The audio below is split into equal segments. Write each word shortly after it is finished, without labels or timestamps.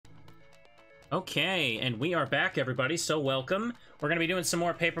Okay, and we are back, everybody, so welcome. We're gonna be doing some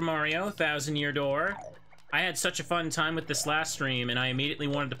more Paper Mario, Thousand Year Door. I had such a fun time with this last stream, and I immediately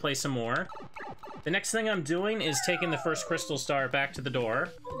wanted to play some more. The next thing I'm doing is taking the first Crystal Star back to the door.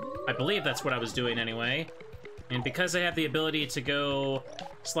 I believe that's what I was doing anyway. And because I have the ability to go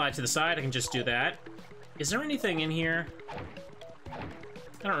slide to the side, I can just do that. Is there anything in here?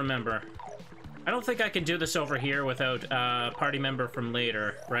 I don't remember. I don't think I can do this over here without a party member from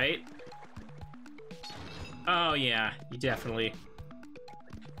later, right? Oh, yeah, you definitely.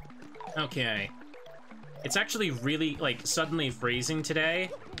 Okay. It's actually really, like, suddenly freezing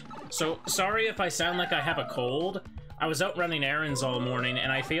today. So, sorry if I sound like I have a cold. I was out running errands all morning,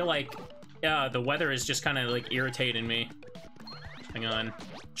 and I feel like the weather is just kind of, like, irritating me. Hang on.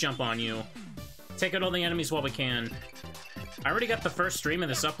 Jump on you. Take out all the enemies while we can. I already got the first stream of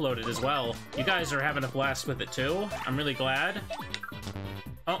this uploaded as well. You guys are having a blast with it, too. I'm really glad.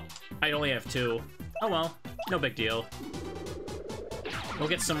 Oh, I only have 2. Oh, well. No big deal. We'll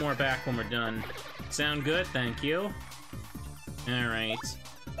get some more back when we're done. Sound good? Thank you. Alright.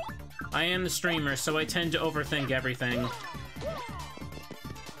 I am the streamer, so I tend to overthink everything.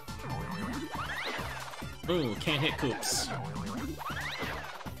 Ooh, can't hit Koops.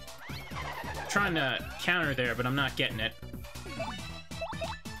 Trying to counter there, but I'm not getting it.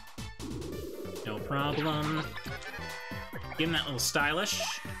 No problem. Give him that little stylish.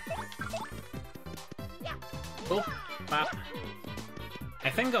 Oh, pop. I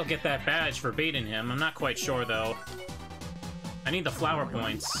think I'll get that badge for beating him. I'm not quite sure, though. I need the flower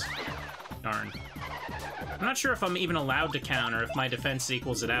points. Darn. I'm not sure if I'm even allowed to counter if my defense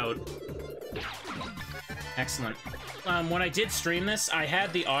equals it out. Excellent. When I did stream this, I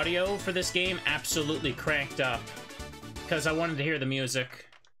had the audio for this game absolutely cranked up because I wanted to hear the music.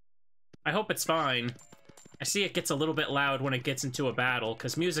 I hope it's fine. I see it gets a little bit loud when it gets into a battle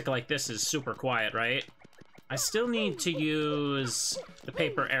because music like this is super quiet, right? I still need to use the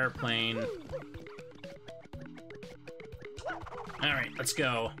paper airplane. Alright, let's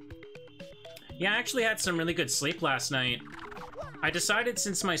go. Yeah, I actually had some really good sleep last night. I decided,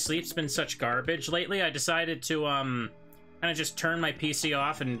 since my sleep's been such garbage lately, I decided to, kind of just turn my PC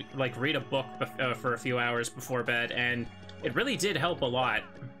off and, like, read a book for a few hours before bed, and it really did help a lot.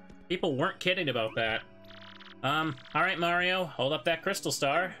 People weren't kidding about that. Alright, Mario, hold up that Crystal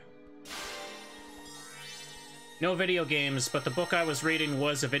Star. No video games, but the book I was reading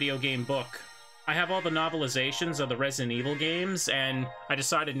was a video game book. I have all the novelizations of the Resident Evil games, and I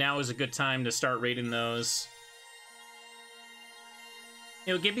decided now is a good time to start reading those.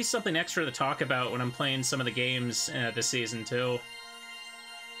 It'll give me something extra to talk about when I'm playing some of the games this season, too.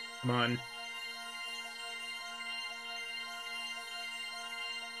 Come on.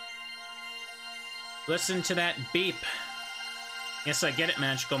 Listen to that beep. Yes, I get it,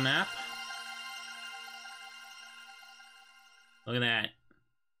 magical map. Look at that.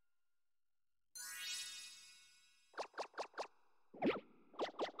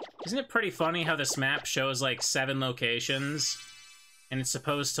 Isn't it pretty funny how this map shows, like, 7 locations, and it's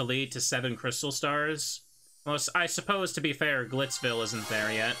supposed to lead to 7 crystal stars? Well, I suppose, to be fair, Glitzville isn't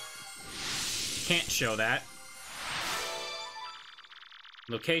there yet. Can't show that.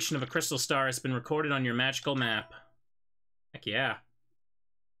 Location of a crystal star has been recorded on your magical map. Heck yeah.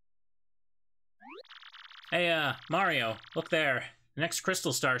 Hey, Mario, look there. The next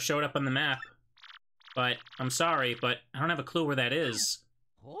crystal star showed up on the map. But, I'm sorry, but I don't have a clue where that is.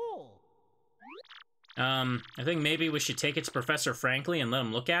 I think maybe we should take it to Professor Frankly and let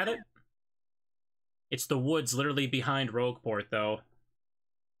him look at it? It's the woods literally behind Rogueport, though.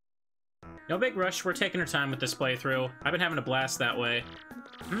 No big rush, we're taking our time with this playthrough. I've been having a blast that way.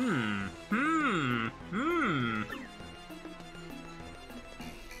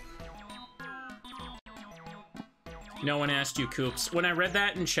 No one asked you, Koops. When I read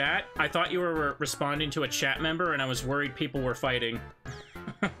that in chat, I thought you were responding to a chat member, and I was worried people were fighting.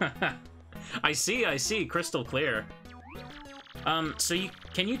 I see, crystal clear. So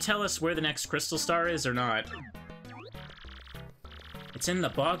can you tell us where the next crystal star is or not? It's in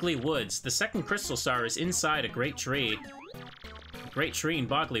the Bogley Woods. The second crystal star is inside a great tree. A great tree in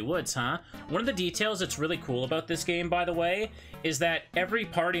Bogley Woods, huh? One of the details that's really cool about this game, by the way, is that every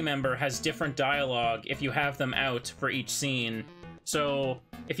party member has different dialogue if you have them out for each scene. So,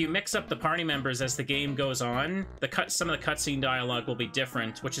 if you mix up the party members as the game goes on, some of the cutscene dialogue will be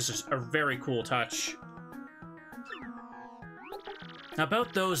different, which is just a very cool touch.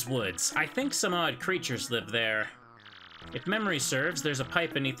 About those woods, I think some odd creatures live there. If memory serves, there's a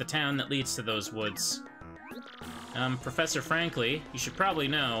pipe beneath the town that leads to those woods. Professor Frankly, you should probably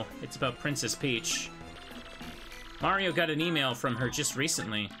know, it's about Princess Peach. Mario got an email from her just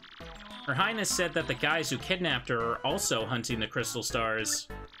recently. Her Highness said that the guys who kidnapped her are also hunting the crystal stars.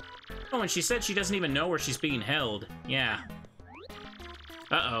 Oh, and she said she doesn't even know where she's being held. Yeah.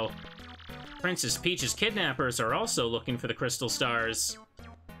 Uh-oh. Princess Peach's kidnappers are also looking for the crystal stars.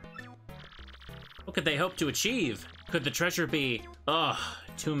 What could they hope to achieve? Could the treasure be... Ugh,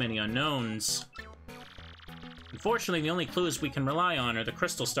 too many unknowns. Unfortunately, the only clues we can rely on are the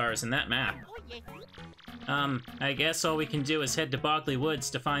crystal stars in that map. I guess all we can do is head to Bogley Woods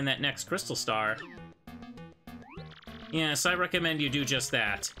to find that next crystal star. Yes, I recommend you do just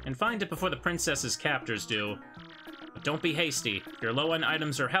that, and find it before the princess's captors do. But don't be hasty. If you're low on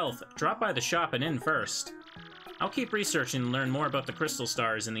items or health, drop by the shop and inn first. I'll keep researching and learn more about the crystal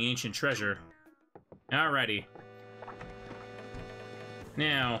stars and the ancient treasure. Alrighty.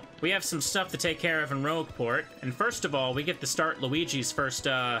 Now, we have some stuff to take care of in Rogueport, and first of all, we get to start Luigi's first,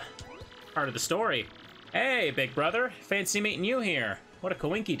 part of the story. Hey, big brother! Fancy meeting you here. What a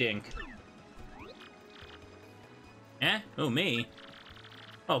coinky-dink. Eh? Who, me?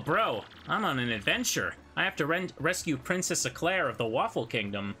 Oh, bro, I'm on an adventure. I have to rescue Princess Eclair of the Waffle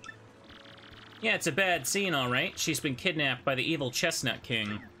Kingdom. Yeah, it's a bad scene, alright. She's been kidnapped by the evil Chestnut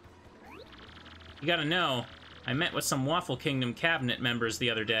King. You gotta know, I met with some Waffle Kingdom cabinet members the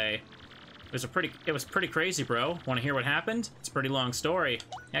other day. It was pretty crazy, bro. Wanna hear what happened? It's a pretty long story.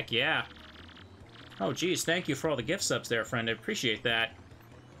 Heck yeah. Oh, geez, thank you for all the gift subs there, friend. I appreciate that.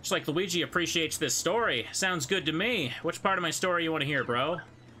 Just like Luigi appreciates this story. Sounds good to me. Which part of my story you want to hear, bro?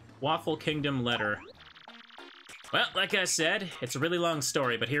 Waffle Kingdom letter. Well, like I said, it's a really long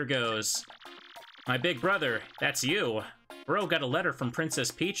story, but here goes. My big brother, that's you. Bro got a letter from Princess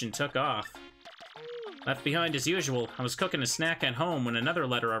Peach and took off. Left behind as usual, I was cooking a snack at home when another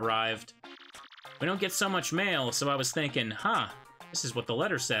letter arrived. We don't get so much mail, so I was thinking, huh, this is what the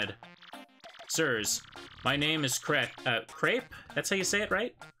letter said. Sirs, my name is Crepe? That's how you say it,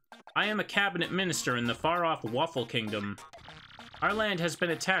 right? I am a cabinet minister in the far-off Waffle Kingdom. Our land has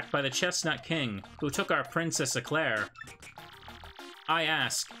been attacked by the Chestnut King, who took our Princess Eclair. I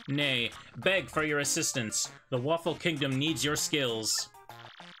ask, nay, beg for your assistance. The Waffle Kingdom needs your skills.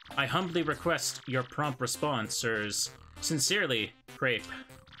 I humbly request your prompt response, sirs. Sincerely, Crepe.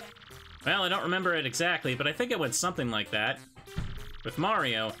 Well, I don't remember it exactly, but I think it went something like that. With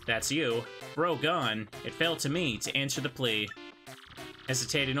Mario, that's you, bro gone, it fell to me to answer the plea.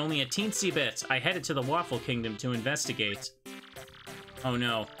 Hesitated only a teensy bit, I headed to the Waffle Kingdom to investigate. Oh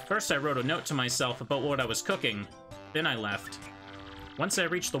no, first I wrote a note to myself about what I was cooking, then I left. Once I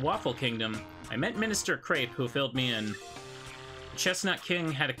reached the Waffle Kingdom, I met Minister Crepe, who filled me in. The Chestnut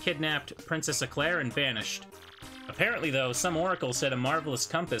King had kidnapped Princess Eclair and vanished. Apparently, though, some oracle said a marvelous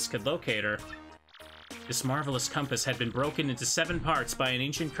compass could locate her. This marvelous compass had been broken into 7 parts by an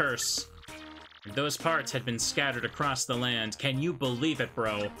ancient curse. And those parts had been scattered across the land. Can you believe it,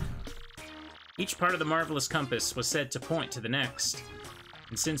 bro? Each part of the marvelous compass was said to point to the next.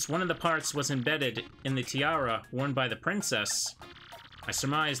 And since one of the parts was embedded in the tiara worn by the princess, I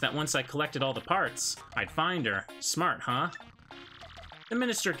surmised that once I collected all the parts, I'd find her. Smart, huh? The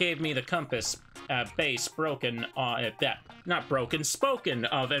minister gave me the compass base spoken of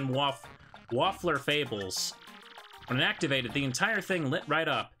in Waffler Fables. When it activated, the entire thing lit right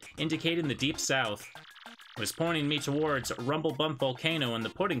up, indicating the deep south. It was pointing me towards Rumblebump Volcano in the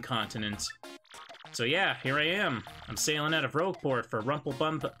Pudding Continent. So yeah, here I am. I'm sailing out of Rogueport for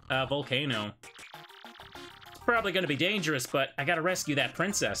Rumblebump Volcano. It's probably gonna be dangerous, but I gotta rescue that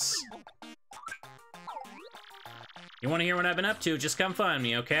princess. You wanna hear what I've been up to, just come find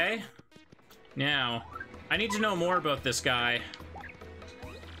me, okay? Now, I need to know more about this guy.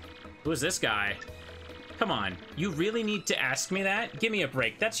 Who is this guy? Come on, you really need to ask me that? Give me a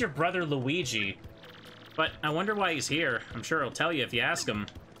break, that's your brother Luigi. But I wonder why he's here. I'm sure he'll tell you if you ask him.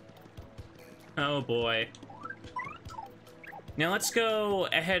 Oh boy. Now let's go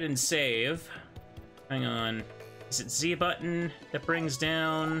ahead and save. Hang on. Is it Z button that brings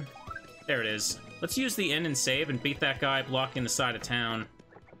down? There it is. Let's use the inn and save and beat that guy blocking the side of town.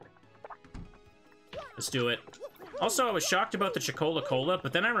 Let's do it. Also, I was shocked about the Chocola Cola,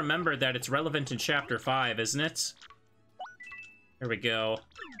 but then I remembered that it's relevant in Chapter 5, isn't it? Here we go.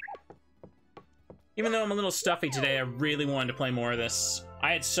 Even though I'm a little stuffy today, I really wanted to play more of this.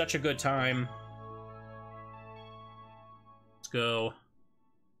 I had such a good time. Let's go.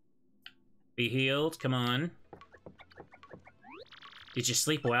 Be healed, come on. Did you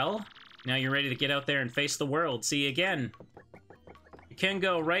sleep well? Now you're ready to get out there and face the world. See you again. You can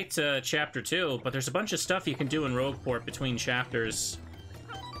go right to Chapter 2, but there's a bunch of stuff you can do in Rogueport between chapters.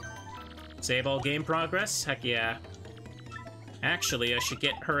 Save all game progress? Heck yeah. Actually, I should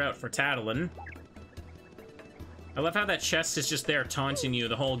get her out for Tattling. I love how that chest is just there taunting you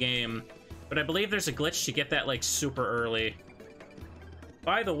the whole game. But I believe there's a glitch to get that, like, super early.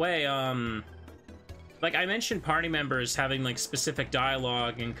 By the way, like, I mentioned party members having, like, specific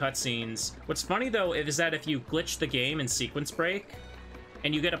dialogue and cutscenes. What's funny, though, is that if you glitch the game in sequence break,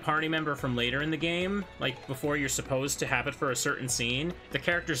 and you get a party member from later in the game, like, before you're supposed to have it for a certain scene, the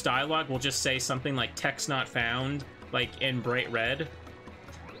character's dialogue will just say something like, text not found, like, in bright red.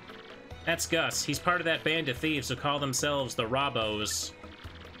 That's Gus. He's part of that band of thieves who call themselves the Robos.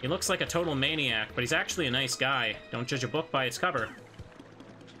 He looks like a total maniac, but he's actually a nice guy. Don't judge a book by its cover.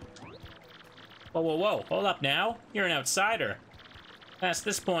 Whoa, whoa, whoa. Hold up now. You're an outsider. Past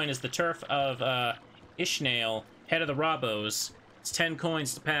this point is the turf of, Ishnael, head of the Robos. It's 10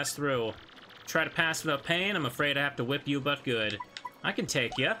 coins to pass through. Try to pass without paying, I'm afraid I have to whip you but good. I can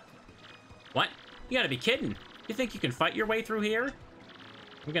take ya. What? You gotta be kidding. You think you can fight your way through here?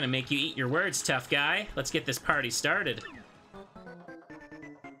 I'm gonna make you eat your words, tough guy. Let's get this party started.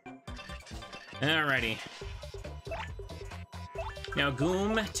 Alrighty. Now,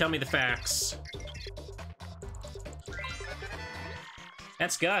 Goom, tell me the facts.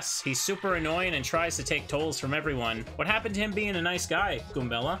 That's Gus. He's super annoying and tries to take tolls from everyone. What happened to him being a nice guy,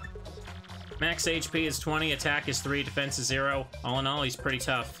 Goombella? Max HP is 20, attack is 3, defense is 0. All in all, he's pretty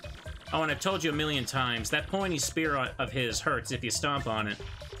tough. Oh, and I've told you a million times, that pointy spear of his hurts if you stomp on it.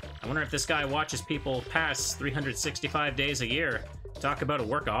 I wonder if this guy watches people pass 365 days a year. Talk about a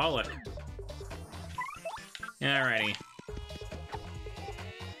workaholic. Alrighty.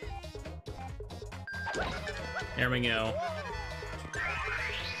 There we go.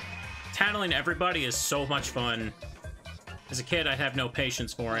 Tattling everybody is so much fun. As a kid, I'd have no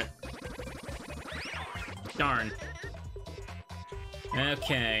patience for it. Darn.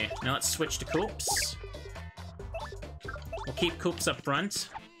 Okay, now let's switch to Koops. We'll keep Koops up front.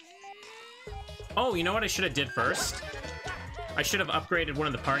 Oh, you know what I should have did first? I should have upgraded one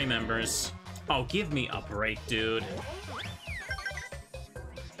of the party members. Oh, give me a break, dude.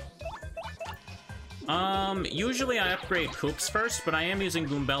 Usually I upgrade Koops first, but I am using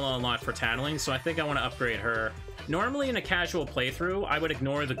Goombella a lot for tattling, so I think I want to upgrade her. Normally in a casual playthrough, I would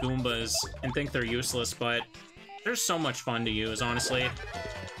ignore the Goombas and think they're useless, but they're so much fun to use, honestly.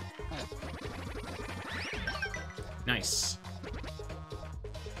 Nice.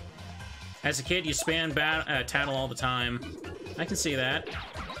 As a kid, you spam tattle all the time. I can see that.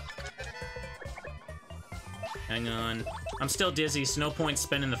 Hang on. I'm still dizzy, so no point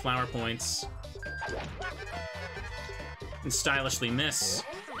spending the flower points. And stylishly miss.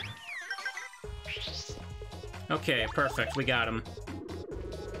 Okay, perfect. We got him.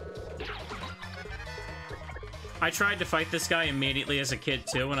 I tried to fight this guy immediately as a kid,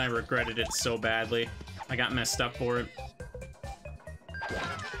 too, and I regretted it so badly. I got messed up for it.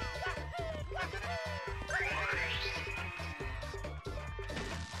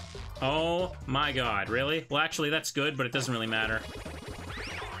 Oh my god, really? Well, actually, that's good, but it doesn't really matter.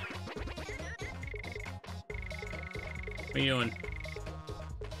 What are you doing?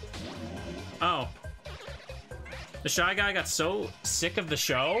 Oh. The Shy Guy got so sick of the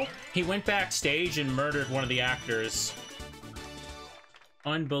show, he went backstage and murdered one of the actors.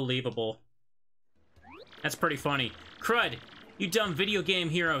 Unbelievable. That's pretty funny. Crud, you dumb video game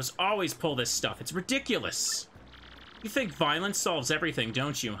heroes always pull this stuff. It's ridiculous. You think violence solves everything,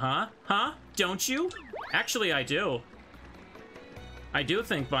 don't you, huh? Huh? Don't you? Actually, I do. I do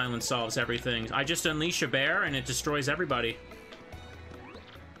think violence solves everything. I just unleash a bear and it destroys everybody.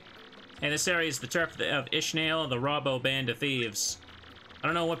 And this area is the turf of Ishnael, the Robo band of thieves. I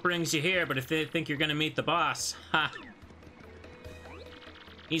don't know what brings you here, but if they think you're gonna meet the boss, ha!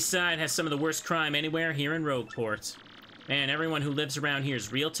 East Side has some of the worst crime anywhere here in Rogueport. Man, everyone who lives around here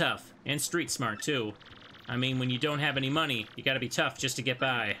is real tough, and street smart, too. I mean, when you don't have any money, you gotta be tough just to get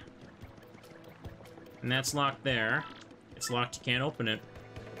by. And that's locked there. It's locked, you can't open it.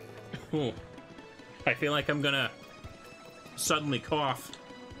 Ooh. I feel like I'm gonna suddenly cough.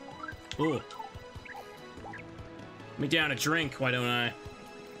 Ooh. Let me down a drink, why don't I?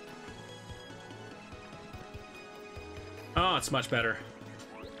 Oh, it's much better.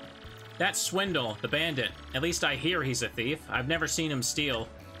 That's Swindle, the bandit. At least I hear he's a thief. I've never seen him steal.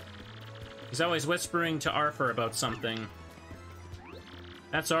 He's always whispering to Arthur about something.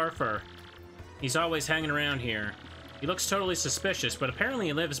 That's Arthur. He's always hanging around here. He looks totally suspicious, but apparently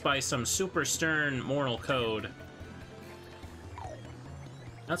he lives by some super stern moral code.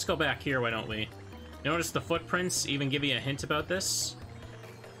 Let's go back here, why don't we? Notice the footprints even give you a hint about this?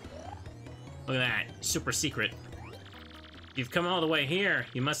 Look at that. Super secret. If you've come all the way here,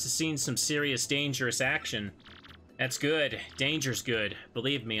 you must have seen some serious dangerous action. That's good. Danger's good.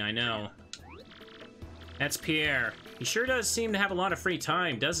 Believe me, I know. That's Pierre. He sure does seem to have a lot of free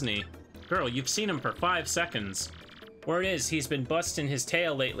time, doesn't he? Girl, you've seen him for 5 seconds. Word is, he's been busting his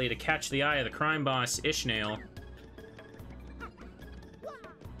tail lately to catch the eye of the crime boss, Ishmael.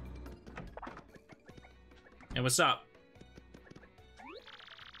 Hey, what's up?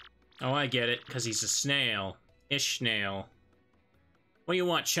 Oh, I get it, because he's a snail. Ishmael. What do you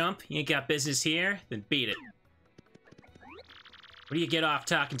want, chump? You ain't got business here? Then beat it. What do you get off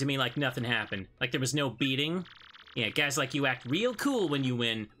talking to me like nothing happened? Like there was no beating? Yeah, guys like you act real cool when you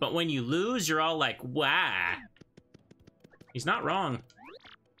win, but when you lose, you're all like, wah. He's not wrong.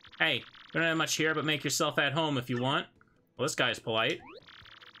 Hey, you don't have much here, but make yourself at home if you want. Well, this guy's polite.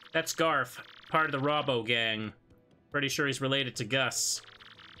 That's Garf, part of the Robo gang. Pretty sure he's related to Gus.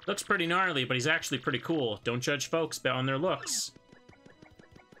 Looks pretty gnarly, but he's actually pretty cool. Don't judge folks on their looks.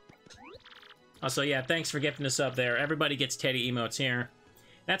 Also, yeah, thanks for gifting us up there. Everybody gets Teddy emotes here.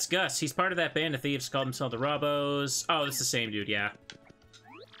 That's Gus. He's part of that band of thieves called themselves the Robos. Oh, it's the same dude, yeah.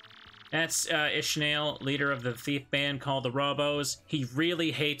 That's Ishmael, leader of the thief band called the Robos. He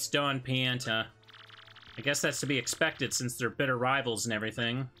really hates Don Pianta. I guess that's to be expected since they're bitter rivals and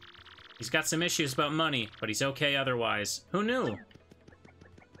everything. He's got some issues about money, but he's okay otherwise. Who knew?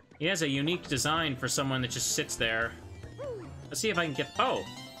 He has a unique design for someone that just sits there. Let's see if I can get... Oh!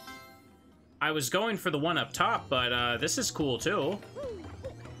 I was going for the one up top, but this is cool too.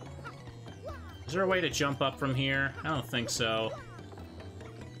 Is there a way to jump up from here? I don't think so.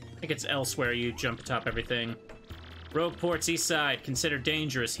 I think it's elsewhere you jump atop everything. Rogueport's east side, considered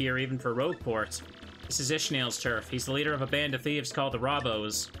dangerous here even for Rogueport. This is Ishmael's turf. He's the leader of a band of thieves called the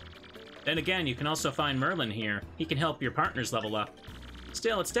Robos. Then again, you can also find Merlin here. He can help your partners level up.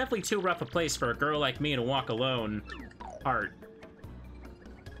 Still, it's definitely too rough a place for a girl like me to walk alone. Art.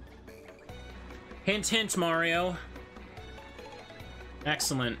 Hint, hint, Mario.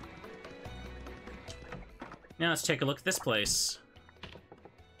 Excellent. Now let's take a look at this place.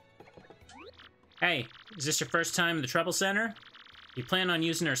 Hey, is this your first time in the Trouble Center? If you plan on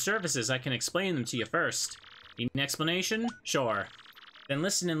using our services, I can explain them to you first. Need an explanation? Sure. Then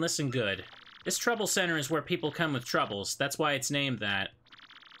listen and listen good. This Trouble Center is where people come with troubles. That's why it's named that.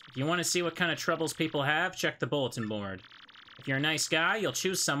 If you want to see what kind of troubles people have, check the bulletin board. If you're a nice guy, you'll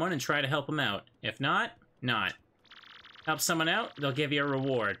choose someone and try to help them out. If not, not. Help someone out, they'll give you a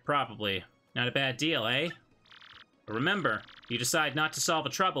reward, probably. Not a bad deal, eh? But remember, if you decide not to solve a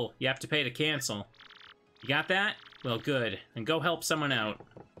trouble, you have to pay to cancel. You got that? Well, good. And go help someone out.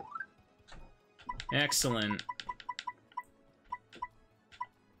 Excellent.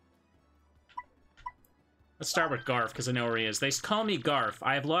 Let's start with Garf, because I know where he is. They call me Garf.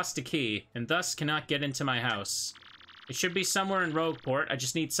 I have lost a key, and thus cannot get into my house. It should be somewhere in Rogueport. I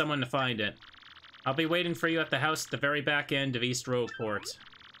just need someone to find it. I'll be waiting for you at the house at the very back end of East Rogueport.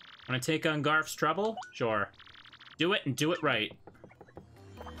 Want to take on Garf's trouble? Sure. Do it and do it right.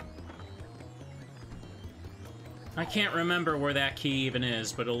 I can't remember where that key even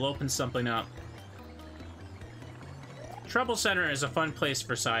is, but it'll open something up. Trouble Center is a fun place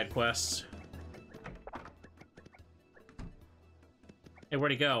for side quests. Hey,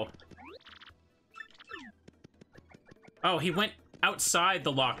 where'd he go? Oh, he went outside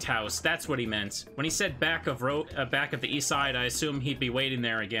the locked house. That's what he meant. When he said back of the east side, I assumed he'd be waiting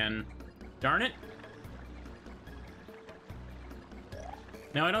there again. Darn it.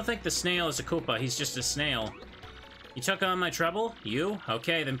 No, I don't think the snail is a Koopa. He's just a snail. You took on my trouble? You?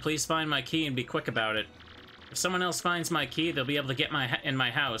 Okay, then please find my key and be quick about it. If someone else finds my key, they'll be able to get in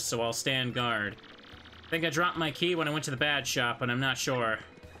my house, so I'll stand guard. I think I dropped my key when I went to the bad shop, but I'm not sure.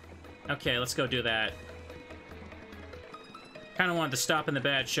 Okay, let's go do that. Kinda wanted to stop in the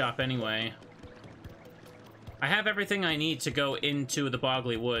bad shop anyway. I have everything I need to go into the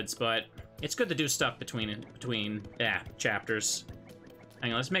Boggly Woods, but it's good to do stuff between chapters.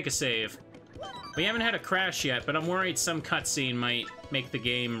 Hang on, let's make a save. We haven't had a crash yet, but I'm worried some cutscene might make the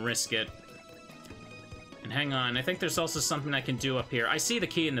game risk it. And hang on, I think there's also something I can do up here. I see the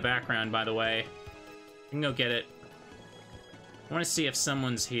key in the background, by the way. I can go get it. I want to see if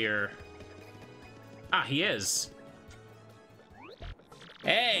someone's here. Ah, he is.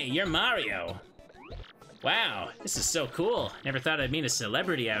 Hey, you're Mario. Wow, this is so cool. Never thought I'd meet a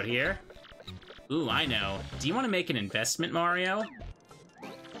celebrity out here. Ooh, I know. Do you want to make an investment, Mario?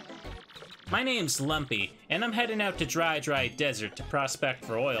 My name's Lumpy, and I'm heading out to Dry Desert to prospect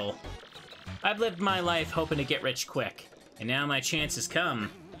for oil. I've lived my life hoping to get rich quick, and now my chance has come.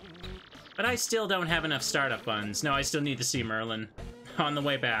 But I still don't have enough startup funds. No, I still need to see Merlin. On the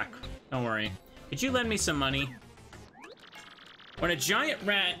way back. Don't worry. Could you lend me some money? When a giant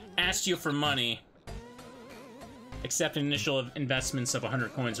rat asks you for money, accept initial investments of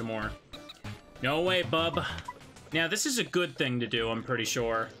 100 coins or more. No way, bub. Now, this is a good thing to do, I'm pretty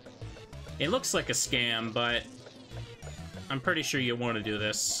sure. It looks like a scam, but I'm pretty sure you want to do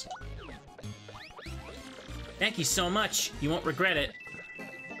this. Thank you so much. You won't regret it.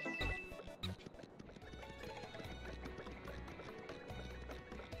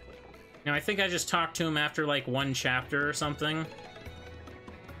 Now, I think I just talked to him after, like, one chapter or something.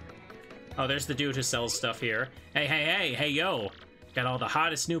 Oh, there's the dude who sells stuff here. Hey, hey, hey, hey, yo. Got all the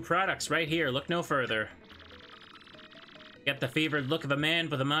hottest new products right here. Look no further. Get the fevered look of a man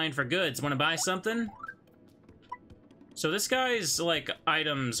with a mind for goods. Want to buy something? So this guy's, like,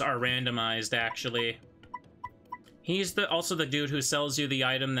 items are randomized, actually. He's also the dude who sells you the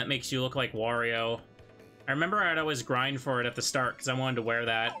item that makes you look like Wario. I remember I'd always grind for it at the start, because I wanted to wear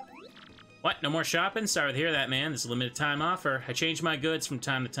that. What? No more shopping? Sorry to hear that, man. This is a limited time offer. I change my goods from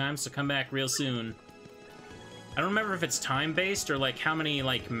time to time, so come back real soon. I don't remember if it's time-based or, like, how many,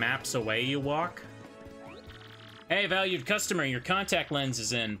 like, maps away you walk. Hey, valued customer, your contact lens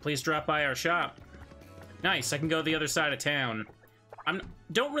is in. Please drop by our shop. Nice, I can go to the other side of town.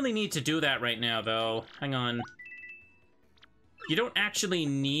 Don't really need to do that right now, though. Hang on. You don't actually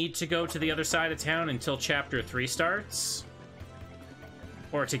need to go to the other side of town until Chapter 3 starts.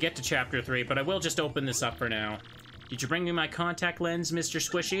 Or to get to Chapter 3, but I will just open this up for now. Did you bring me my contact lens, Mr.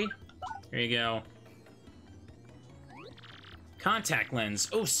 Squishy? Here you go. Contact lens.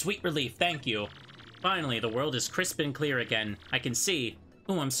 Oh, sweet relief, thank you. Finally, the world is crisp and clear again. I can see.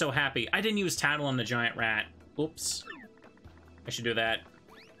 Oh, I'm so happy. I didn't use Tattle on the giant rat. Oops. I should do that.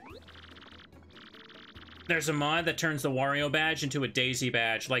 There's a mod that turns the Wario badge into a Daisy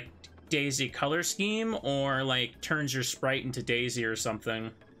badge, like Daisy color scheme, or like turns your sprite into Daisy or something.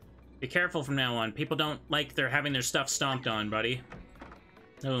 Be careful from now on. People don't like they're having their stuff stomped on, buddy.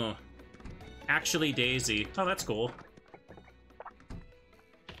 Oh. Actually Daisy. Oh, that's cool.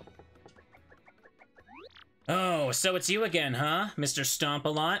 Oh, so it's you again, huh, Mr.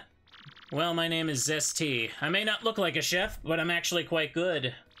 Stomp-A-Lot? Well, my name is Zesty. I may not look like a chef, but I'm actually quite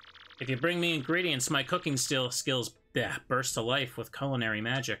good. If you bring me ingredients, my cooking skills burst to life with culinary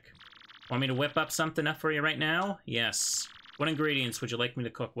magic. Want me to whip up something up for you right now? Yes. What ingredients would you like me to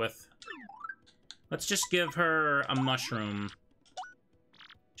cook with? Let's just give her a mushroom.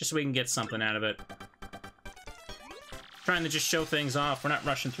 Just so we can get something out of it. Trying to just show things off. We're not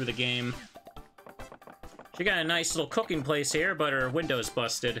rushing through the game. She got a nice little cooking place here, but her window's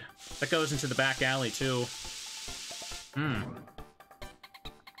busted. That goes into the back alley, too.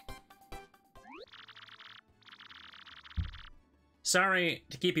 Sorry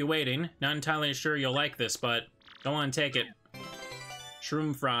to keep you waiting. Not entirely sure you'll like this, but go on, take it.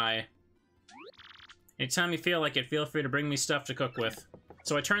 Shroom fry. Anytime you feel like it, feel free to bring me stuff to cook with.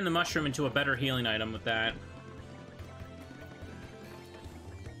 So I turned the mushroom into a better healing item with that.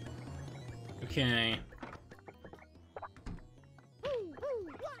 Okay.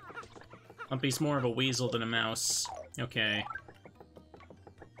 Lumpy's more of a weasel than a mouse. Okay.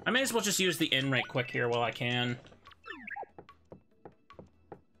 I may as well just use the inn right quick here while I can.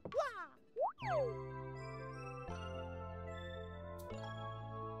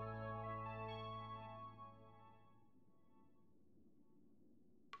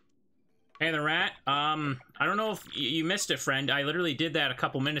 Hey, the rat. I don't know if you missed it, friend. I literally did that a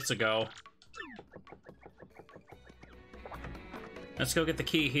couple minutes ago. Let's go get the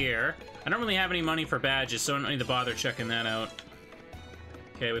key here. I don't really have any money for badges, so I don't need to bother checking that out.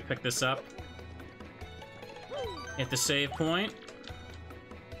 Okay, we pick this up. Hit the save point.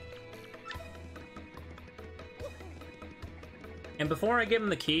 And before I give him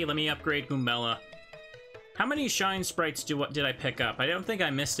the key, let me upgrade Goombella. How many shine sprites did I pick up? I don't think I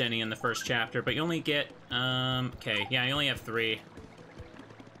missed any in the first chapter, but you only get, okay, yeah, I only have 3.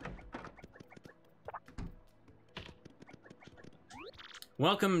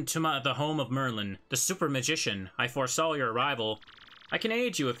 Welcome to the home of Merlin, the super magician. I foresaw your arrival. I can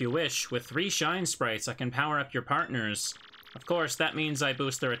aid you if you wish. With 3 shine sprites, I can power up your partners. Of course, that means I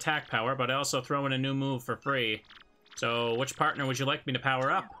boost their attack power, but I also throw in a new move for free. So, which partner would you like me to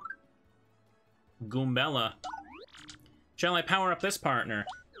power up? Goombella. Shall I power up this partner?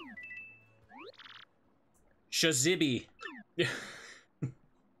 Shazibi.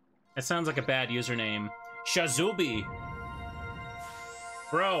 That sounds like a bad username. Shazubi.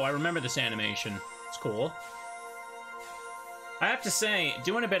 Bro, I remember this animation. It's cool. I have to say,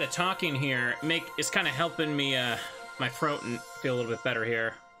 doing a bit of talking here is kind of helping me, my throat and feel a little bit better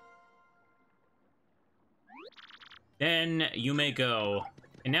here. Then you may go.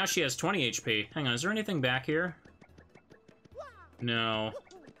 And now she has 20 HP. Hang on, is there anything back here? No.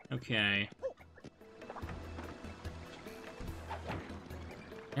 Okay.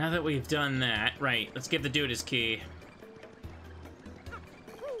 Now that we've done that, right, let's give the dude his key.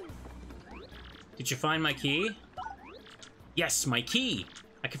 Did you find my key? Yes, my key!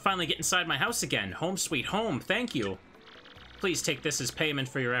 I can finally get inside my house again. Home sweet home, thank you. Please take this as payment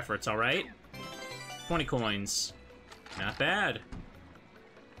for your efforts, alright? 20 coins. Not bad.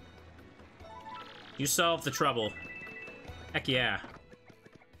 You solved the trouble. Heck yeah.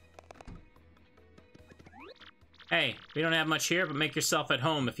 Hey, we don't have much here, but make yourself at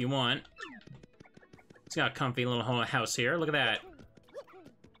home if you want. It's got a comfy little house here. Look at that.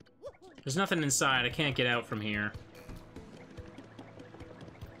 There's nothing inside. I can't get out from here.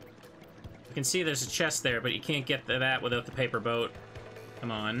 You can see there's a chest there, but you can't get to that without the paper boat.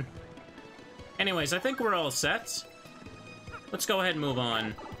 Come on. Anyways, I think we're all set. Let's go ahead and move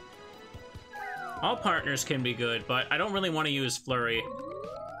on. All partners can be good, but I don't really want to use Flurry.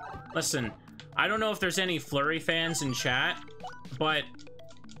 Listen, I don't know if there's any Flurry fans in chat, but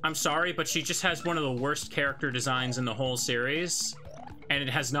I'm sorry, but she just has one of the worst character designs in the whole series, and it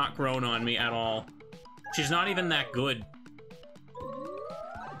has not grown on me at all. She's not even that good.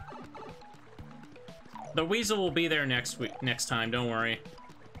 The Weasel will be there next time, don't worry.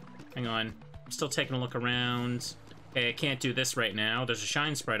 Hang on. I'm still taking a look around. Okay, I can't do this right now. There's a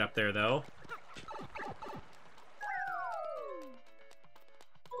Shine Sprite up there, though.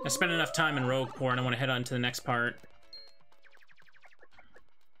 I spent enough time in Rogueport, and I want to head on to the next part.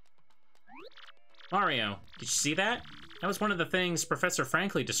 Mario, did you see that? That was one of the things Professor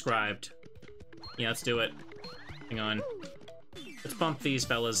Frankly described. Yeah, let's do it. Hang on. Let's bump these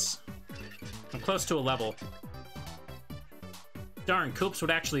fellas. I'm close to a level. Darn, Koops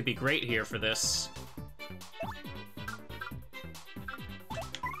would actually be great here for this.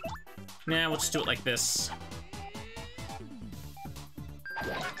 Nah, we'll just do it like this.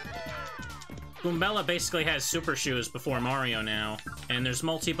 Goombella basically has super shoes before Mario now. And there's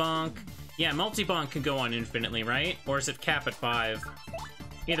multi-bonk. Yeah, multi-bonk can go on infinitely, right? Or is it cap at 5?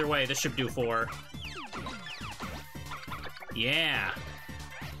 Either way, this should do 4. Yeah!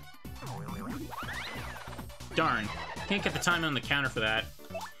 Darn. Can't get the time on the counter for that.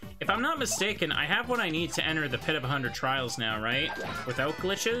 If I'm not mistaken, I have what I need to enter the Pit of 100 Trials now, right? Without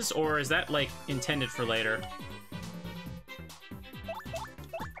glitches? Or is that, like, intended for later?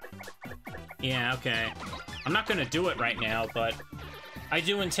 Yeah, okay. I'm not gonna do it right now, but I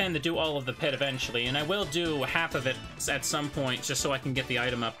do intend to do all of the pit eventually, and I will do half of it at some point, just so I can get the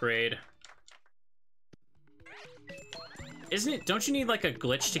item upgrade. Isn't it... Don't you need, like, a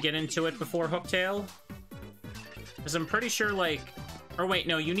glitch to get into it before Hooktail? Because I'm pretty sure, like... Or wait,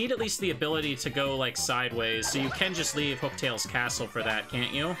 no, you need at least the ability to go, like, sideways, so you can just leave Hooktail's castle for that,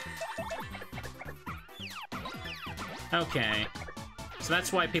 can't you? Okay. So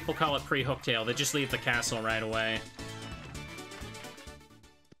that's why people call it pre-Hooktail. They just leave the castle right away.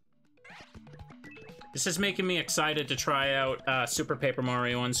 This is making me excited to try out Super Paper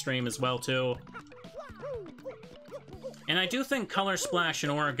Mario on stream as well, too. And I do think Color Splash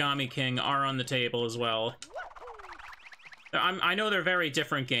and Origami King are on the table as well. I know they're very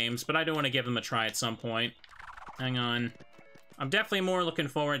different games, but I do want to give them a try at some point. Hang on. I'm definitely more looking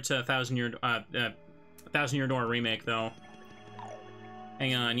forward to Thousand Year Door Remake, though.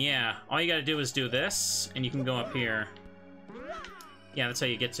 Hang on, yeah. All you gotta do is do this, and you can go up here. Yeah, that's how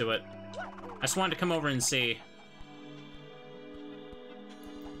you get to it. I just wanted to come over and see.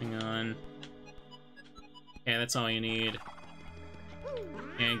 Hang on. Yeah, that's all you need.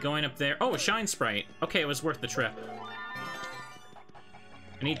 And going up there... Oh, a Shine Sprite! Okay, it was worth the trip.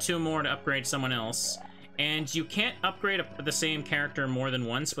 I need 2 more to upgrade someone else. And you can't upgrade the same character more than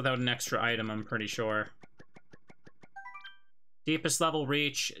once without an extra item, I'm pretty sure. Deepest level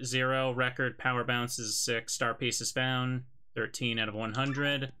reach, 0. Record, power bounces, 6. Star pieces found, 13 out of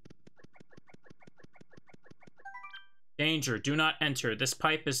 100. Danger, do not enter. This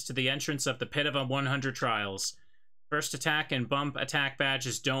pipe is to the entrance of the Pit of 100 Trials. First attack and bump attack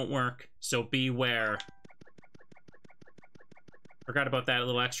badges don't work, so beware. Forgot about that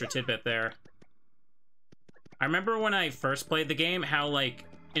little extra tidbit there. I remember when I first played the game, how, like,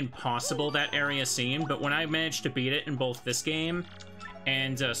 impossible that area seemed, but when I managed to beat it in both this game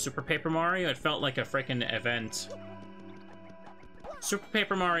and Super Paper Mario, it felt like a freaking event. Super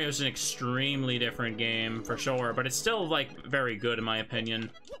Paper Mario is an extremely different game, for sure, but it's still, like, very good in my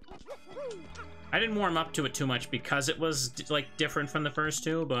opinion. I didn't warm up to it too much because it was, like, different from the first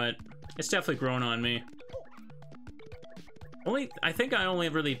two, but it's definitely grown on me. I think I only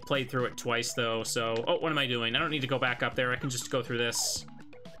really played through it twice, though, so... Oh, what am I doing? I don't need to go back up there. I can just go through this.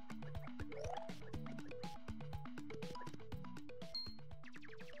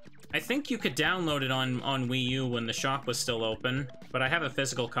 I think you could download it on Wii U when the shop was still open. but I have a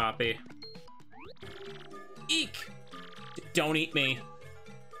physical copy. Eek! Don't eat me.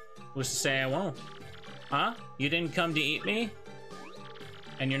 Who's to say I won't? Huh? You didn't come to eat me?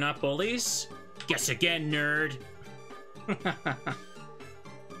 And you're not bullies? Guess again, nerd.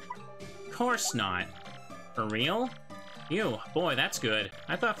 Course not. For real? Ew, boy, that's good.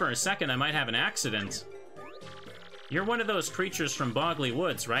 I thought for a second I might have an accident. You're one of those creatures from Boggly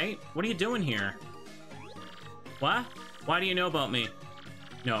Woods, right? What are you doing here? What? Why do you know about me?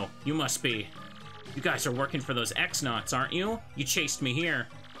 No, you must be. You guys are working for those X-Nauts, aren't you? You chased me here.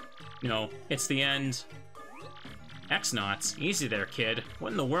 No, it's the end. X-Nauts? Easy there, kid.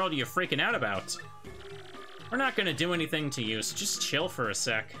 What in the world are you freaking out about? We're not gonna do anything to you, so just chill for a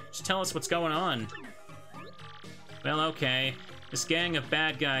sec. Just tell us what's going on. Well, okay. This gang of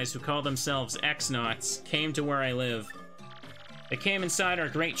bad guys who call themselves X-Nauts came to where I live. They came inside our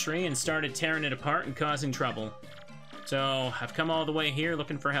great tree and started tearing it apart and causing trouble. So, I've come all the way here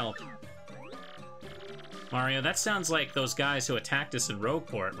looking for help. Mario, that sounds like those guys who attacked us in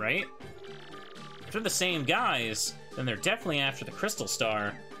Rogueport, right? If they're the same guys, then they're definitely after the Crystal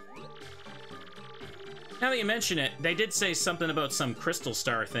Star. Now that you mention it, they did say something about some Crystal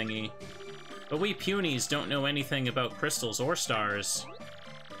Star thingy. But we punies don't know anything about crystals or stars.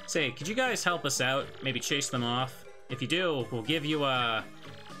 Say, could you guys help us out? Maybe chase them off? If you do, we'll give you a...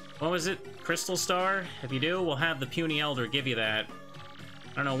 What was it? Crystal Star? If you do, we'll have the puny elder give you that.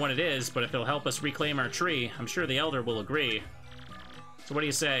 I don't know what it is, but if it'll help us reclaim our tree, I'm sure the elder will agree. So what do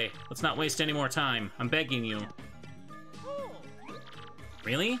you say? Let's not waste any more time. I'm begging you.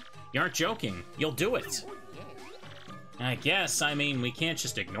 Really? You aren't joking. You'll do it. I guess, I mean, we can't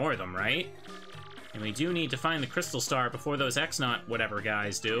just ignore them, right? And we do need to find the Crystal Star before those X-Naut whatever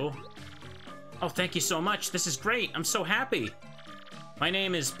guys do. Oh, thank you so much. This is great. I'm so happy. My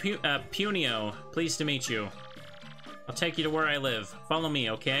name is Punio. Pleased to meet you. I'll take you to where I live. Follow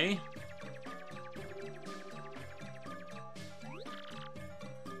me, okay?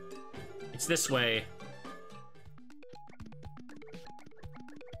 It's this way.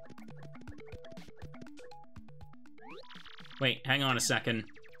 Wait, hang on a second.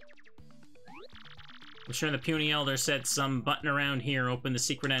 I'm sure the puny elder said some button around here opened the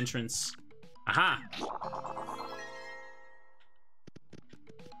secret entrance. Aha!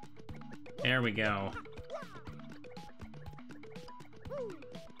 There we go.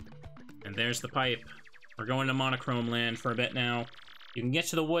 And there's the pipe. We're going to Monochrome Land for a bit now. You can get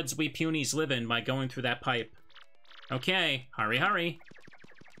to the woods we punies live in by going through that pipe. Okay, hurry, hurry.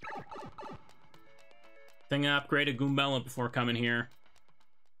 Think I upgraded Goombella before coming here.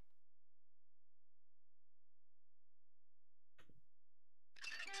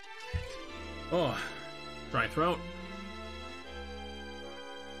 Oh, dry throat.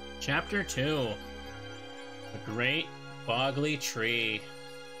 Chapter 2. The Great Boggly Tree.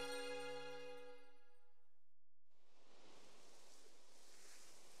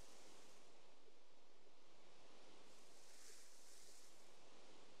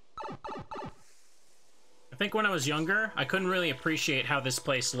 I think when I was younger, I couldn't really appreciate how this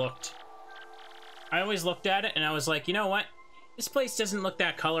place looked. I always looked at it and I was like, you know what? This place doesn't look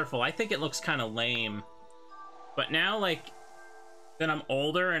that colorful. I think it looks kind of lame. But now, like, that I'm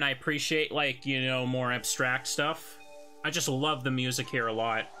older and I appreciate, like, you know, more abstract stuff, I just love the music here a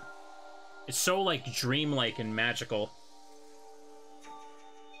lot. It's so, like, dreamlike and magical.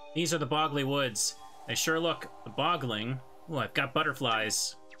 These are the Boggly Woods. They sure look boggling. Oh, I've got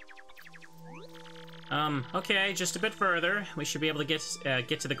butterflies. Okay, just a bit further. We should be able to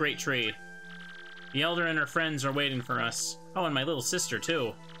get to the Great Tree. The Elder and her friends are waiting for us. Oh, and my little sister,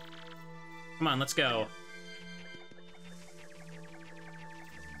 too. Come on, let's go.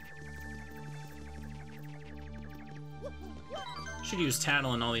 Should use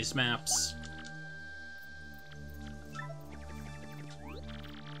Tattle in all these maps.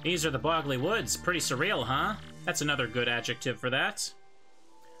 These are the Boggly Woods. Pretty surreal, huh? That's another good adjective for that.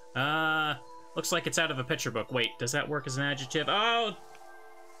 Looks like it's out of a picture book. Wait, does that work as an adjective? Oh!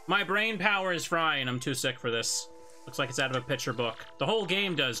 My brain power is frying. I'm too sick for this. Looks like it's out of a picture book. The whole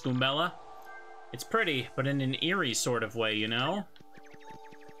game does, Goombella. It's pretty, but in an eerie sort of way, you know?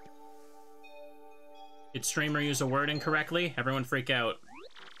 Did streamer use a word incorrectly? Everyone freak out.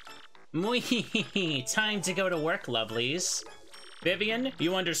 Mwee! Time to go to work, lovelies. Vivian,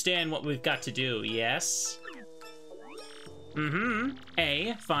 you understand what we've got to do, yes? Mm-hmm.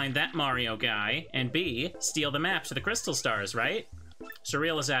 A, find that Mario guy, and B, steal the map to the Crystal Stars, right?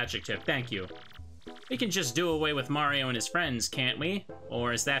 Surreal is adjective, thank you. We can just do away with Mario and his friends, can't we?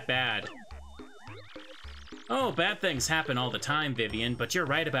 Or is that bad? Oh, bad things happen all the time, Vivian, but you're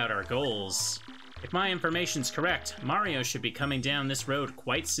right about our goals. If my information's correct, Mario should be coming down this road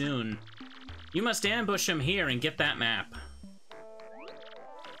quite soon. You must ambush him here and get that map.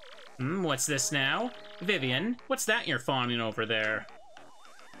 What's this now? Vivian, what's that you're fawning over there?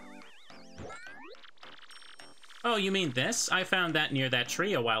 Oh, you mean this? I found that near that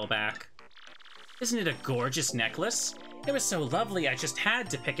tree a while back. Isn't it a gorgeous necklace? It was so lovely, I just had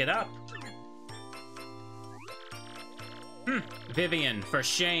to pick it up. Vivian, for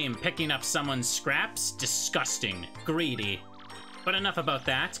shame, picking up someone's scraps? Disgusting. Greedy. But enough about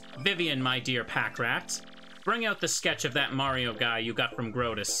that. Vivian, my dear pack rat. Bring out the sketch of that Mario guy you got from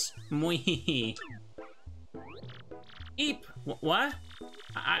Grotus. Mwee. Eep. What?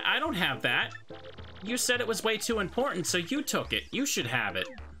 I don't have that. You said it was way too important, so you took it. You should have it.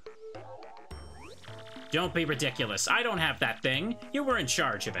 Don't be ridiculous. I don't have that thing. You were in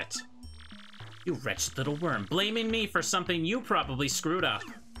charge of it. You wretched little worm, blaming me for something you probably screwed up.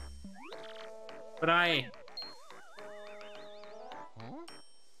 But I...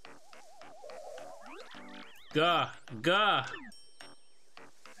 Gah.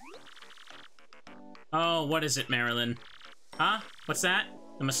 Oh, what is it, Marilyn? Huh? What's that?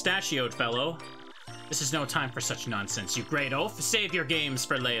 The mustachioed fellow? This is no time for such nonsense, you great oaf. Save your games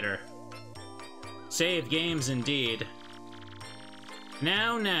for later. Save games indeed.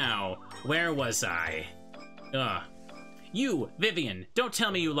 Now, where was I? You, Vivian, don't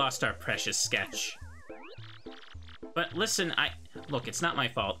tell me you lost our precious sketch. But listen, look, it's not my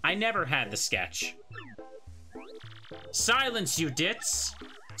fault. I never had the sketch. Silence, you ditz!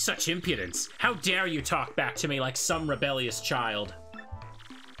 Such impudence. How dare you talk back to me like some rebellious child?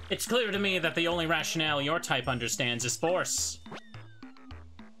 It's clear to me that the only rationale your type understands is force.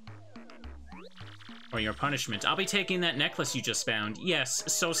 Or your punishment. I'll be taking that necklace you just found. Yes,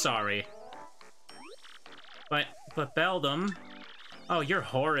 so sorry. But Beldum... Oh, you're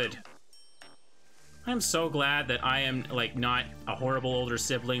horrid. I'm so glad that I am, like, not a horrible older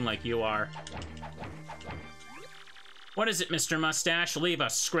sibling like you are. What is it, Mr. Mustache? Leave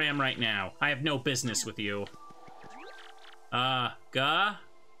us. Scram right now. I have no business with you. Gah?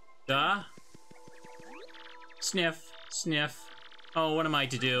 Sniff. Oh, what am I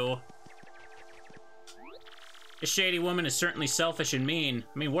to do? This shady woman is certainly selfish and mean.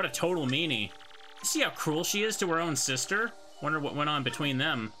 I mean, what a total meanie. You see how cruel she is to her own sister? Wonder what went on between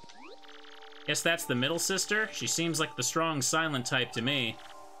them. Guess that's the middle sister? She seems like the strong, silent type to me.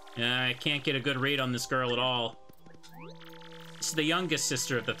 I can't get a good read on this girl at all. This is the youngest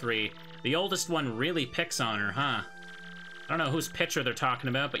sister of the three. The oldest one really picks on her, huh? I don't know whose picture they're talking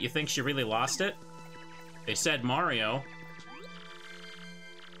about, but you think she really lost it? They said Mario.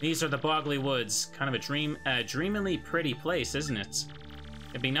 These are the Boggly Woods. Kind of a dreamily pretty place, isn't it?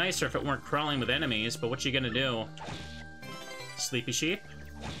 It'd be nicer if it weren't crawling with enemies, but what you gonna do? Sleepy sheep?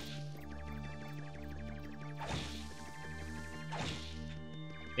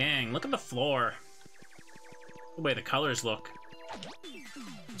 Dang, look at the floor. The way the colors look.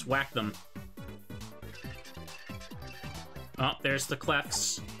 Let's whack them. Oh, there's the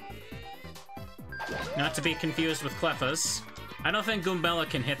Clefs. Not to be confused with Clefas. I don't think Goombella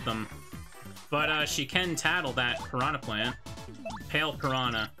can hit them. But she can tattle that piranha plant. Pale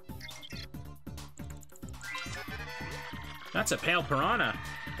piranha. That's a pale piranha.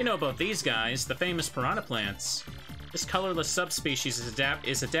 You know about these guys, the famous piranha plants. This colorless subspecies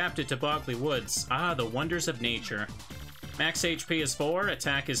is adapted to Boggly Woods. Ah, the wonders of nature. Max HP is 4,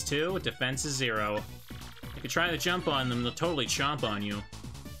 attack is 2, defense is 0. If you try to jump on them, they'll totally chomp on you.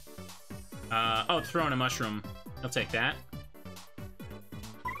 Oh, throwing a mushroom. I'll take that.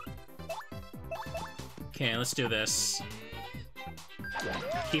 Okay, let's do this.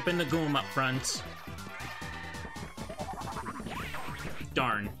 Keeping the Goom up front.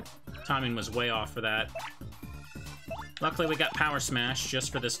 Darn. Timing was way off for that. Luckily, we got Power Smash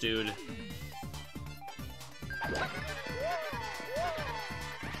just for this dude.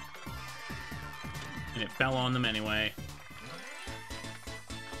 And it fell on them anyway.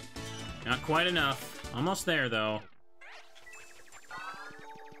 Not quite enough. Almost there, though.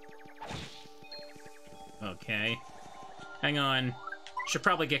 Okay. Hang on. Should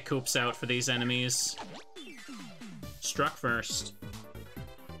probably get Koops out for these enemies. Struck first.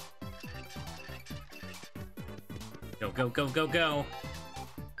 Go.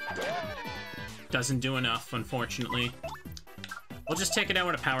 Doesn't do enough, unfortunately. We'll just take it out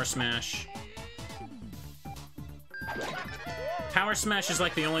with a Power Smash. Power Smash is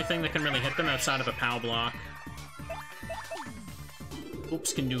like the only thing that can really hit them outside of a POW block.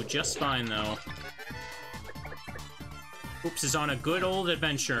 Oops can do just fine, though. Oops is on a good old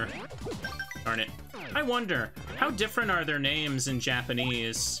adventure. Darn it. I wonder, how different are their names in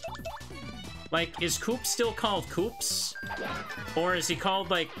Japanese? Like, is Coop still called Coops? Or is he called,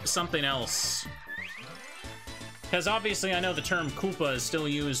 like, something else? Because obviously I know the term Koopa is still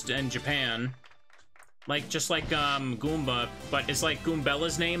used in Japan. Like, just like, Goomba, but is, like,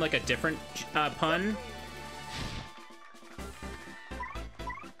 Goombella's name, like, a different, pun?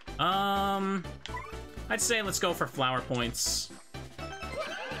 I'd say let's go for flower points.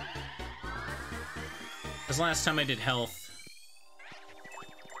 Because last time I did health.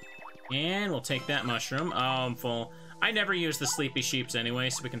 And we'll take that mushroom. Oh, I'm full. I never use the sleepy sheeps anyway,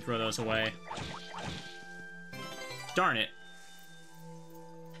 so we can throw those away. Darn it.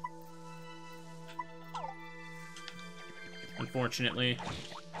 Unfortunately.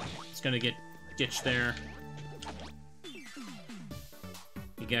 It's gonna get ditched there.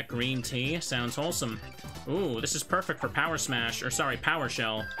 You got green tea. Sounds wholesome. Ooh, this is perfect for Power Smash. Or sorry, Power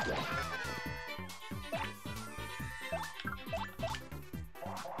Shell.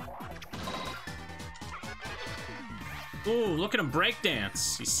 Ooh, look at him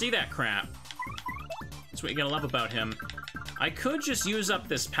breakdance. You see that crap. That's what you gotta love about him. I could just use up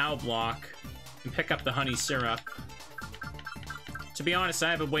this POW block and pick up the honey syrup. To be honest,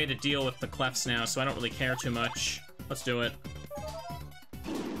 I have a way to deal with the clefs now, so I don't really care too much. Let's do it.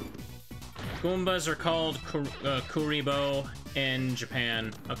 Goombas are called Kuribo in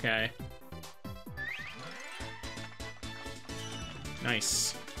Japan. Okay.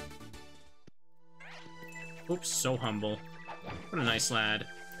 Nice. Oops, so humble. What a nice lad.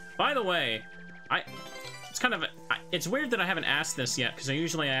 By the way, it's kind of it's weird that I haven't asked this yet, because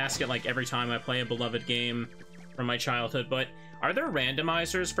I ask it like every time I play a beloved game from my childhood, but are there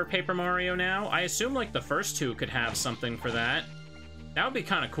randomizers for Paper Mario now? I assume like the first two could have something for that. That would be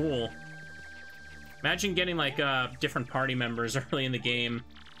kind of cool. Imagine getting like different party members early in the game.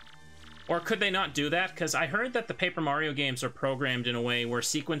 Or could they not do that? Because I heard that the Paper Mario games are programmed in a way where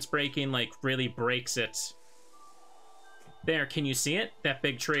sequence breaking like really breaks it. There, can you see it? That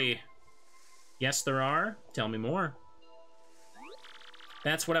big tree. Yes, there are. Tell me more.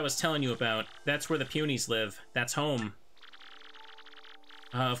 That's what I was telling you about. That's where the Punies live. That's home.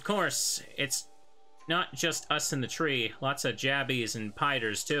 Of course, it's not just us in the tree. Lots of Jabbies and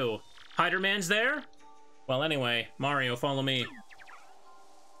Piders, too. Piderman's there? Well, anyway, Mario, follow me.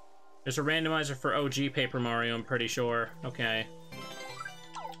 There's a randomizer for OG Paper Mario, I'm pretty sure. Okay.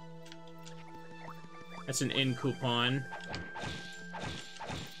 That's an in coupon.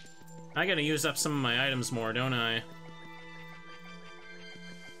 I gotta use up some of my items more, don't I?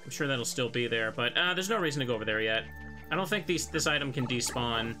 I'm sure that'll still be there, but there's no reason to go over there yet. I don't think this item can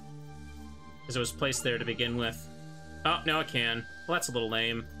despawn, because it was placed there to begin with. Oh, no, it can. Well, that's a little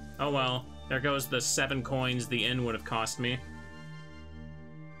lame. Oh well, there goes the 7 coins the inn would have cost me.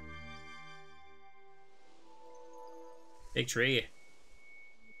 Big tree.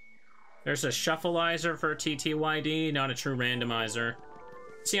 There's a shuffleizer for TTYD, not a true randomizer.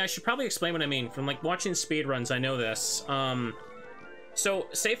 See, I should probably explain what I mean. From, like, watching speedruns, I know this. So,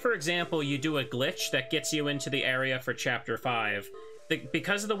 say, for example, you do a glitch that gets you into the area for Chapter 5.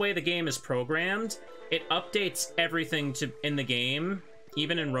 Because of the way the game is programmed, it updates everything in the game,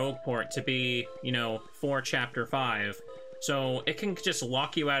 even in Rogueport, to be, you know, for Chapter 5. So, it can just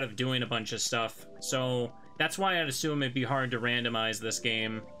lock you out of doing a bunch of stuff. So, that's why I'd assume it'd be hard to randomize this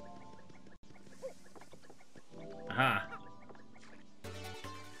game. Aha.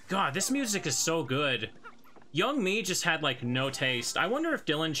 God, this music is so good. Young me just had, like, no taste. I wonder if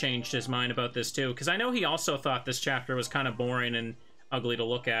Dylan changed his mind about this, too, because I know he also thought this chapter was kind of boring and ugly to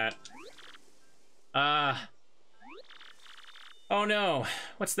look at. Oh no.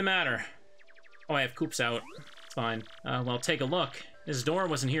 What's the matter? Oh, I have Coops out. It's fine. Well, take a look. This door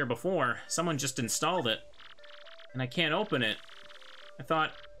wasn't here before. Someone just installed it. And I can't open it. I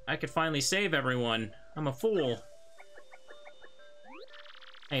thought I could finally save everyone. I'm a fool.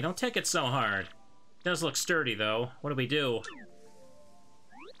 Hey, don't take it so hard. It does look sturdy, though. What do we do?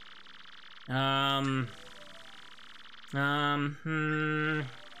 Got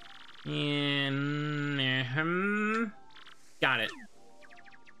it.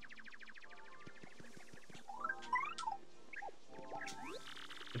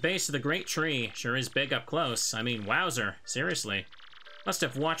 The base of the great tree sure is big up close. I mean, wowzer. Seriously. Must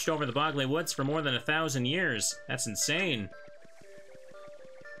have watched over the Bogley Woods for more than 1,000 years. That's insane.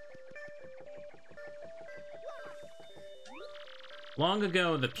 Long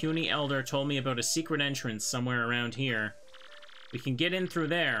ago, the puny elder told me about a secret entrance somewhere around here. We can get in through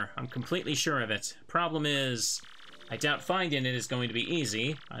there. I'm completely sure of it. Problem is, I doubt finding it is going to be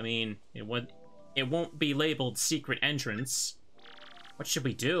easy. I mean, it won't be labeled secret entrance. What should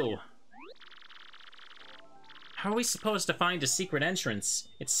we do? How are we supposed to find a secret entrance?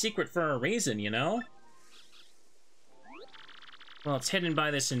 It's secret for a reason, you know? Well, it's hidden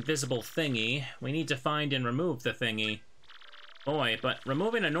by this invisible thingy. We need to find and remove the thingy. Boy, but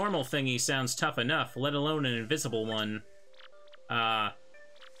removing a normal thingy sounds tough enough, let alone an invisible one. Oh,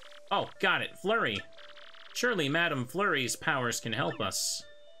 got it, Flurry. Surely Madame Flurry's powers can help us.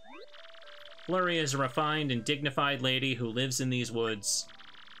 Flurry is a refined and dignified lady who lives in these woods.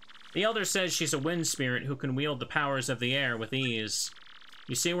 The Elder says she's a wind spirit who can wield the powers of the air with ease.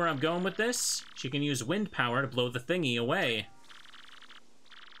 You see where I'm going with this? She can use wind power to blow the thingy away.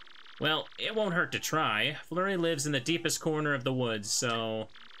 Well, it won't hurt to try. Flurry lives in the deepest corner of the woods, so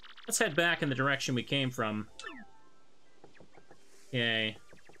let's head back in the direction we came from. Yay.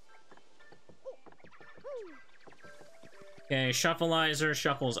 Okay, Shuffleizer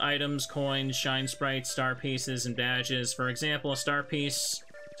shuffles items, coins, shine sprites, star pieces, and badges. For example, a star piece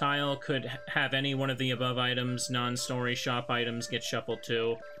tile could have any one of the above items. Non-story shop items get shuffled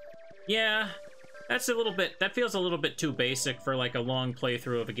too. Yeah, that feels a little bit too basic for like a long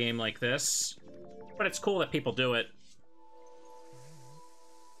playthrough of a game like this. But it's cool that people do it.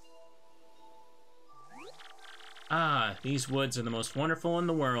 Ah, these woods are the most wonderful in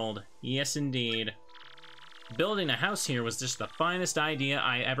the world. Yes, indeed. Building a house here was just the finest idea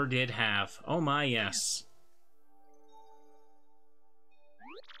I ever did have. Oh my, yes.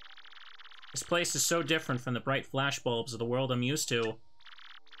 This place is so different from the bright flashbulbs of the world I'm used to.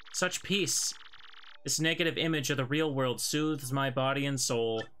 Such peace. This negative image of the real world soothes my body and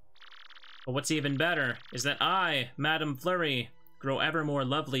soul. But what's even better is that I, Madame Flurry, grow ever more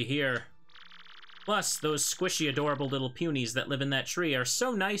lovely here. Plus, those squishy, adorable little punies that live in that tree are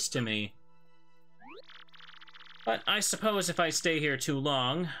so nice to me. But I suppose if I stay here too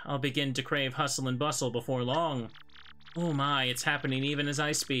long, I'll begin to crave hustle and bustle before long. Oh my, it's happening even as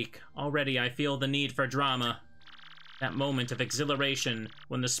I speak. Already I feel the need for drama. That moment of exhilaration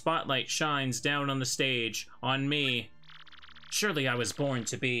when the spotlight shines down on the stage, on me. Surely I was born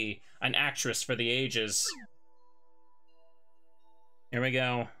to be an actress for the ages. Here we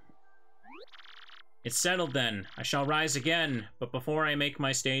go. It's settled then. I shall rise again, but before I make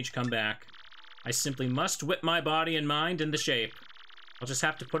my stage comeback, I simply must whip my body and mind into shape. I'll just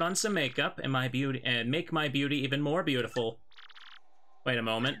have to put on some makeup and make my beauty even more beautiful. Wait a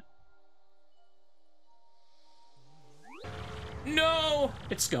moment. No!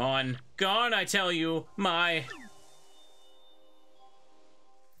 It's gone. Gone, I tell you. My...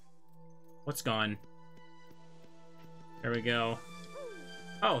 What's gone? There we go.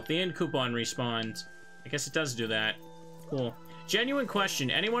 Oh, the end coupon respawned. I guess it does do that. Cool. Genuine question.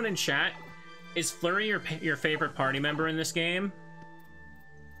 Anyone in chat? Is Flurry your favorite party member in this game?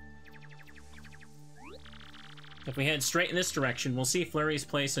 If we head straight in this direction, we'll see Flurry's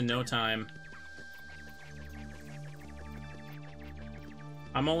place in no time.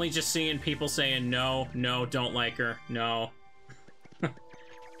 I'm only just seeing people saying no, no, don't like her, no.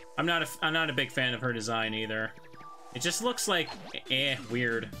 I'm not a big fan of her design either. It just looks like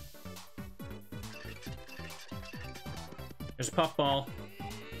weird. There's a puffball.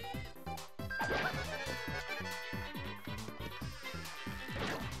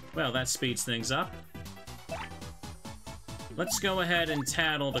 Well, that speeds things up. Let's go ahead and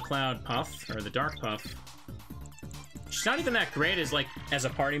tattle the Cloud Puff, or the Dark Puff. She's not even that great as a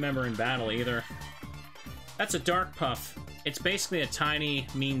party member in battle either. That's a Dark Puff. It's basically a tiny,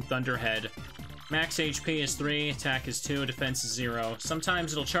 mean Thunderhead. Max HP is 3, attack is 2, defense is 0.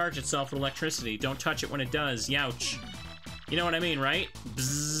 Sometimes it'll charge itself with electricity. Don't touch it when it does. Youch. You know what I mean, right?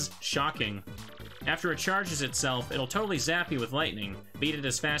 Bzzz. Shocking. After it charges itself, it'll totally zap you with lightning. Beat it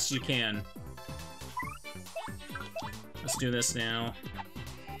as fast as you can. Let's do this now.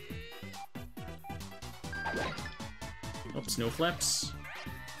 Oops, no flips.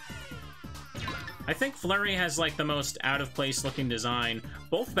 I think Flurry has, like, the most out-of-place looking design.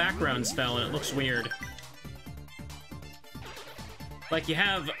 Both backgrounds fell, and it looks weird. Like, you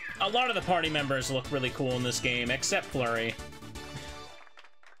have... A lot of the party members look really cool in this game, except Flurry.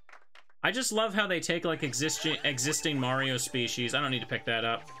 I just love how they take, like, existing Mario species. I don't need to pick that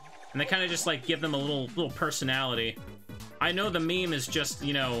up. And they kind of just, like, give them a little personality. I know the meme is just,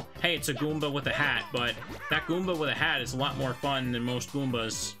 you know, hey, it's a Goomba with a hat, but that Goomba with a hat is a lot more fun than most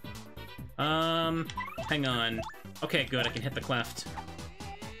Goombas. Hang on. Okay, good, I can hit the cleft.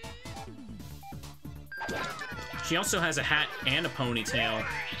 She also has a hat and a ponytail.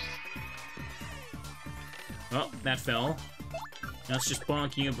 Oh, that fell. Now let's just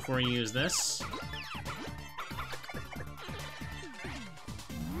bonk you before you use this.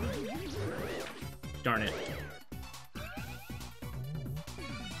 Darn it.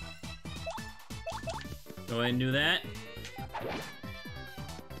 Go ahead and do that.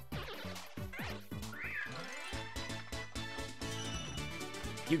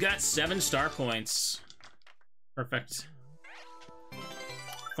 You got 7 star points. Perfect.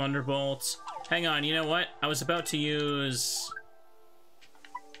 Thunderbolt. Hang on, you know what? I was about to use...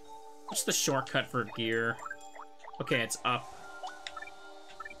 What's the shortcut for gear? Okay, it's up.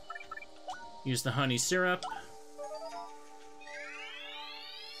 Use the honey syrup.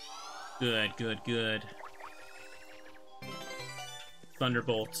 Good, good, good.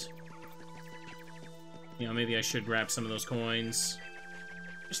 Thunderbolt. You know, maybe I should grab some of those coins.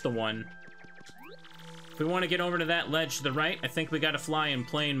 Just the one. If we want to get over to that ledge to the right, I think we gotta fly in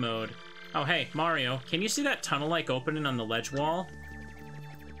plane mode. Oh, hey, Mario, can you see that tunnel-like opening on the ledge wall?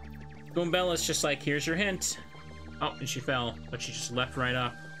 Goombella's just like, here's your hint. Oh, and she fell, but she just leapt right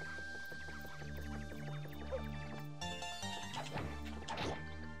up.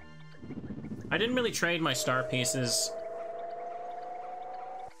 I didn't really trade my star pieces.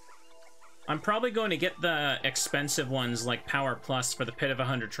 I'm probably going to get the expensive ones like Power Plus for the Pit of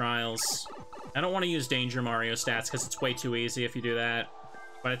 100 Trials. I don't want to use Danger Mario stats because it's way too easy if you do that.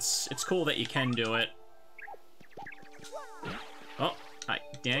 But it's cool that you can do it. Oh,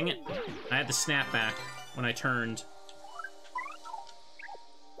 dang it. I had the snapback when I turned.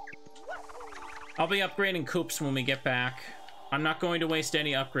 I'll be upgrading Koops when we get back. I'm not going to waste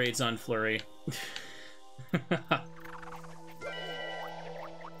any upgrades on Flurry.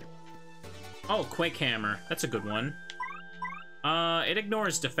 Oh, Quake Hammer. That's a good one. It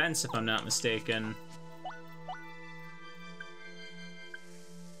ignores defense if I'm not mistaken.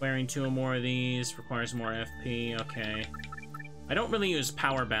 Wearing 2 or more of these requires more FP. Okay. I don't really use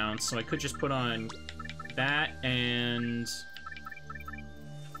Power Bounce, so I could just put on that and...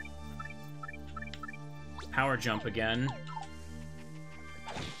 Power Jump again.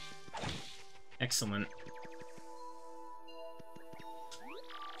 Excellent.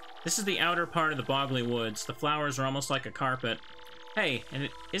 This is the outer part of the Boggly Woods. The flowers are almost like a carpet. Hey, and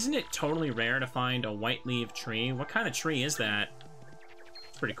isn't it totally rare to find a white leaf tree? What kind of tree is that?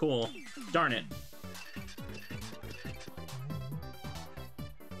 It's pretty cool. Darn it.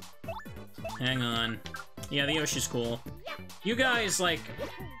 Hang on. Yeah, the Yoshi's cool. You guys, like,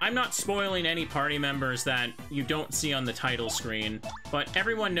 I'm not spoiling any party members that you don't see on the title screen, but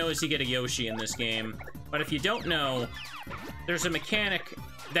everyone knows you get a Yoshi in this game. But if you don't know, there's a mechanic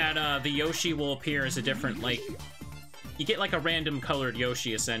that the Yoshi will appear as a different, like... You get, like, a random colored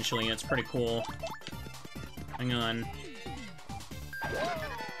Yoshi, essentially, and it's pretty cool. Hang on.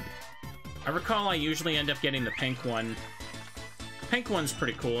 I recall I usually end up getting the pink one. The pink one's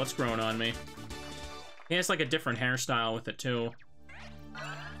pretty cool. It's growing on me. He has, like, a different hairstyle with it, too.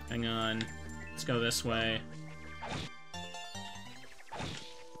 Hang on. Let's go this way.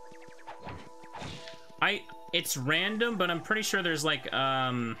 It's random, but I'm pretty sure there's, like,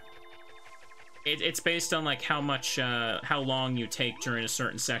 It's based on, like, how long you take during a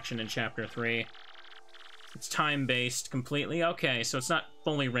certain section in Chapter 3. It's time-based completely. Okay, so it's not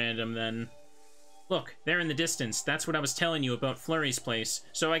fully random, then. Look, there in the distance. That's what I was telling you about Flurry's place.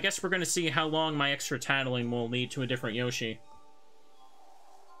 So I guess we're gonna see how long my extra tattling will lead to a different Yoshi.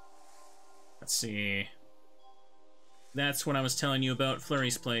 Let's see. That's what I was telling you about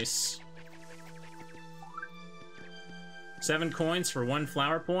Flurry's place. 7 coins for 1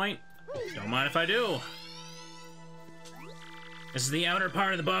 flower point? Don't mind if I do. This is the outer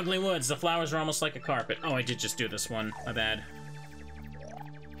part of the Boggly Woods. The flowers are almost like a carpet. Oh, I did just do this one. My bad.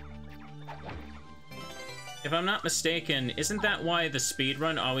 If I'm not mistaken, isn't that why the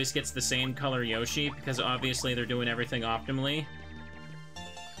speedrun always gets the same color Yoshi? Because obviously they're doing everything optimally.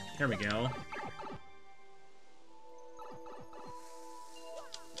 Here we go.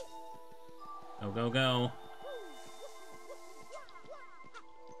 Go, go, go.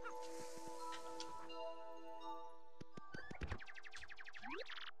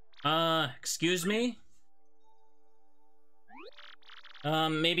 Excuse me?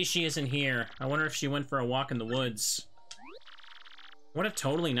 Maybe she isn't here. I wonder if she went for a walk in the woods. What a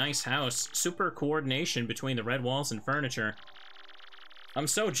totally nice house. Super coordination between the red walls and furniture. I'm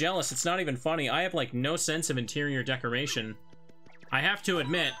so jealous, it's not even funny. I have, like, no sense of interior decoration. I have to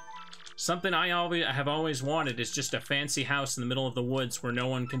admit, something I have always wanted is just a fancy house in the middle of the woods where no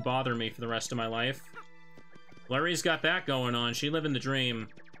one can bother me for the rest of my life. Flurry's got that going on. She living the dream.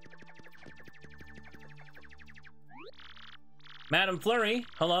 Madam Flurry,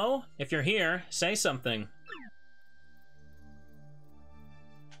 hello? If you're here, say something.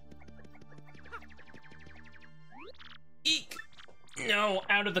 Eek! No,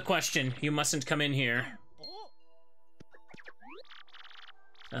 out of the question. You mustn't come in here.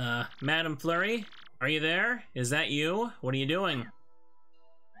 Madam Flurry? Are you there? Is that you? What are you doing?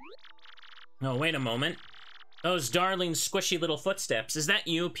 Oh, wait a moment. Those darling, squishy little footsteps. Is that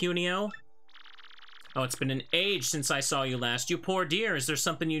you, Punio? Oh, it's been an age since I saw you last. You poor dear, is there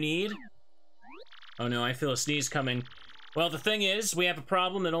something you need? Oh no, I feel a sneeze coming. Well, the thing is, we have a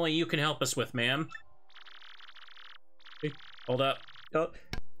problem that only you can help us with, ma'am. Hold up. Oh.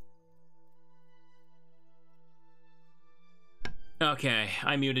 Okay,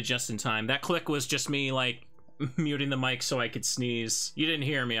 I muted just in time. That click was just me, like, muting the mic so I could sneeze. You didn't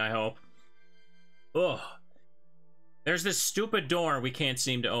hear me, I hope. Ugh. There's this stupid door we can't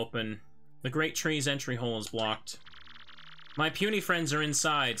seem to open. The great tree's entry hole is blocked. My puny friends are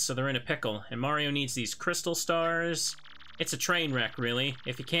inside, so they're in a pickle, and Mario needs these crystal stars. It's a train wreck, really.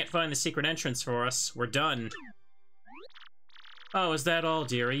 If you can't find the secret entrance for us, we're done. Oh, is that all,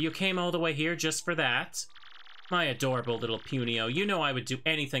 dearie? You came all the way here just for that? My adorable little Punio, you know I would do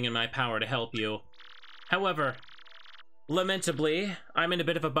anything in my power to help you. However, lamentably, I'm in a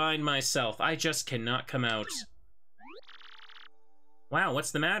bit of a bind myself. I just cannot come out. Wow,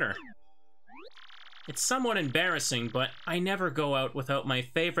 what's the matter? It's somewhat embarrassing, but I never go out without my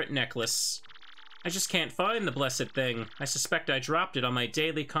favorite necklace. I just can't find the blessed thing. I suspect I dropped it on my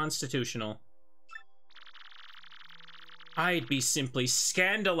daily constitutional. I'd be simply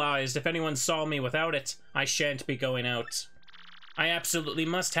scandalized if anyone saw me without it. I shan't be going out. I absolutely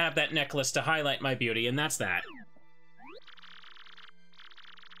must have that necklace to highlight my beauty, and that's that.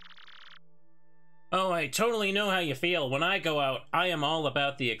 Oh, I totally know how you feel. When I go out, I am all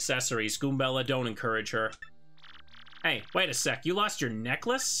about the accessories. Goombella, don't encourage her. Hey, wait a sec. You lost your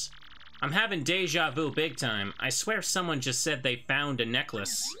necklace? I'm having deja vu big time. I swear someone just said they found a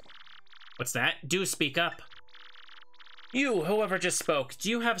necklace. What's that? Do speak up. You, whoever just spoke, do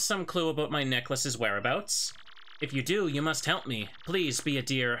you have some clue about my necklace's whereabouts? If you do, you must help me. Please be a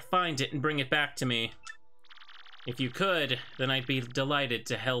dear, find it and bring it back to me. If you could, then I'd be delighted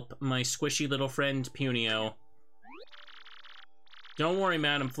to help my squishy little friend Punio. Don't worry,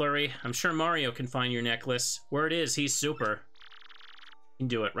 Madam Flurry. I'm sure Mario can find your necklace. Where it is, he's super. You can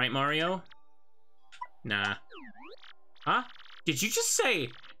do it, right, Mario? Nah. Huh? Did you just say,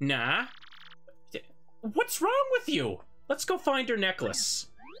 nah? What's wrong with you? Let's go find her necklace.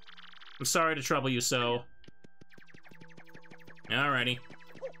 I'm sorry to trouble you so. Alrighty.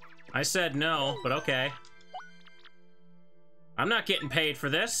 I said no, but okay. I'm not getting paid for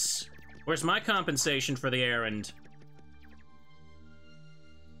this. Where's my compensation for the errand?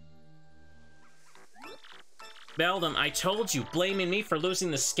 Beldum, I told you, blaming me for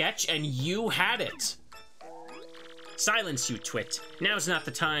losing the sketch, and you had it. Silence, you twit. Now's not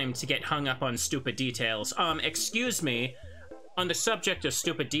the time to get hung up on stupid details. Excuse me. On the subject of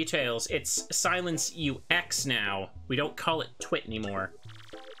stupid details, it's silence, you X now. We don't call it twit anymore.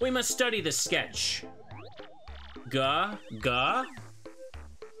 We must study the sketch. Gah?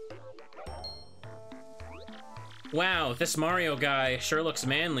 Wow, this Mario guy sure looks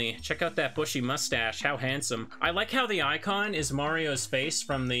manly. Check out that bushy mustache, how handsome. I like how the icon is Mario's face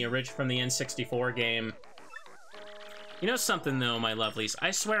from the N64 game. You know something though, my lovelies?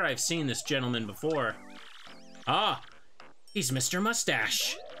 I swear I've seen this gentleman before. Ah, he's Mr.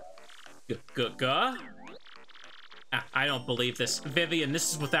 Mustache. Gah? I don't believe this. Vivian,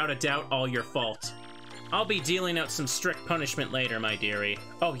 this is without a doubt all your fault. I'll be dealing out some strict punishment later, my dearie.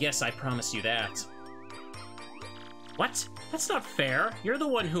 Oh yes, I promise you that. What? That's not fair. You're the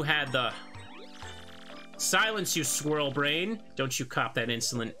one who had the... Silence, you squirrel brain. Don't you cop that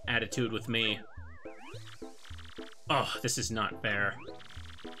insolent attitude with me. Oh, this is not fair.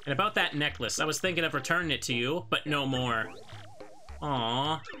 And about that necklace, I was thinking of returning it to you, but no more.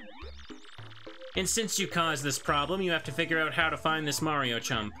 Aww. And since you caused this problem, you have to figure out how to find this Mario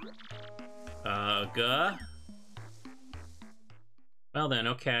chump. Gah? Well then,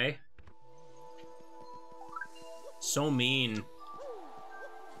 okay. So mean.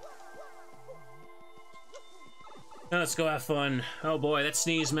 Now let's go have fun. Oh boy, that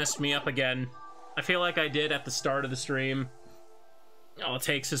sneeze messed me up again. I feel like I did at the start of the stream. All it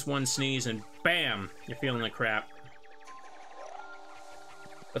takes is one sneeze and bam! You're feeling like crap.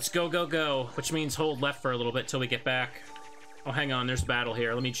 Let's go, which means hold left for a little bit till we get back. Oh, hang on, there's a battle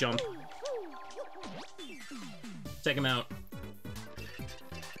here. Let me jump. Take him out.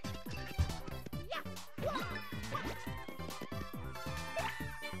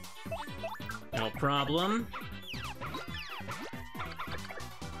 No problem.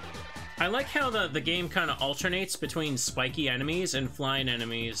 I like how the game kind of alternates between spiky enemies and flying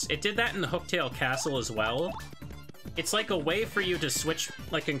enemies. It did that in the Hooktail Castle as well. It's like a way for you to switch,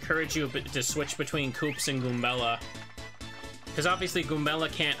 like encourage you to switch between Koops and Goombella. Because obviously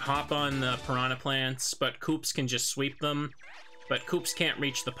Goombella can't hop on the piranha plants, but Koops can just sweep them. But Koops can't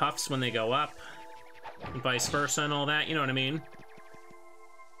reach the puffs when they go up. And vice versa and all that, you know what I mean?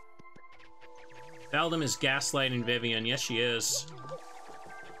 Beldum is gaslighting Vivian. Yes, she is.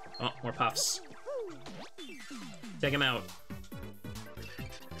 Oh, more puffs. Take him out.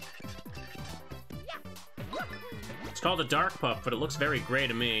 It's called a dark puff, but it looks very gray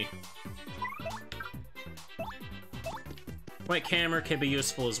to me. White camera can be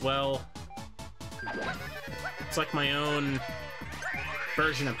useful as well. It's like my own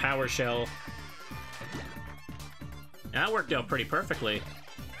version of PowerShell. That worked out pretty perfectly.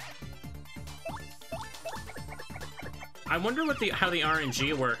 I wonder what how the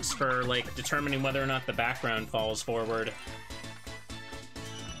RNG works for, like, determining whether or not the background falls forward.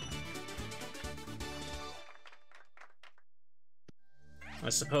 I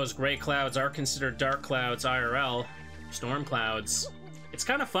suppose gray clouds are considered dark clouds IRL. Storm clouds. It's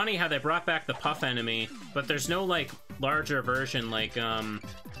kind of funny how they brought back the puff enemy, but there's no, like, larger version, like,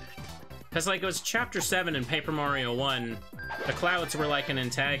 because, like, it was Chapter 7 in Paper Mario 1. The clouds were, like, an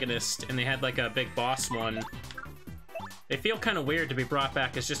antagonist, and they had, like, a big boss one. They feel kind of weird to be brought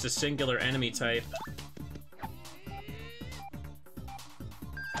back as just a singular enemy type.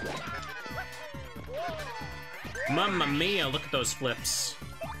 Mamma mia, look at those flips.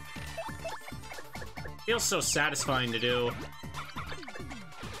 Feels so satisfying to do.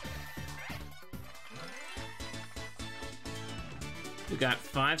 We got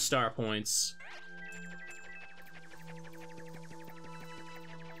 5 star points.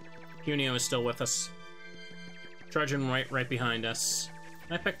 Cuneo is still with us. Trudging right behind us.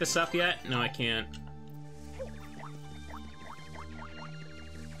 Can I pick this up yet? No, I can't.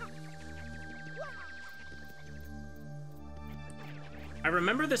 I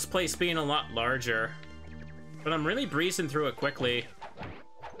remember this place being a lot larger, but I'm really breezing through it quickly.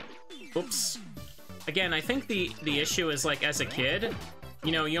 Oops. Again, I think the issue is, like, as a kid,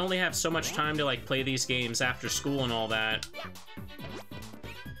 you know, you only have so much time to, like, play these games after school and all that.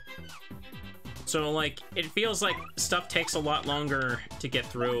 So, like, it feels like stuff takes a lot longer to get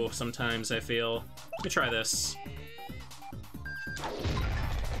through sometimes, I feel. Let me try this.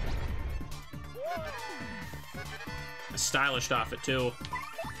 I stylished off it, too.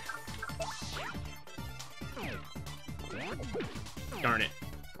 Darn it.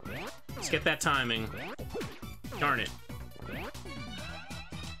 Let's get that timing. Darn it.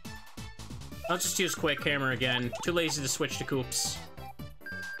 I'll just use quick camera again. Too lazy to switch to Koops.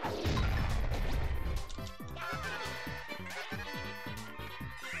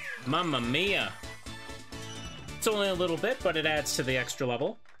 Mamma mia! It's only a little bit, but it adds to the extra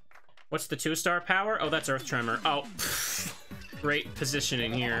level. What's the 2-star power? Oh, that's Earth Tremor. Oh, great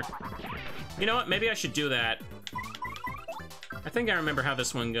positioning here. You know what? Maybe I should do that. I think I remember how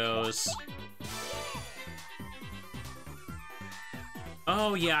this one goes.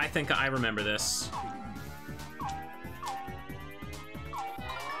 Oh, yeah, I think I remember this.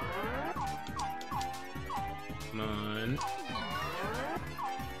 Come on.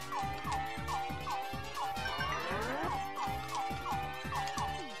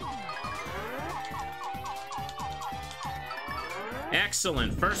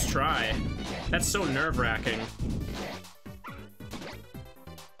 Excellent, first try. That's so nerve-wracking.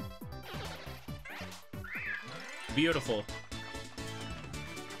 Beautiful.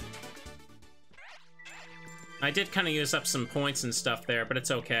 I did kind of use up some points and stuff there, but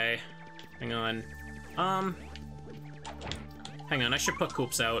it's okay. Hang on. Hang on, I should put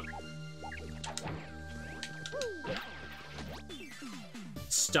Koops out.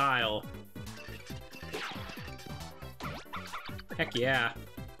 Style. Heck yeah.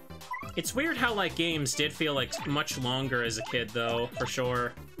 It's weird how, like, games did feel, like, much longer as a kid, though, for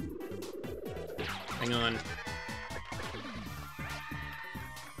sure. Hang on.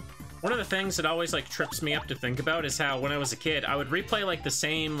 One of the things that always, like, trips me up to think about is how, when I was a kid, I would replay, like, the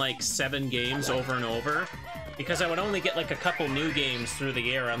same, like, 7 games over and over, because I would only get, like, a couple new games through the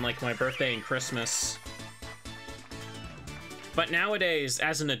year on, like, my birthday and Christmas. But nowadays,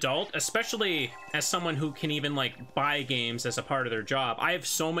 as an adult, especially as someone who can even, like, buy games as a part of their job, I have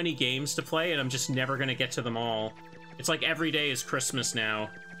so many games to play, and I'm just never gonna get to them all. It's like every day is Christmas now.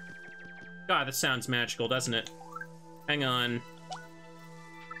 God, that sounds magical, doesn't it? Hang on.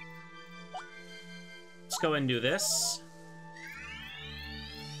 Let's go ahead and do this.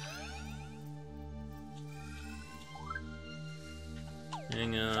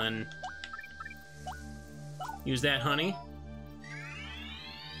 Hang on. Use that honey.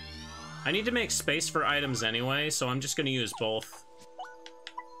 I need to make space for items anyway, so I'm just gonna use both.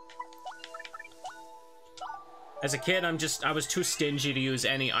 As a kid, I was too stingy to use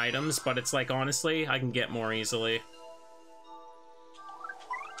any items, but it's like, honestly, I can get more easily.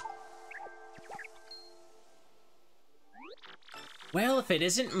 Well, if it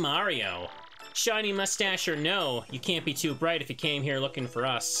isn't Mario. Shiny mustache or no, you can't be too bright if you came here looking for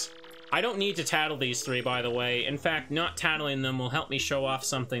us. I don't need to tattle these three, by the way. In fact, not tattling them will help me show off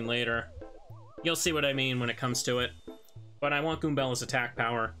something later. You'll see what I mean when it comes to it. But I want Goombella's attack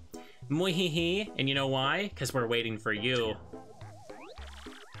power. Mwehehe, and you know why? Because we're waiting for you.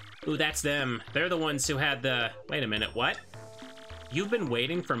 Ooh, that's them. They're the ones who had the... Wait a minute, what? You've been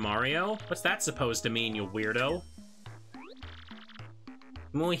waiting for Mario? What's that supposed to mean, you weirdo?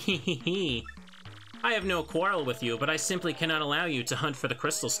 Mwehehe. I have no quarrel with you, but I simply cannot allow you to hunt for the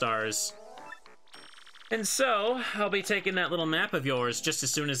crystal stars. And so, I'll be taking that little map of yours just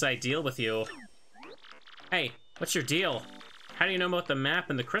as soon as I deal with you. Hey, what's your deal? How do you know about the map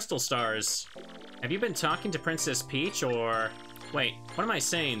and the crystal stars? Have you been talking to Princess Peach, or... Wait, what am I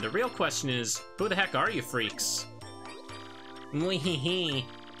saying? The real question is, who the heck are you freaks? Mwehehe.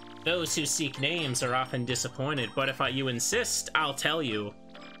 Those who seek names are often disappointed, but if you insist, I'll tell you.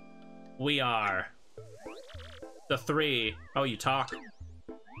 We are... the three... Oh, you talk.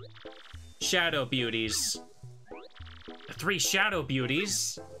 Shadow Beauties. The three Shadow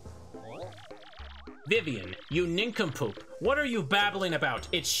Beauties? Vivian, you nincompoop. What are you babbling about?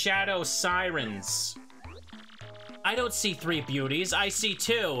 It's Shadow Sirens. I don't see three beauties, I see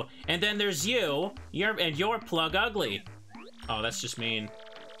two. And then there's you, you're plug ugly. Oh, that's just mean.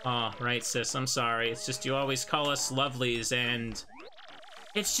 Oh, right, sis, I'm sorry. It's just you always call us lovelies and...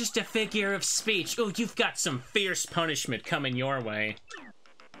 It's just a figure of speech. Ooh, you've got some fierce punishment coming your way.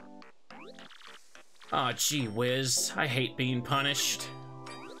 Aw, gee whiz. I hate being punished.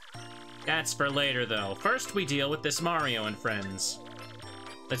 That's for later, though. First, we deal with this Mario and friends.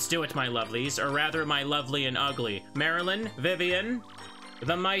 Let's do it, my lovelies, or rather, my lovely and ugly. Marilyn, Vivian,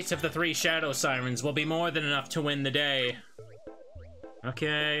 the might of the three Shadow Sirens will be more than enough to win the day.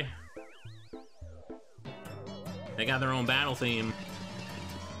 Okay. They got their own battle theme.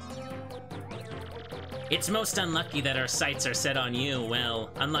 It's most unlucky that our sights are set on you. Well,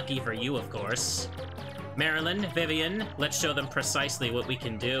 unlucky for you, of course. Marilyn, Vivian, let's show them precisely what we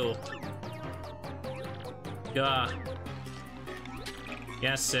can do. Gah.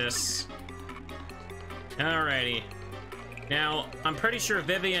 Yes, sis. Alrighty. Now, I'm pretty sure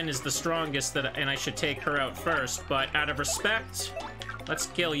Vivian is the strongest, and I should take her out first, but out of respect, let's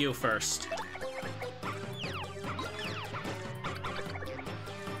kill you first.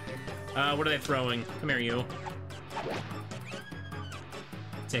 What are they throwing? Come here, you.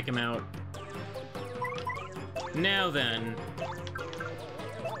 Take him out. Now then.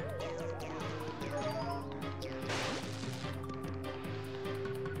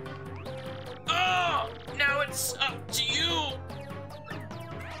 Oh! Now it's up to you!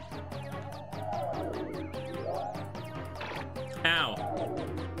 Ow.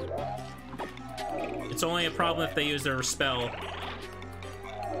 It's only a problem if they use their spell.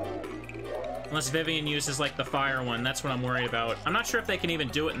 Unless Vivian uses, like, the fire one. That's what I'm worried about. I'm not sure if they can even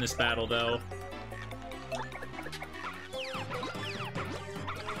do it in this battle, though.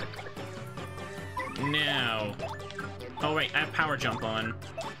 Now. Oh, wait. I have power jump on.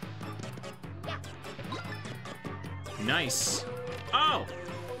 Nice. Oh!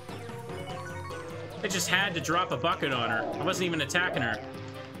 I just had to drop a bucket on her. I wasn't even attacking her.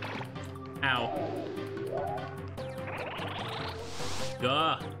 Ow.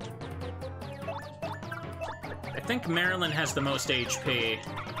 Ugh. I think Marilyn has the most HP.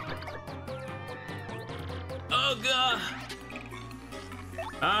 Oh, God.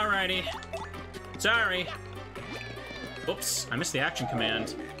 Alrighty. Sorry. Oops, I missed the action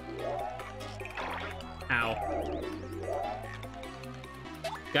command. Ow.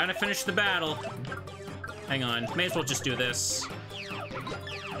 Gotta finish the battle. Hang on, may as well just do this.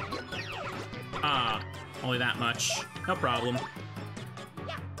 Ah, only that much. No problem.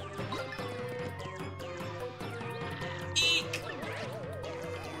 Eek!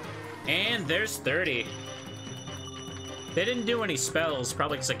 And there's 30. They didn't do any spells,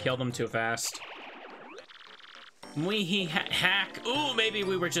 probably because I killed them too fast. Hack. Ooh, maybe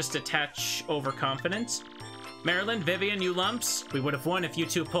we were just a touch overconfident. Marilyn, Vivian, you lumps. We would have won if you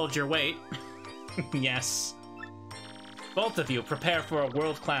two pulled your weight. Yes. Both of you, prepare for a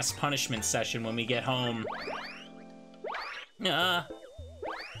world-class punishment session when we get home.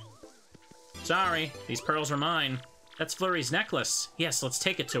 Sorry, these pearls are mine. That's Flurry's necklace. Yes, let's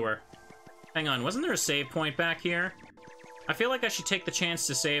take it to her. Hang on, wasn't there a save point back here? I feel like I should take the chance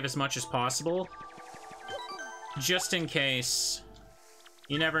to save as much as possible. Just in case.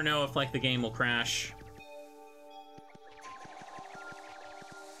 You never know if, like, the game will crash.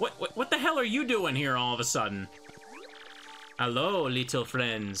 What the hell are you doing here all of a sudden? Hello, little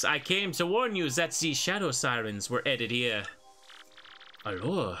friends. I came to warn you that the shadow sirens were headed here.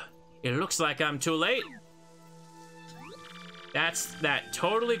 Hello. It looks like I'm too late. That's that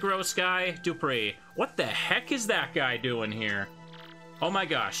totally gross guy, Dupree. What the heck is that guy doing here? Oh my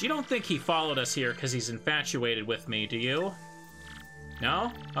gosh, you don't think he followed us here because he's infatuated with me, do you?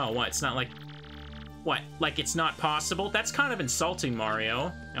 No? Oh, what? It's not like... What? Like it's not possible? That's kind of insulting,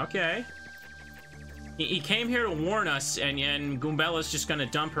 Mario. Okay. He came here to warn us, and Goombella's just gonna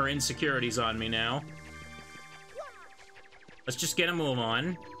dump her insecurities on me now. Let's just get a move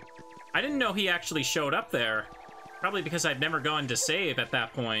on. I didn't know he actually showed up there. Probably because I've never gone to save at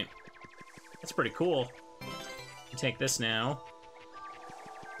that point. That's pretty cool. Take this now.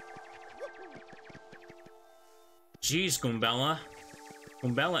 Jeez, Goombella.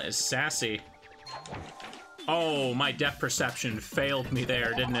 Goombella is sassy. Oh, my depth perception failed me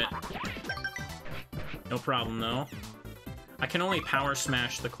there, didn't it? No problem, though. I can only power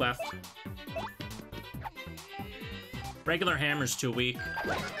smash the cleft. Regular hammer's too weak.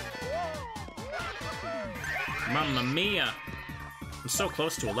 Mamma mia! I'm so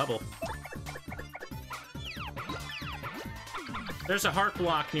close to a level. There's a heart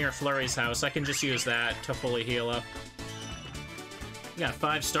block near Flurry's house. I can just use that to fully heal up. You got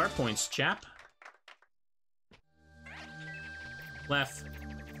 5 star points, chap. Left.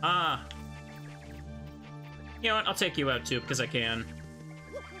 Ah. You know what? I'll take you out too, because I can.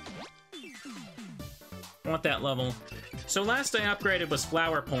 I want that level. So last I upgraded was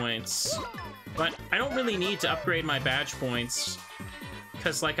flower points. But I don't really need to upgrade my badge points.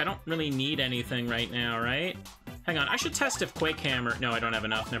 Because, like, I don't really need anything right now, right? Hang on, I should test if Quake Hammer... No, I don't have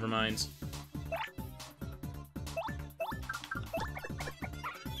enough, never mind.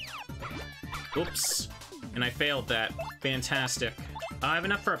 Oops. And I failed that. Fantastic. I have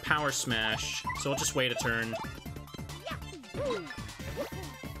enough for a power smash, so I'll just wait a turn.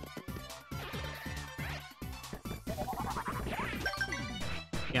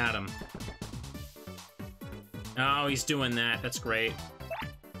 Got him. Oh, he's doing that. That's great.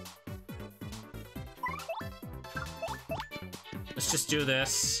 Let's just do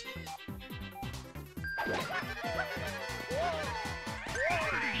this.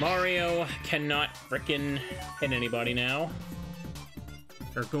 Mario cannot frickin' hit anybody now.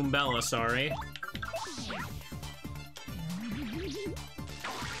 Or Goombella, sorry.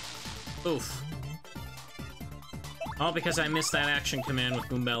 Oof. All because I missed that action command with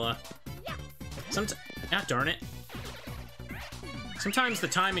Goombella. Ah, darn it. Sometimes the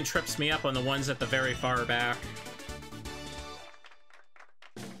timing trips me up on the ones at the very far back.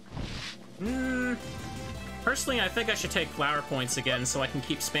 Personally, I think I should take flower points again so I can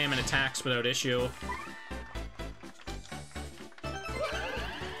keep spamming attacks without issue.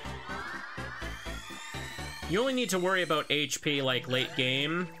 You only need to worry about HP, like, late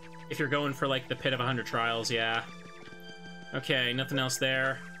game, if you're going for, like, the Pit of 100 Trials, yeah. Okay, nothing else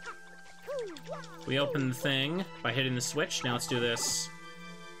there. We open the thing by hitting the switch. Now let's do this.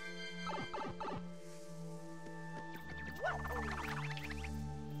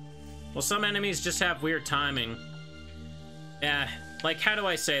 Well, some enemies just have weird timing. Yeah, like, how do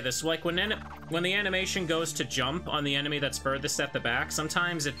I say this? Like, when the animation goes to jump on the enemy that's furthest at the back,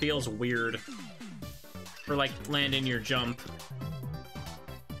 sometimes it feels weird. Or, like, landing your jump.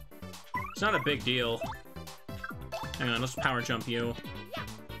 It's not a big deal. Hang on, let's power jump you.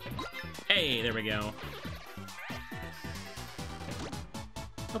 Hey, there we go.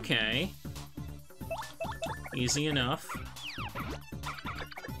 Okay. Easy enough.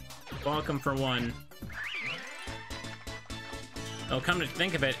 Welcome for one. Oh, come to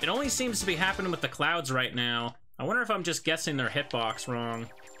think of it, it only seems to be happening with the clouds right now. I wonder if I'm just guessing their hitbox wrong.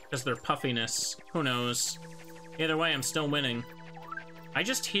 Because their puffiness. Who knows? Either way, I'm still winning. I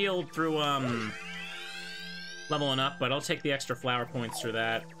just healed through, leveling up, but I'll take the extra flower points through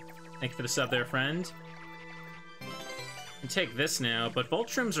that. Thank you for the sub there, friend. And take this now, but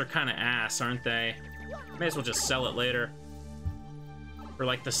Voltrums are kind of ass, aren't they? May as well just sell it later. For,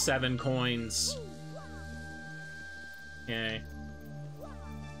 like, the 7 coins. Okay.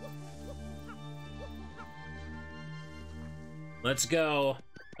 Let's go.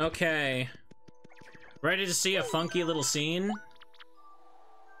 Okay. Ready to see a funky little scene?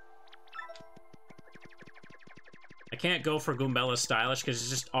 I can't go for Goombella Stylish because it's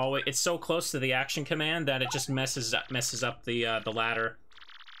just always... It's so close to the action command that it just messes up the ladder.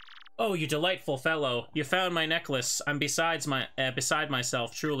 Oh, you delightful fellow. You found my necklace. I'm beside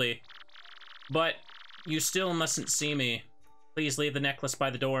myself, truly. But you still mustn't see me. Please leave the necklace by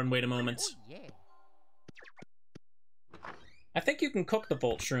the door and wait a moment. Oh, yeah. I think you can cook the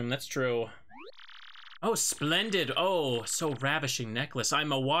Volt Shroom, that's true. Oh, splendid. Oh, so ravishing necklace.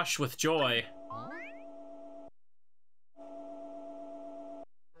 I'm awash with joy.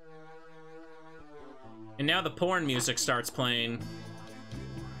 And now the porn music starts playing.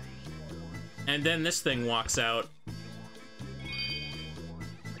 And then this thing walks out.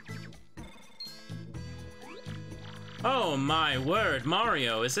 Oh my word,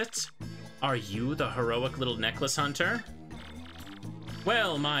 Mario, is it? Are you the heroic little necklace hunter?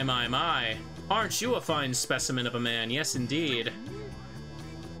 Well, my. Aren't you a fine specimen of a man? Yes, indeed.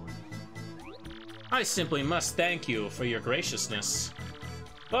 I simply must thank you for your graciousness.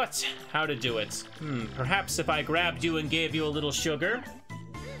 But, how to do it? Perhaps if I grabbed you and gave you a little sugar?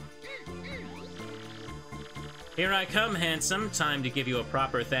 Here I come, handsome. Time to give you a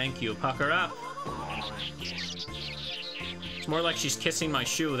proper thank you. Pucker up. It's more like she's kissing my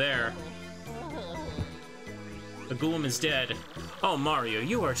shoe there. The Goom is dead. Oh, Mario,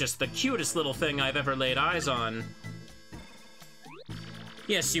 you are just the cutest little thing I've ever laid eyes on.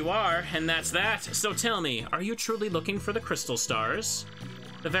 Yes, you are, and that's that. So tell me, are you truly looking for the crystal stars?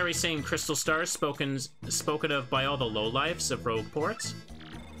 The very same crystal stars spoken of by all the lowlifes of Rogueport?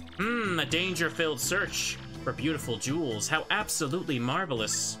 A danger-filled search for beautiful jewels. How absolutely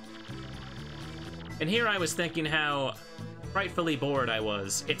marvelous. And here I was thinking how frightfully bored I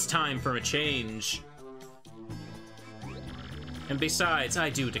was. It's time for a change. And besides, I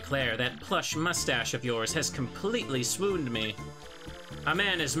do declare that plush mustache of yours has completely swooned me. A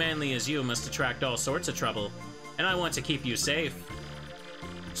man as manly as you must attract all sorts of trouble, and I want to keep you safe.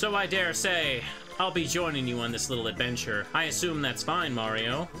 So I dare say, I'll be joining you on this little adventure. I assume that's fine,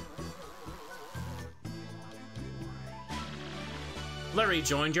 Mario. Flurry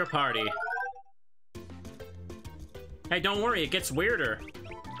joined your party. Hey, don't worry, it gets weirder.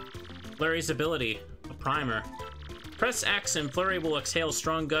 Flurry's ability, a primer. Press X and Flurry will exhale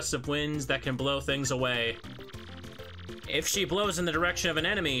strong gusts of winds that can blow things away. If she blows in the direction of an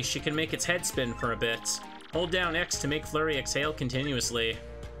enemy, she can make its head spin for a bit. Hold down X to make Flurry exhale continuously.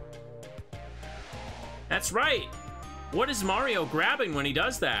 That's right! What is Mario grabbing when he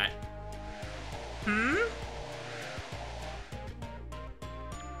does that?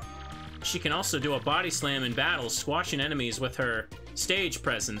 She can also do a body slam in battle, squashing enemies with her stage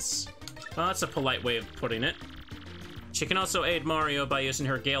presence. Well, that's a polite way of putting it. She can also aid Mario by using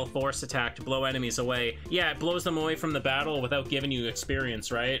her Gale Force attack to blow enemies away. Yeah, it blows them away from the battle without giving you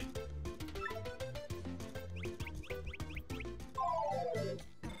experience, right?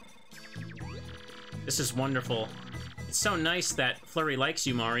 This is wonderful. It's so nice that Flurry likes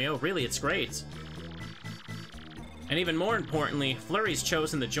you, Mario. Really, it's great. And even more importantly, Flurry's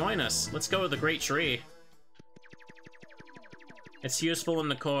chosen to join us. Let's go to the Great Tree. It's useful in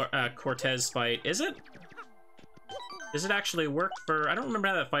the Cortez fight. Is it? Does it actually work for... I don't remember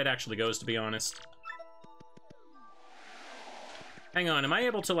how that fight actually goes, to be honest. Hang on, am I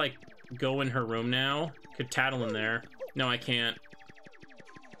able to, like, go in her room now? Could tattle in there. No, I can't.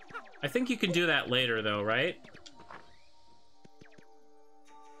 I think you can do that later, though, right?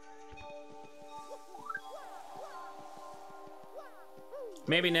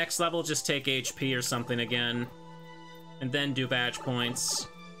 Maybe next level, just take HP or something again. And then do badge points.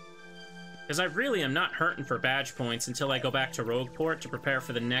 Because I really am not hurting for badge points until I go back to Rogueport to prepare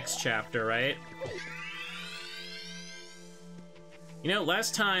for the next chapter, right? You know,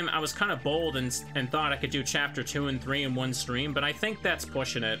 last time I was kind of bold and thought I could do Chapter 2 and 3 in one stream, but I think that's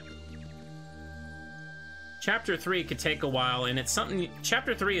pushing it. Chapter 3 could take a while, and it's something...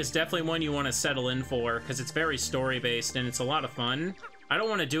 Chapter 3 is definitely one you want to settle in for, because it's very story-based, and it's a lot of fun. I don't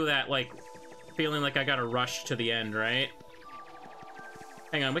want to do that, like, feeling like I gotta rush to the end, right?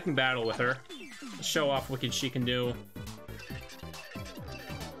 Hang on, we can battle with her. Show off what she can do.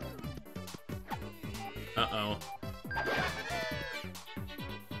 Uh-oh.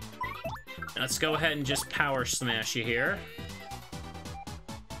 Let's go ahead and just power smash you here.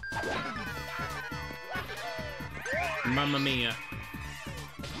 Mamma mia.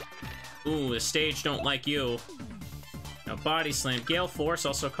 Ooh, the stage don't like you. Now, body slam. Gale Force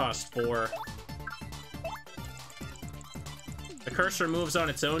also costs 4. The cursor moves on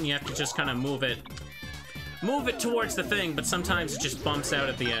its own, you have to just kind of move it. Move it towards the thing, but sometimes it just bumps out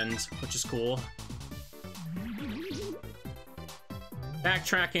at the end, which is cool.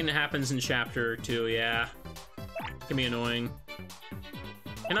 Backtracking happens in Chapter 2, yeah. It can be annoying.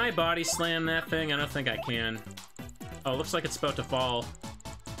 Can I body slam that thing? I don't think I can. Oh, looks like it's about to fall.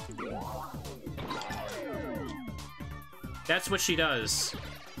 That's what she does.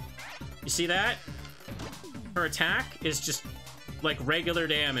 You see that? Her attack is just, like, regular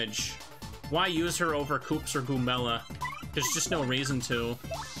damage. Why use her over Koops or Goombella? There's just no reason to.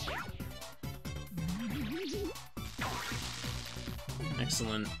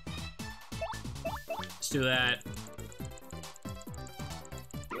 Excellent. Let's do that.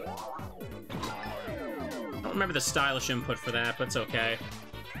 I don't remember the stylish input for that, but it's okay.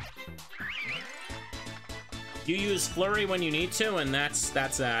 You use Flurry when you need to, and that's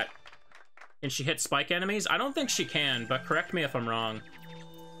that. Can she hit spike enemies? I don't think she can, but correct me if I'm wrong.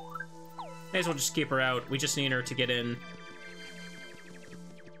 May as well just keep her out. We just need her to get in.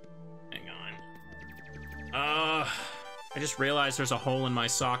 Hang on. I just realized there's a hole in my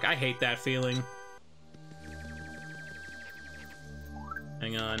sock. I hate that feeling.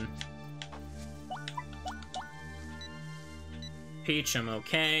 Hang on. Peach, I'm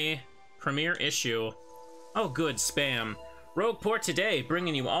okay. Premiere issue. Oh, good, spam. Rogueport today,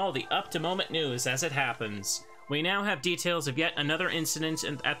 bringing you all the up-to-moment news as it happens. We now have details of yet another incident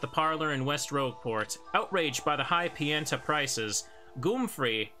at the parlor in West Rogueport. Outraged by the high Pienta prices,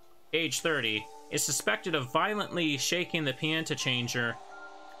 Goombella, age 30, is suspected of violently shaking the Pienta changer.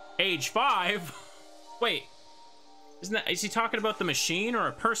 Age 5? Wait, is he talking about the machine or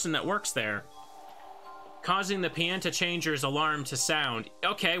a person that works there? Causing the Pienta changer's alarm to sound.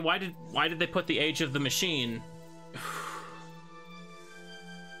 Okay, why did they put the age of the machine?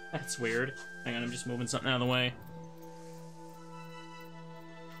 That's weird. Hang on, I'm just moving something out of the way.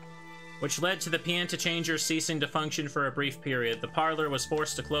 Which led to the Pienta changer ceasing to function for a brief period. The parlor was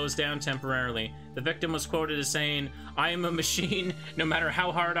forced to close down temporarily. The victim was quoted as saying, "I am a machine. No matter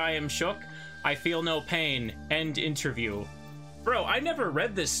how hard I am shook, I feel no pain." End interview. Bro, I never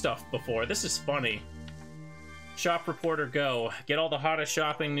read this stuff before. This is funny. Shop reporter go. Get all the hottest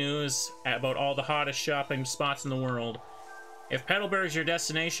shopping news about all the hottest shopping spots in the world. If Petalburg is your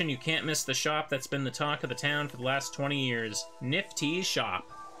destination, you can't miss the shop that's been the talk of the town for the last 20 years. Nifty's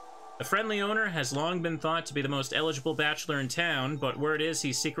Shop. The friendly owner has long been thought to be the most eligible bachelor in town, but word is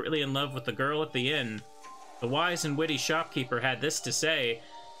he's secretly in love with the girl at the inn. The wise and witty shopkeeper had this to say,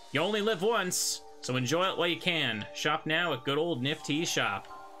 "You only live once, so enjoy it while you can. Shop now at good old Nifty's Shop."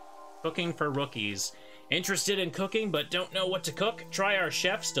 Cooking for rookies. Interested in cooking but don't know what to cook? Try our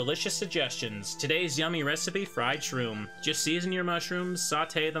chef's delicious suggestions. Today's yummy recipe, fried shroom. Just season your mushrooms,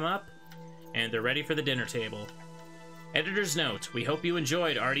 saute them up, and they're ready for the dinner table. Editor's note, we hope you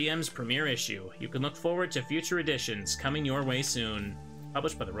enjoyed RDM's premiere issue. You can look forward to future editions coming your way soon.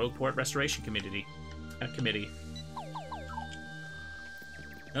 Published by the Rogueport Restoration Committee.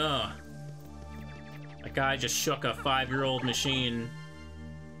 Ugh. That guy just shook a 5-year-old machine.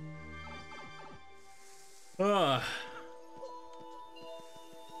 Ugh.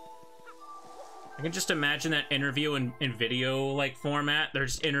 I can just imagine that interview in video-like format. They're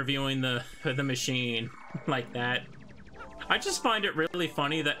just interviewing the machine like that. I just find it really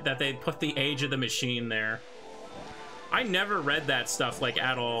funny that they put the age of the machine there. I never read that stuff, like,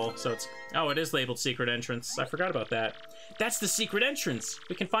 at all, so it's... Oh, it is labeled secret entrance. I forgot about that. That's the secret entrance!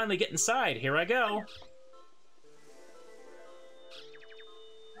 We can finally get inside. Here I go.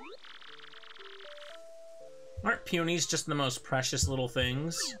 Aren't peonies just the most precious little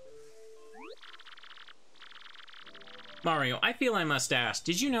things? Mario, I feel I must ask,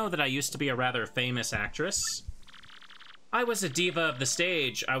 did you know that I used to be a rather famous actress? I was a diva of the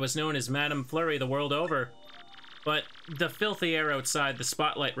stage. I was known as Madame Flurry the world over. But the filthy air outside the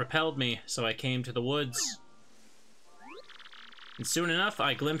spotlight repelled me, so I came to the woods. And soon enough,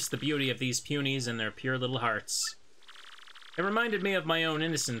 I glimpsed the beauty of these peonies and their pure little hearts. It reminded me of my own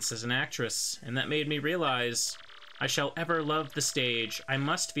innocence as an actress, and that made me realize I shall ever love the stage. I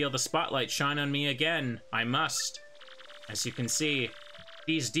must feel the spotlight shine on me again. I must. As you can see,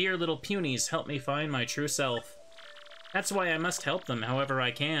 these dear little peonies help me find my true self. That's why I must help them however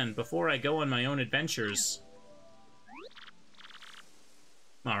I can before I go on my own adventures.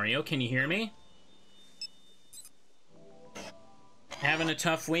 Mario, can you hear me? Having a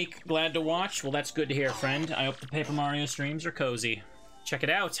tough week? Glad to watch? Well, that's good to hear, friend. I hope the Paper Mario streams are cozy. Check it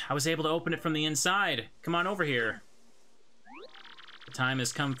out. I was able to open it from the inside. Come on over here. The time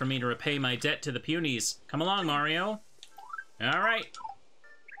has come for me to repay my debt to the peonies. Come along, Mario. All right.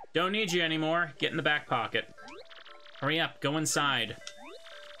 Don't need you anymore. Get in the back pocket. Hurry up. Go inside.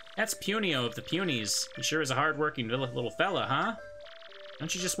 That's Punio of the Peonies. He sure is a hard-working little fella, huh?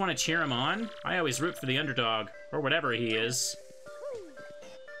 Don't you just want to cheer him on? I always root for the underdog, or whatever he is.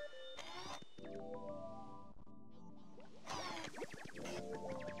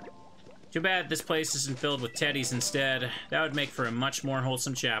 Too bad this place isn't filled with teddies instead. That would make for a much more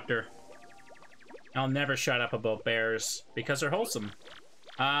wholesome chapter. I'll never shut up about bears, because they're wholesome.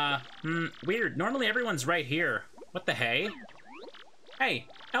 Weird. Normally everyone's right here. What the hey? Hey,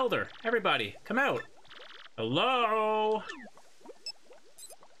 Elder, everybody, come out. Hello?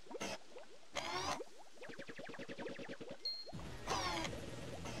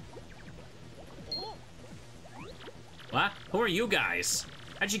 What? Who are you guys?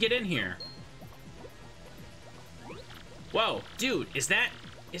 How'd you get in here? Whoa, dude,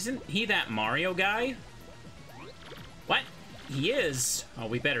 isn't he that Mario guy? What? He is? Oh,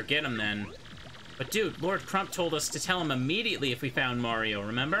 we better get him then. But dude, Lord Crump told us to tell him immediately if we found Mario,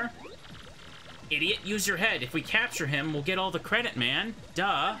 remember? Idiot, use your head. If we capture him, we'll get all the credit, man.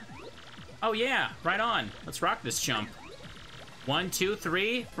 Duh. Oh yeah, right on. Let's rock this jump. 1, 2,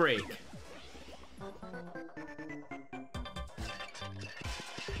 3, break.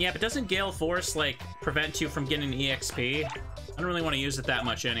 Yeah, but doesn't Gale Force, like, prevent you from getting EXP? I don't really want to use it that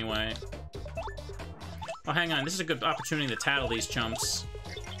much anyway. Oh, hang on. This is a good opportunity to tattle these chumps.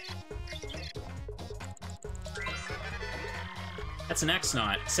 That's an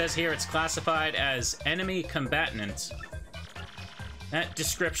X-Knot. It says here it's classified as enemy combatant. That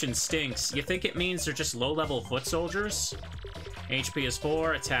description stinks. You think it means they're just low-level foot soldiers? HP is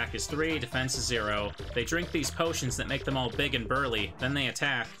 4, attack is 3, defense is 0. They drink these potions that make them all big and burly, then they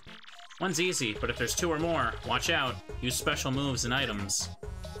attack. One's easy, but if there's 2 or more, watch out. Use special moves and items.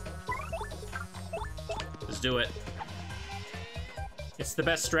 Let's do it. It's the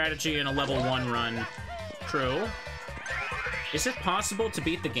best strategy in a level 1 run. True. Is it possible to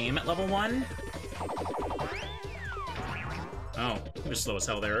beat the game at level 1? Oh, he was slow as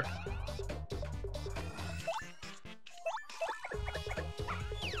hell there.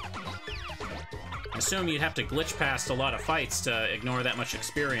 I assume you'd have to glitch past a lot of fights to ignore that much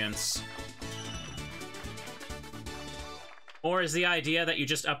experience. Or is the idea that you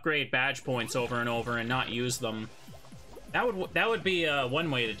just upgrade badge points over and over and not use them? That would be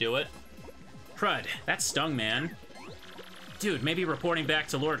one way to do it. Crud, that stung, man. Dude, maybe reporting back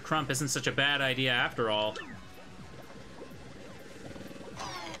to Lord Crump isn't such a bad idea after all.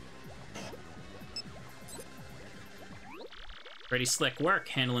 Pretty slick work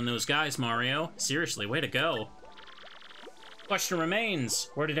handling those guys, Mario. Seriously, way to go. Question remains,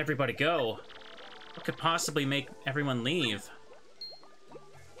 where did everybody go? What could possibly make everyone leave?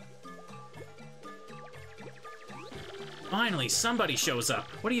 Finally, somebody shows up.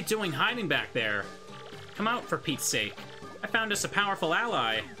 What are you doing hiding back there? Come out, for Pete's sake. I found us a powerful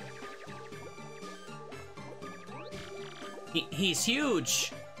ally. He's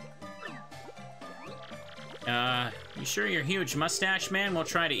huge. You sure your huge mustache man won't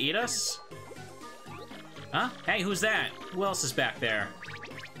try to eat us? Huh? Hey, who's that? Who else is back there?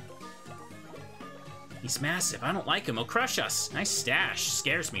 He's massive. I don't like him. He'll crush us. Nice stash.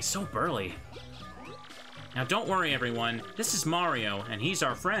 Scares me. So burly. Now, don't worry, everyone. This is Mario, and he's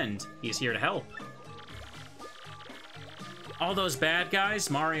our friend. He's here to help. All those bad guys,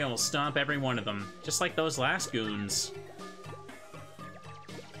 Mario will stomp every one of them. Just like those last goons.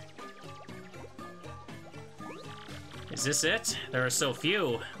 Is this it? There are so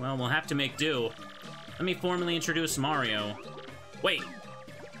few. Well, we'll have to make do. Let me formally introduce Mario. Wait.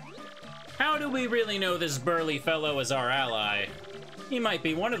 How do we really know this burly fellow is our ally? He might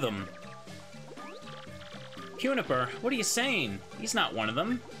be one of them. Puniper, what are you saying? He's not one of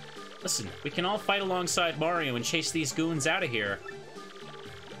them. Listen, we can all fight alongside Mario and chase these goons out of here.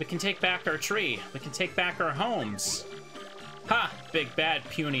 We can take back our tree. We can take back our homes. Ha! Big bad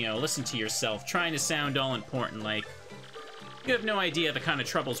Punio, listen to yourself, trying to sound all important like. You have no idea the kind of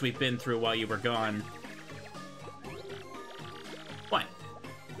troubles we've been through while you were gone. What?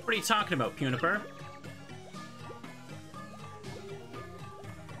 What are you talking about, Puniper?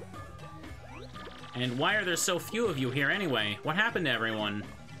 And why are there so few of you here anyway? What happened to everyone?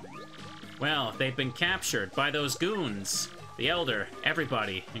 Well, they've been captured by those goons. The Elder,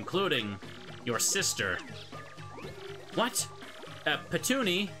 everybody, including your sister. What?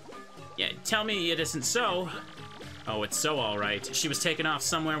 Petuni? Yeah, tell me it isn't so. Oh, it's so alright. She was taken off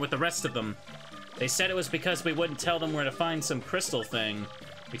somewhere with the rest of them. They said it was because we wouldn't tell them where to find some crystal thing.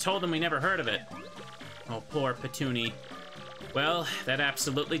 We told them we never heard of it. Oh, poor Petuni. Well, that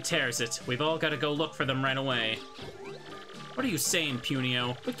absolutely tears it. We've all got to go look for them right away. What are you saying,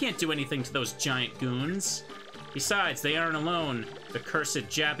 Punio? We can't do anything to those giant goons. Besides, they aren't alone. The cursed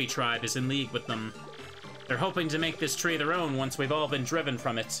Jabby tribe is in league with them. They're hoping to make this tree their own once we've all been driven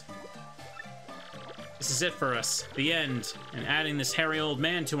from it. This is it for us. The end. And adding this hairy old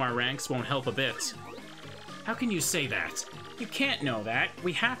man to our ranks won't help a bit. How can you say that? You can't know that.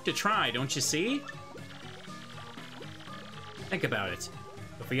 We have to try, don't you see? Think about it.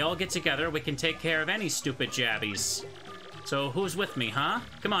 If we all get together, we can take care of any stupid Jabbies. So who's with me, huh?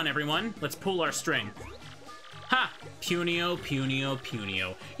 Come on, everyone. Let's pool our strength. Ha! Punio, Punio,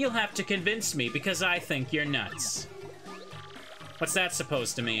 Punio. You'll have to convince me because I think you're nuts. What's that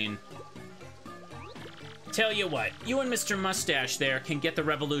supposed to mean? Tell you what, you and Mr. Mustache there can get the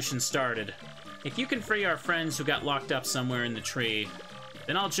revolution started. If you can free our friends who got locked up somewhere in the tree,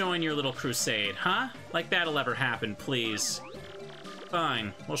 then I'll join your little crusade, huh? Like that'll ever happen, please.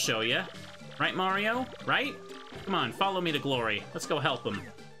 Fine, we'll show you. Right, Mario? Right? Come on, follow me to glory. Let's go help him.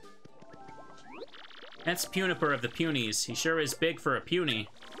 That's Puniper of the Punies. He sure is big for a puny.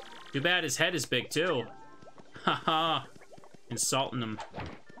 Too bad his head is big, too. Ha-ha. Insulting him.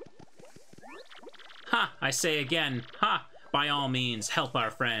 Ha! I say again, ha! By all means, help our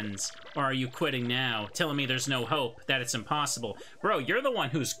friends. Or are you quitting now, telling me there's no hope, that it's impossible? Bro, you're the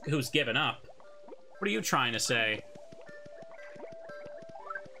one who's given up. What are you trying to say?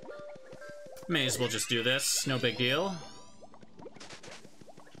 May as well just do this. No big deal.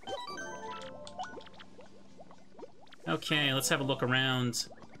 Okay, let's have a look around.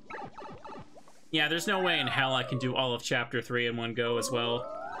 Yeah, there's no way in hell I can do all of Chapter 3 in one go as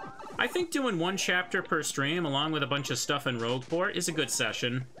well. I think doing one chapter per stream, along with a bunch of stuff in Rogueport, is a good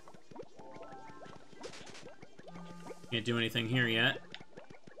session. Can't do anything here yet.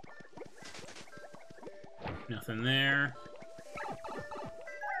 Nothing there.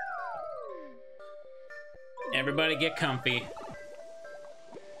 Everybody get comfy.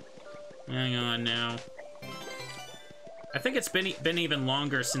 Hang on now. I think it's been even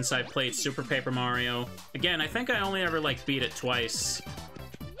longer since I played Super Paper Mario. Again, I think I only ever, like, beat it twice.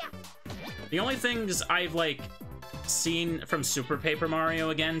 The only things I've, like, seen from Super Paper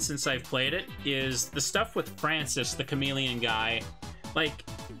Mario again since I've played it is the stuff with Francis, the chameleon guy. Like,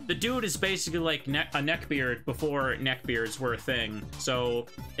 the dude is basically like a neckbeard before neckbeards were a thing. So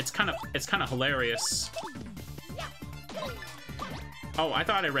it's kind of hilarious. Oh, I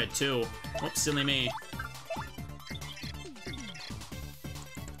thought I read 2. Whoops, silly me.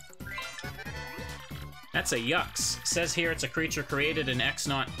 That's a Yux. Says here it's a creature created in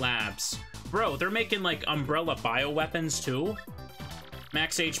X-Naught Labs. Bro, they're making, like, umbrella bioweapons, too?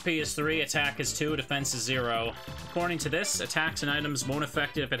 Max HP is 3, attack is 2, defense is 0. According to this, attacks and items won't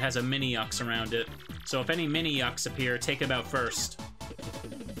affect it if it has a mini-Yux around it. So if any mini-Yux appear, take them out first.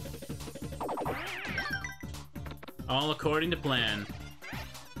 All according to plan.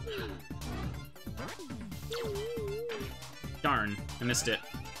 Darn, I missed it.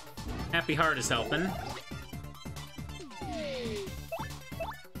 Happy Heart is helping.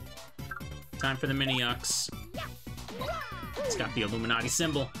 Time for the mini-Yux. It's got the Illuminati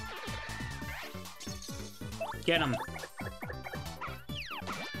symbol. Get him.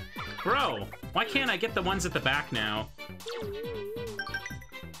 Bro, why can't I get the ones at the back now?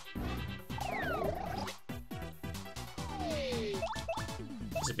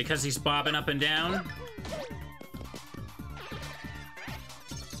 Is it because he's bobbing up and down?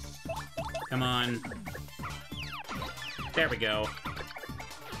 Come on. There we go.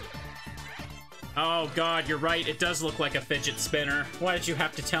 Oh god, you're right, it does look like a fidget spinner. Why did you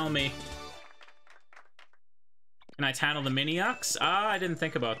have to tell me? Can I channel the mini-Yux? Ah, I didn't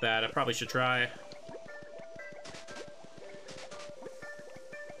think about that. I probably should try.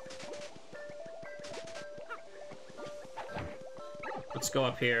 Let's go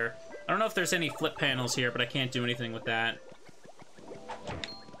up here. I don't know if there's any flip panels here, but I can't do anything with that.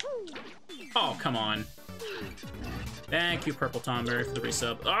 Oh, come on. Thank you, Purple Tomberry, for the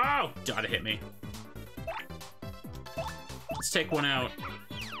resub. Oh! God, it hit me. Let's take one out.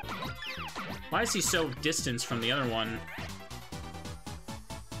 Why is he so distant from the other one?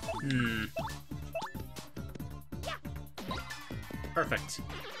 Perfect.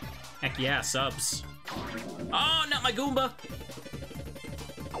 Heck yeah, subs. Oh, not my Goomba!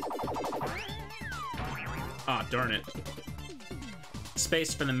 Aw, oh, darn it.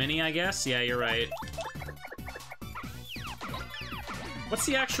 Space for the mini, I guess? Yeah, you're right. What's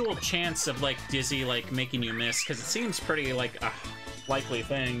the actual chance of, like, Dizzy, like, making you miss? Because it seems pretty, like, a likely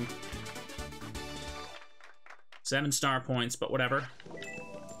thing. 7 star points, but whatever.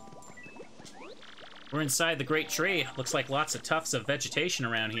 We're inside the Great Tree. Looks like lots of tufts of vegetation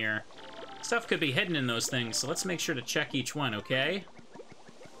around here. Stuff could be hidden in those things, so let's make sure to check each one, okay?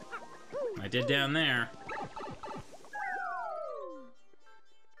 I did down there.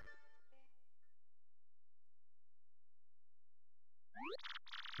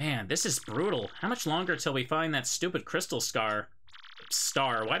 Man, this is brutal. How much longer till we find that stupid crystal star?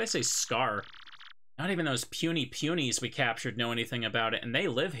 Why'd I say scar? Not even those puny punies we captured know anything about it, and they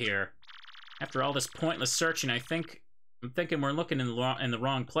live here. After all this pointless searching, I'm thinking we're looking in the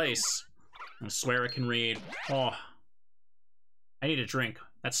wrong place. I swear I can read. Oh. I need a drink.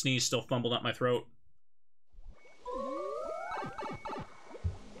 That sneeze still fumbled up my throat.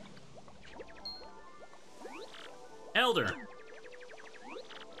 Elder!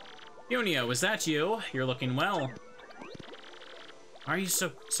 Punio, is that you? You're looking well. Why are you so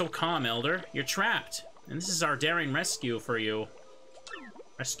calm, Elder? You're trapped, and this is our daring rescue for you.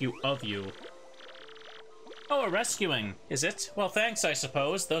 Rescue of you. Oh, a rescuing, is it? Well, thanks, I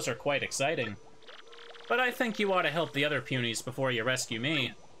suppose. Those are quite exciting. But I think you ought to help the other punies before you rescue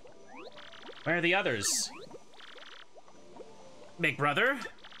me. Where are the others? Big brother?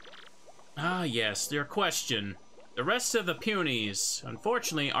 Ah, yes, your question. The rest of the punies,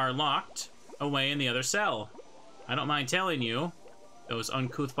 unfortunately, are locked away in the other cell. I don't mind telling you, those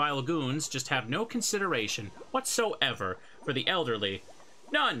uncouth vile goons just have no consideration whatsoever for the elderly.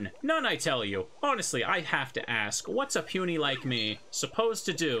 None! None, I tell you. Honestly, I have to ask, what's a puny like me supposed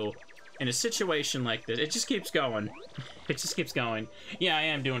to do in a situation like this? It just keeps going. It just keeps going. Yeah, I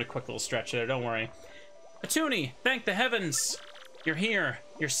am doing a quick little stretch there, don't worry. Atuni, thank the heavens! You're here.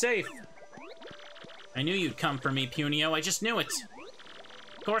 You're safe. I knew you'd come for me, Punio. I just knew it.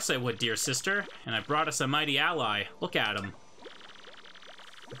 Of course I would, dear sister. And I brought us a mighty ally. Look at him.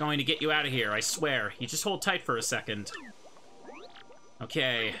 We're going to get you out of here, I swear. You just hold tight for a second.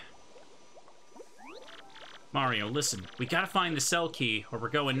 Okay. Mario, listen. We gotta find the cell key, or we're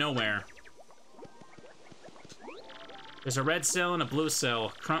going nowhere. There's a red cell and a blue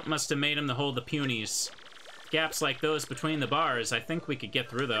cell. Crump must have made them to hold the punies. Gaps like those between the bars, I think we could get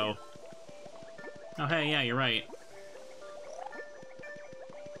through, though. Oh, hey, yeah, you're right.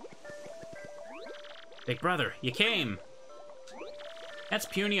 Big brother, you came! That's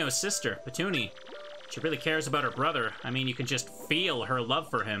Punio's sister, Petuni. She really cares about her brother. I mean, you can just feel her love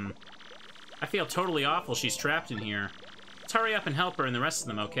for him. I feel totally awful she's trapped in here. Let's hurry up and help her and the rest of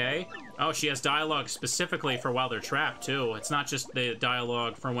them, okay? Oh, she has dialogue specifically for while they're trapped, too. It's not just the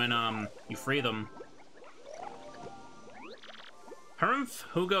dialogue for when, you free them. Humph?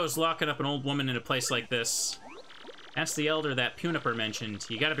 Who goes locking up an old woman in a place like this? That's the elder that Puniper mentioned.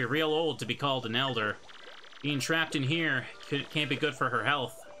 You gotta be real old to be called an elder. Being trapped in here can't be good for her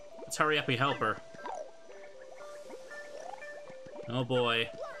health. Let's hurry up and help her. Oh boy.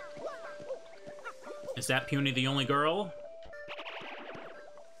 Is that Puny the only girl?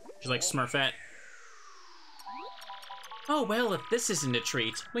 She's like Smurfette. Oh well, if this isn't a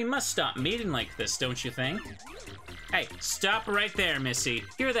treat, we must stop meeting like this, don't you think? Hey, stop right there, Missy.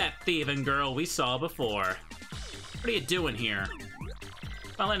 You're that thieving girl we saw before. What are you doing here?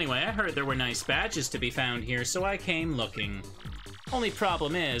 Well, anyway, I heard there were nice badges to be found here, so I came looking. Only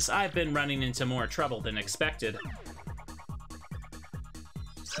problem is, I've been running into more trouble than expected.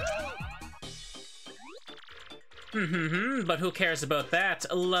 But who cares about that?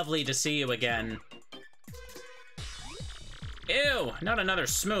 Lovely to see you again. Ew, not another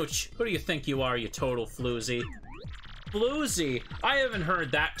smooch. Who do you think you are, you total floozy? Floozy? I haven't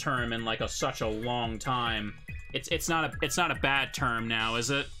heard that term in like such a long time. It's not a bad term now, is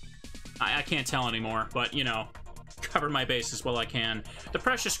it? I can't tell anymore, but you know, cover my bases while I can. The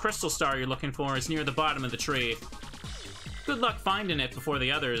precious crystal star you're looking for is near the bottom of the tree. Good luck finding it before the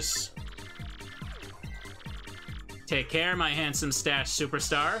others. Take care, my handsome stash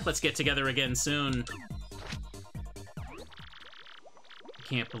superstar. Let's get together again soon. I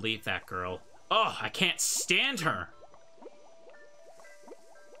can't believe that girl. Oh, I can't stand her.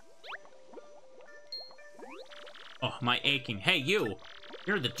 Oh, my aching. Hey, you!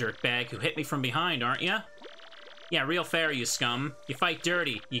 You're the dirtbag who hit me from behind, aren't ya? Yeah, real fair, you scum. You fight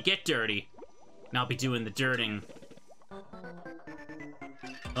dirty, you get dirty. And I'll be doing the dirting.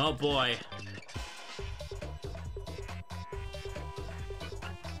 Oh, boy.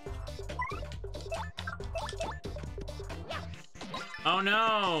 Oh,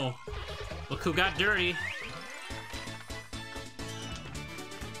 no! Look who got dirty.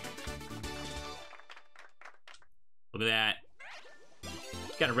 Look at that.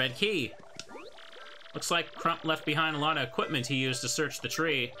 Got a red key. Looks like Crump left behind a lot of equipment he used to search the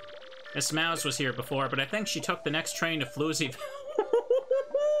tree. Miss Mouse was here before, but I think she took the next train to Floozy.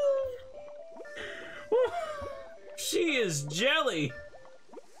 She is jelly!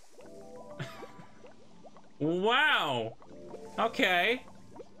 Wow! Okay.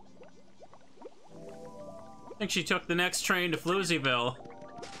 I think she took the next train to Floozyville.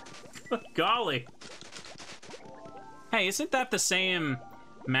 Golly. Hey, isn't that the same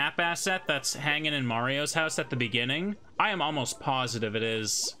map asset that's hanging in Mario's house at the beginning? I am almost positive it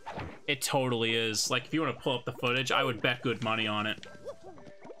is. It totally is. Like, if you want to pull up the footage, I would bet good money on it.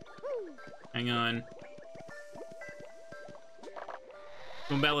 Hang on.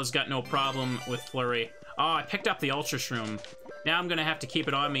 Goombella's got no problem with Flurry. Oh, I picked up the Ultra Shroom. Now I'm gonna have to keep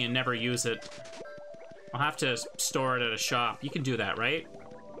it on me and never use it. I'll have to store it at a shop. You can do that, right?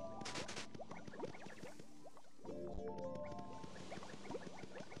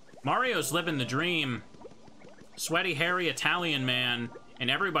 Mario's living the dream. Sweaty, hairy Italian man, and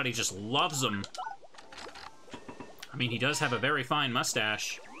everybody just loves him. I mean, he does have a very fine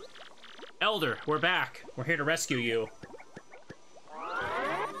mustache. Elder, we're back. We're here to rescue you.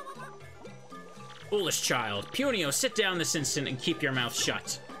 Foolish child. Punio, sit down this instant and keep your mouth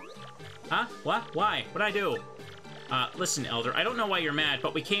shut. Huh? What? Why? What'd I do? Listen, Elder, I don't know why you're mad,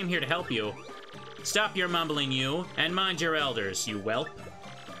 but we came here to help you. Stop your mumbling, you, and mind your elders, you whelp.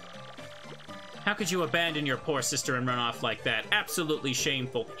 How could you abandon your poor sister and run off like that? Absolutely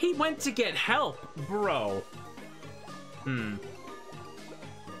shameful. He went to get help, bro.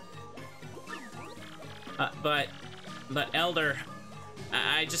 But Elder,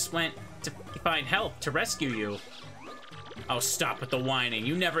 I just went to find help, to rescue you. Oh, stop with the whining.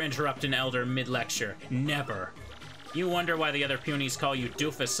 You never interrupt an Elder mid-lecture. Never. You wonder why the other Punies call you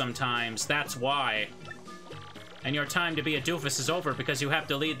doofus sometimes. That's why. And your time to be a doofus is over because you have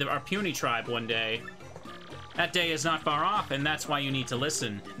to lead our Puny tribe one day. That day is not far off, and that's why you need to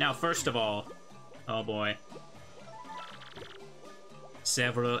listen. Now, first of all... Oh, boy.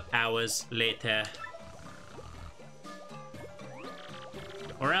 Several hours later.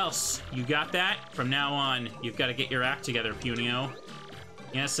 Or else, you got that? From now on, you've got to get your act together, Punio.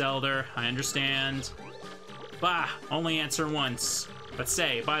 Yes, Elder, I understand. Bah, only answer once. But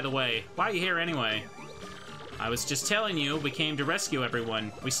say, by the way, why are you here anyway? I was just telling you, we came to rescue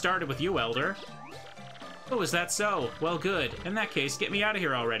everyone. We started with you, Elder. Oh, is that so? Well, good. In that case, get me out of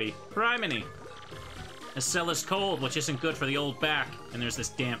here already. Criminy. The cell is cold, which isn't good for the old back, and there's this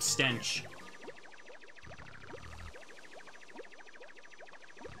damp stench.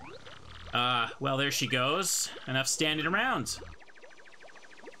 Well, there she goes. Enough standing around.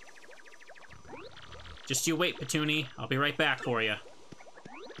 Just you wait, Petuni. I'll be right back for you.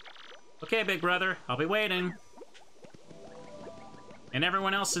 Okay, big brother. I'll be waiting. And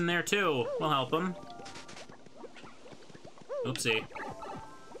everyone else in there, too. We'll help them. Oopsie.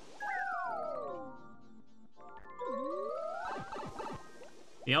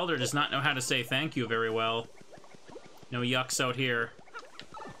 The Elder does not know how to say thank you very well. No yucks out here.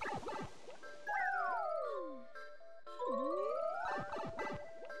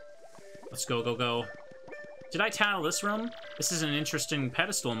 Let's go, go, go. Did I title this room? This is an interesting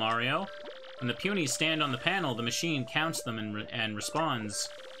pedestal, Mario. When the Punies stand on the panel, the machine counts them and responds.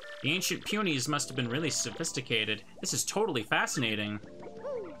 The ancient Punies must have been really sophisticated. This is totally fascinating.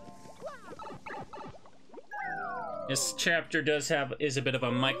 This chapter is a bit of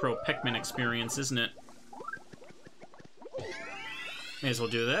a micro Pikmin experience, isn't it? May as well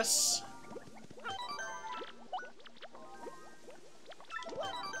do this.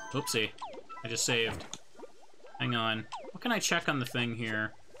 Oopsie. I just saved. Hang on. What can I check on the thing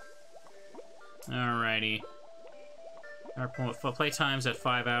here? Alrighty. Our playtime's at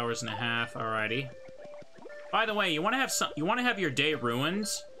 5 hours and a half. Alrighty. By the way, you want to have your day ruined?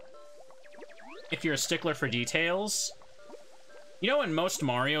 If you're a stickler for details. You know, in most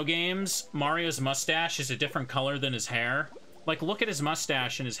Mario games, Mario's mustache is a different color than his hair. Like, look at his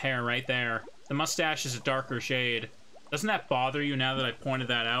mustache and his hair right there. The mustache is a darker shade. Doesn't that bother you now that I've pointed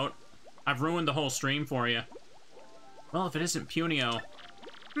that out? I've ruined the whole stream for you. Well, if it isn't Punio.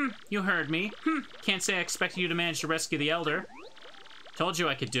 You heard me. Can't say I expected you to manage to rescue the Elder. Told you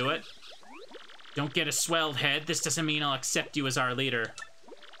I could do it. Don't get a swelled head. This doesn't mean I'll accept you as our leader.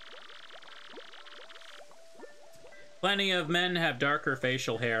 Plenty of men have darker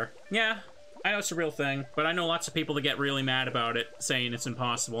facial hair. Yeah, I know it's a real thing, but I know lots of people that get really mad about it, saying it's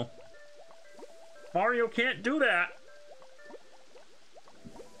impossible. Mario can't do that.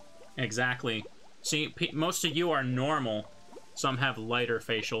 Exactly. See, most of you are normal. Some have lighter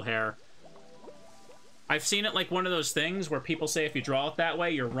facial hair. I've seen it like one of those things where people say if you draw it that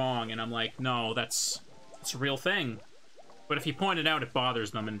way, you're wrong. And I'm like, no, it's a real thing. But if you point it out, it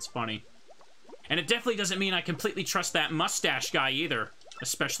bothers them and it's funny. And it definitely doesn't mean I completely trust that mustache guy either.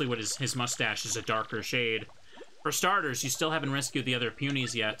 Especially when his mustache is a darker shade. For starters, you still haven't rescued the other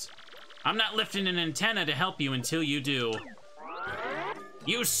Punies yet. I'm not lifting an antenna to help you until you do.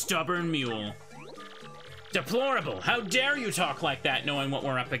 You stubborn mule. Deplorable! How dare you talk like that, knowing what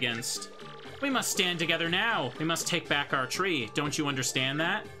we're up against? We must stand together now. We must take back our tree. Don't you understand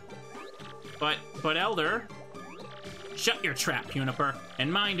that? But Elder... Shut your trap, Puniper.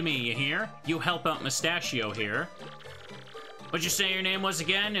 And mind me, you hear? You help out Mustachio here. What'd you say your name was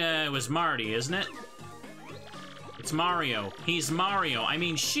again? It was Marty, isn't it? It's Mario. He's Mario. I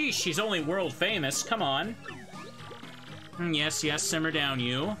mean, sheesh, he's only world famous. Come on. Yes, yes, simmer down,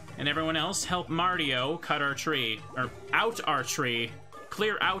 you. And everyone else, help Martio cut our tree. Or out our tree.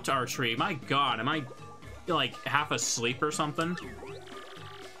 Clear out our tree. My god, am I, like, half asleep or something?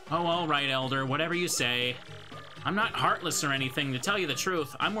 Oh, all right, Elder. Whatever you say. I'm not heartless or anything. To tell you the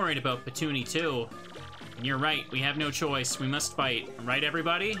truth, I'm worried about Petunie, too. And you're right. We have no choice. We must fight. Right,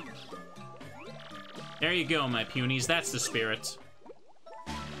 everybody? There you go, my punies. That's the spirit.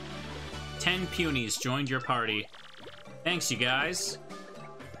 10 punies joined your party. Thanks, you guys.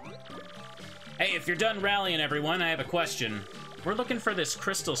 Hey, if you're done rallying, everyone, I have a question. We're looking for this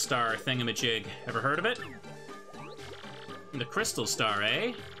crystal star thingamajig. Ever heard of it? The crystal star,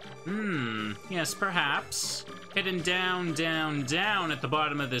 eh? Yes, perhaps. Hidden down, down, down at the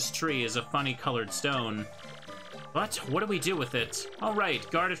bottom of this tree is a funny colored stone. But what do we do with it? All right,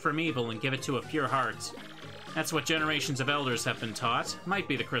 guard it from evil and give it to a pure heart. That's what generations of elders have been taught. Might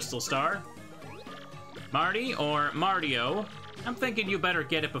be the crystal star. Marty, or Mardio, I'm thinking you better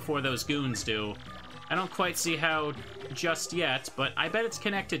get it before those goons do. I don't quite see how just yet, but I bet it's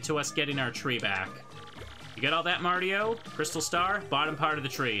connected to us getting our tree back. You get all that, Mardio? Crystal star, bottom part of the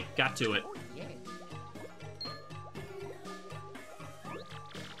tree. Got to it.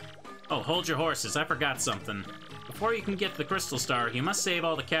 Oh, hold your horses. I forgot something. Before you can get the crystal star, you must save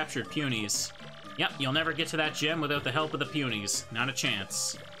all the captured punies. Yep, you'll never get to that gem without the help of the punies. Not a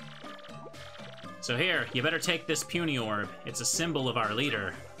chance. So here, you better take this puny orb. It's a symbol of our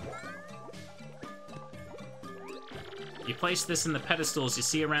leader. You place this in the pedestals you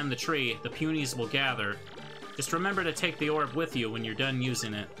see around the tree, the punies will gather. Just remember to take the orb with you when you're done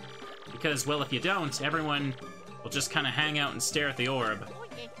using it. Because, well, if you don't, everyone will just kind of hang out and stare at the orb.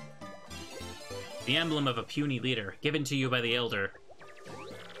 The emblem of a puny leader, given to you by the Elder.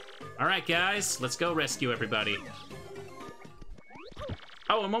 Alright, guys, let's go rescue everybody.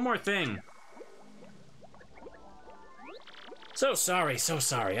 Oh, and one more thing. So sorry, so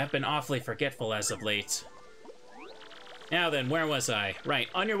sorry. I've been awfully forgetful as of late. Now then, where was I? Right,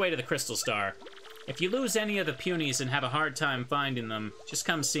 on your way to the Crystal Star. If you lose any of the punies and have a hard time finding them, just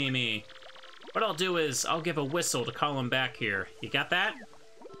come see me. What I'll do is, I'll give a whistle to call them back here. You got that?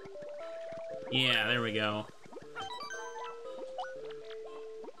 Yeah, there we go.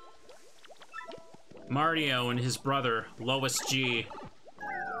 Mardio and his brother, Louis G.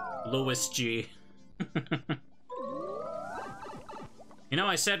 Louis G. You know,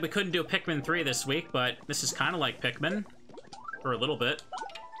 I said we couldn't do Pikmin 3 this week, but this is kind of like Pikmin. For a little bit.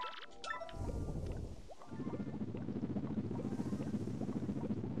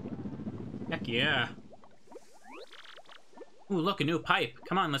 Heck yeah. Ooh, look, a new pipe.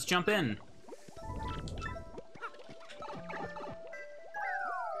 Come on, let's jump in.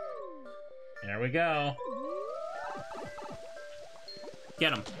 There we go.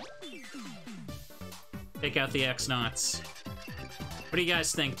 Get him. Take out the X-Nauts. What do you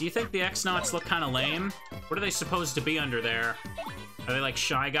guys think? Do you think the X-Nauts look kind of lame? What are they supposed to be under there? Are they like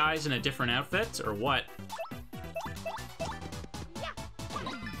Shy Guys in a different outfit, or what?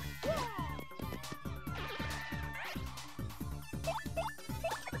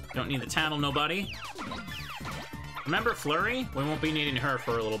 Don't need the Tattle Nobody. Remember Flurry? We won't be needing her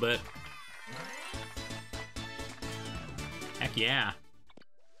for a little bit. Heck yeah.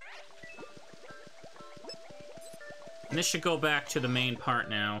 And this should go back to the main part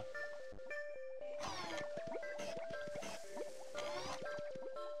now.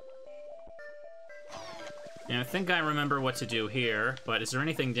 And I think I remember what to do here, but is there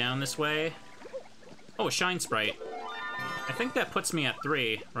anything down this way? Oh, a Shine Sprite. I think that puts me at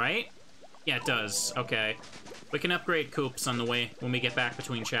 3, right? Yeah, it does. Okay. We can upgrade Koops on the way when we get back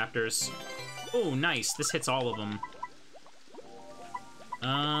between chapters. Oh, nice. This hits all of them.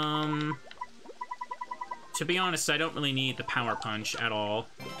 To be honest, I don't really need the Power Punch at all.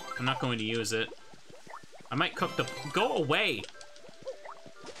 I'm not going to use it. I might cook the... Go away!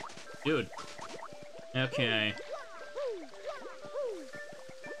 Dude. Okay.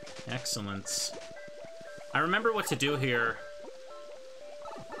 Excellent. I remember what to do here.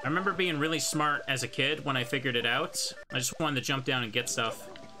 I remember being really smart as a kid when I figured it out. I just wanted to jump down and get stuff.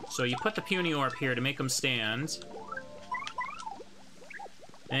 So you put the Puny Orb here to make them stand.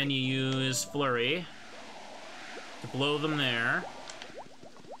 Then you use Flurry to blow them there.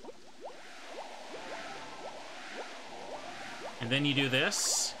 And then you do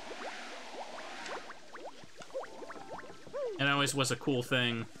this. It always was a cool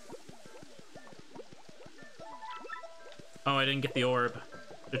thing. Oh, I didn't get the orb.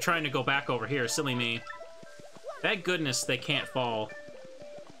 They're trying to go back over here. Silly me. Thank goodness they can't fall.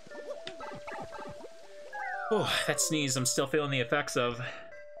 Oh, that sneeze I'm still feeling the effects of.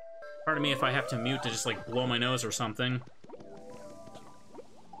 Pardon me if I have to mute to just, like, blow my nose or something.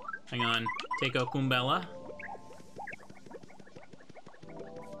 Hang on. Take out Goombella.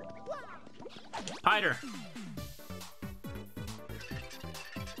 Piter!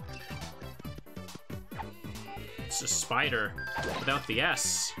 It's a spider without the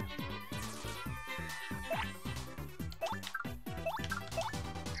S.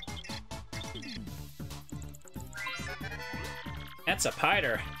 That's a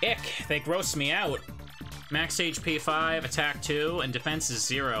spider. Ick, they gross me out. Max HP 5, attack 2, and defense is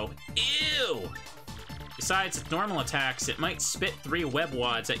 0. Ew! Besides its normal attacks, it might spit 3 web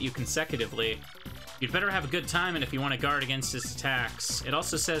wads at you consecutively. You'd better have a good timing if you want to guard against its attacks. It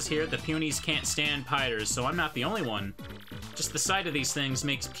also says here the punies can't stand piters, so I'm not the only one. Just the sight of these things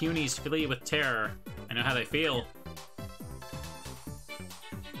makes punies flee with terror. I know how they feel.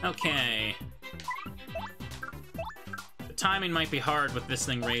 Okay. The timing might be hard with this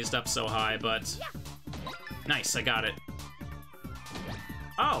thing raised up so high, but... Nice, I got it.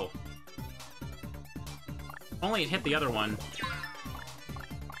 Oh! Only it hit the other one.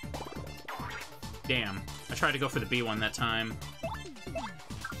 Damn. I tried to go for the B one that time.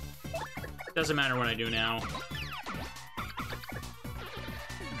 Doesn't matter what I do now.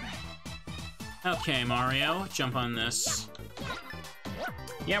 Okay, Mario, jump on this.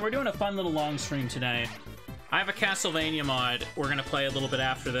 Yeah, we're doing a fun little long stream today. I have a Castlevania mod we're gonna play a little bit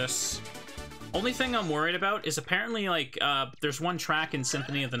after this. Only thing I'm worried about is apparently, like, there's one track in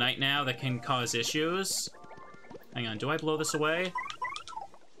Symphony of the Night now that can cause issues. Hang on, do I blow this away?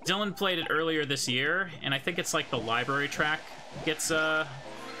 Dylan played it earlier this year, and I think it's like the library track gets,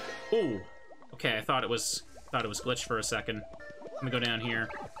 Ooh. Okay, I thought it was glitched for a second. Let me go down here.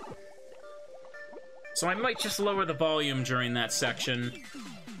 So I might just lower the volume during that section.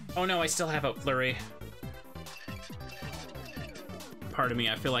 Oh no, I still have a flurry. Pardon me,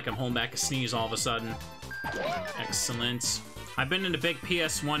 I feel like I'm holding back a sneeze all of a sudden. Excellent. I've been in a big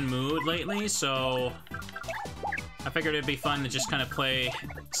PS1 mood lately, so... I figured it'd be fun to just kind of play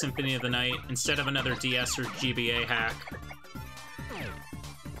Symphony of the Night instead of another DS or GBA hack.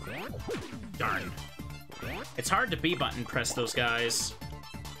 Darn. It's hard to B button press those guys.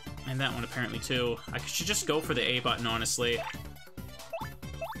 And that one apparently too. I should just go for the A button, honestly.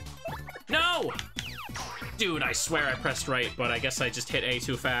 No! Dude, I swear I pressed right, but I guess I just hit A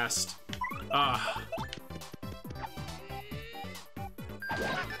too fast. Ah.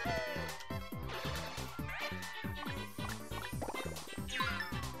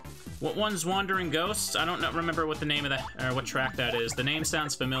 What one's Wandering Ghosts? I don't remember what the name of that, or what track that is. The name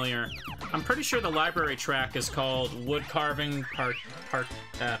sounds familiar. I'm pretty sure the library track is called Wood Carving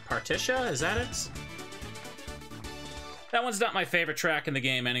Partitia? Is that it? That one's not my favorite track in the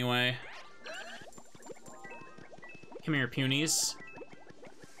game anyway. Come here, punies.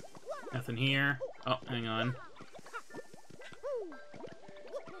 Nothing here. Oh, hang on.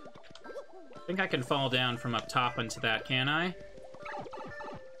 I think I can fall down from up top into that, can I?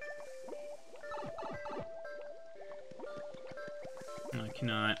 No, I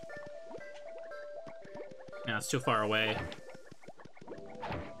cannot. No, it's too far away.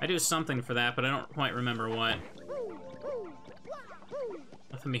 I do something for that, but I don't quite remember what.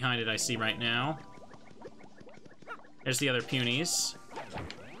 Nothing behind it I see right now. There's the other punies.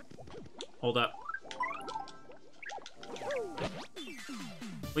 Hold up.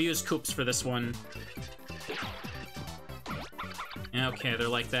 We'll use Koops for this one. Okay, they're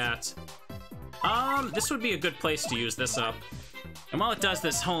like that. This would be a good place to use this up. And while it does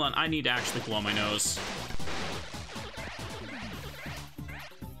this, hold on, I need to actually blow my nose.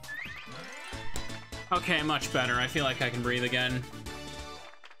 Okay, much better. I feel like I can breathe again.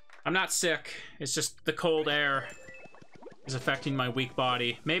 I'm not sick. It's just the cold air is affecting my weak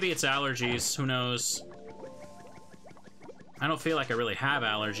body. Maybe it's allergies, who knows? I don't feel like I really have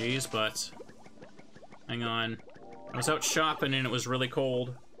allergies, but... Hang on. I was out shopping and it was really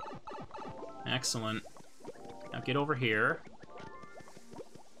cold. Excellent. Now get over here.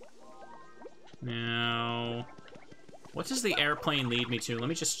 Now... What does the airplane lead me to? Let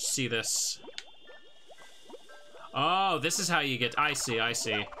me just see this. Oh, this is how you get... I see, I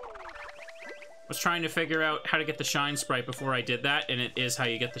see. I was trying to figure out how to get the Shine Sprite before I did that, and it is how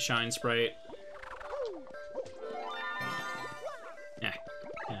you get the Shine Sprite.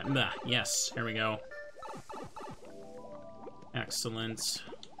 Yes, here we go. Excellent.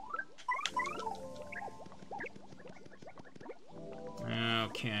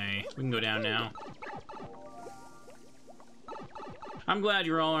 Okay, we can go down now. I'm glad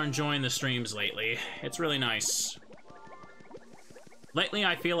you all are enjoying the streams lately. It's really nice. Lately,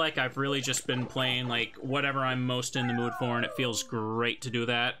 I feel like I've really just been playing, like, whatever I'm most in the mood for, and it feels great to do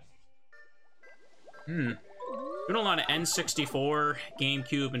that. Doing a lot of N64,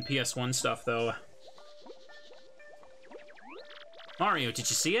 GameCube, and PS1 stuff, though. Mario, did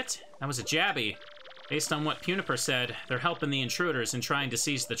you see it? That was a jabby. Based on what Puniper said, they're helping the intruders and trying to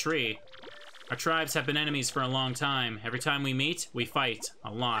seize the tree. Our tribes have been enemies for a long time. Every time we meet, we fight.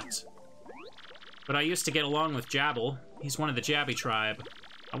 A lot. But I used to get along with Jabble. He's one of the Jabby tribe.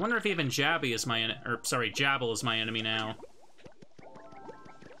 I wonder if even Jabby is my Jabble is my enemy now.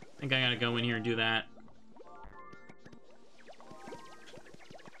 I think I gotta go in here and do that.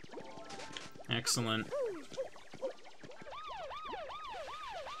 Excellent.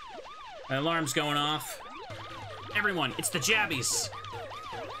 The alarm's going off. Everyone, it's the Jabbies!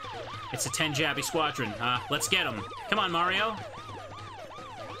 It's a 10 Jabby squadron. Let's get them. Come on, Mario.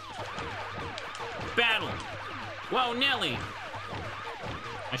 Battle! Whoa, Nelly!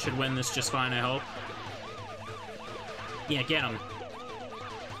 I should win this just fine, I hope. Yeah, get him.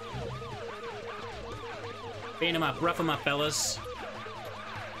 Beat him up, rough him up, fellas.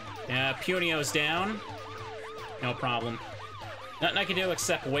 Yeah, Punio's down. No problem. Nothing I can do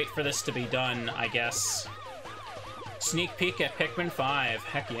except wait for this to be done, I guess. Sneak peek at Pikmin 5.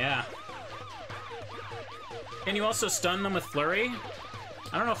 Heck yeah. Can you also stun them with Flurry?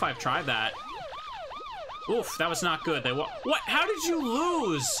 I don't know if I've tried that. Oof, that was not good. What? How did you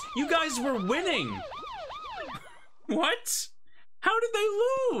lose? You guys were winning. What? How did they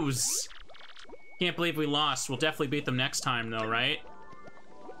lose? Can't believe we lost. We'll definitely beat them next time, though, right?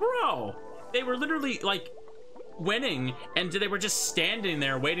 Bro, they were literally, like, winning, and they were just standing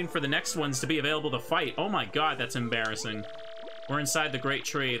there waiting for the next ones to be available to fight. Oh my god, that's embarrassing. We're inside the Great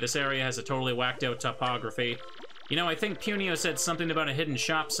Tree. This area has a totally whacked out topography. You know, I think Punio said something about a hidden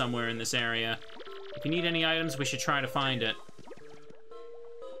shop somewhere in this area. If you need any items, we should try to find it.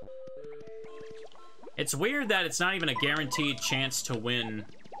 It's weird that it's not even a guaranteed chance to win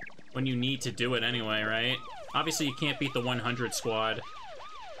when you need to do it anyway, right? Obviously, you can't beat the 100 squad.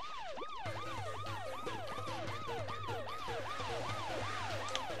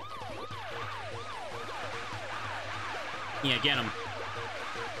 Yeah, get him.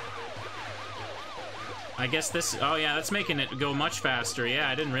 I guess this... Oh, yeah, that's making it go much faster. Yeah,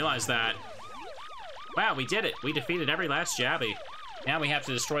 I didn't realize that. Wow, we did it. We defeated every last Jabby. Now we have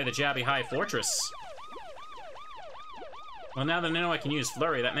to destroy the Jabby High Fortress. Well, now that I know I can use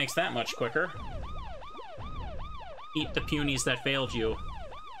Flurry, that makes that much quicker. Eat the punies that failed you.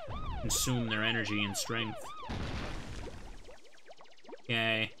 Consume their energy and strength.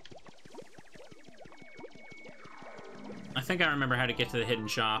 Okay. I think I remember how to get to the hidden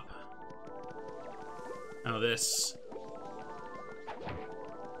shop. Oh, this.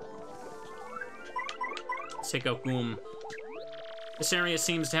 Let's take out Goom. This area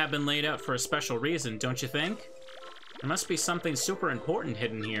seems to have been laid out for a special reason, don't you think? There must be something super important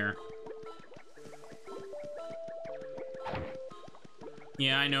hidden here.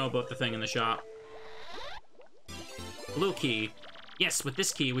 Yeah, I know about the thing in the shop. Blue key. Yes, with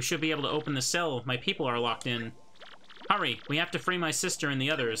this key, we should be able to open the cell my people are locked in. Hurry, we have to free my sister and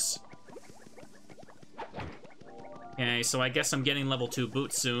the others. Okay, so I guess I'm getting level 2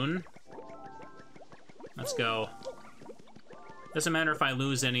 boots soon. Let's go. Doesn't matter if I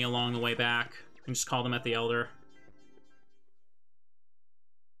lose any along the way back. I can just call them at the Elder.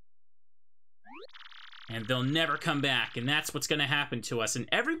 And they'll never come back, and that's what's gonna happen to us. And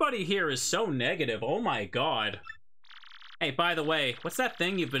everybody here is so negative, oh my god. Hey, by the way, what's that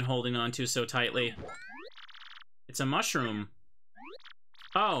thing you've been holding on to so tightly? It's a mushroom.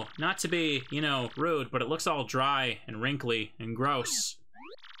 Oh, not to be, you know, rude, but it looks all dry and wrinkly and gross.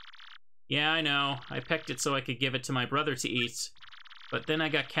 Yeah, I know. I picked it so I could give it to my brother to eat. But then I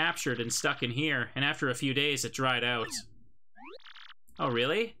got captured and stuck in here, and after a few days it dried out. Oh,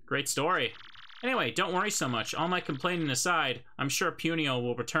 really? Great story. Anyway, don't worry so much. All my complaining aside, I'm sure Punio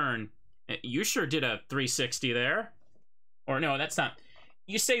will return. You sure did a 360 there. Or no, that's not...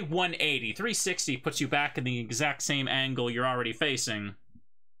 You say 180. 360 puts you back in the exact same angle you're already facing.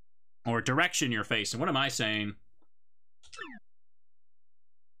 Or direction you're facing. What am I saying?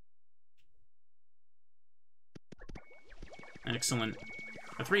 Excellent.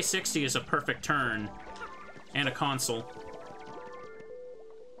 A 360 is a perfect turn. And a console.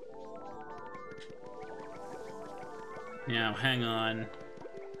 Now, hang on.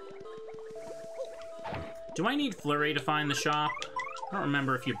 Do I need Flurry to find the shop? I don't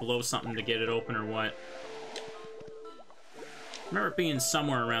remember if you blow something to get it open or what. I remember it being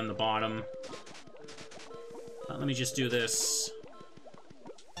somewhere around the bottom. Let me just do this.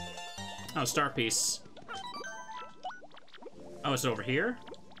 Oh, star piece. Oh, it's over here?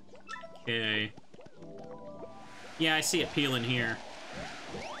 Okay. Yeah, I see it peeling here.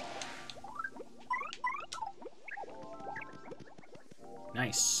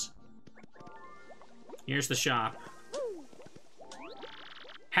 Nice. Here's the shop.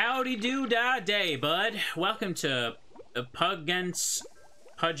 Howdy do da day, bud. Welcome to Pudgent's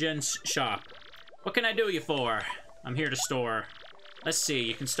shop. What can I do you for? I'm here to store. Let's see,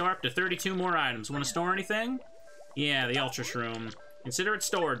 you can store up to 32 more items. Want to store anything? Yeah, the Ultra Shroom. Consider it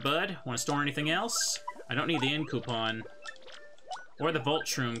stored, bud. Want to store anything else? I don't need the in coupon. Or the Volt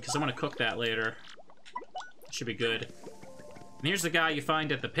Shroom, because I want to cook that later. Should be good. And here's the guy you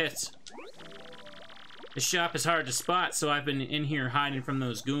find at the pit. This shop is hard to spot, so I've been in here hiding from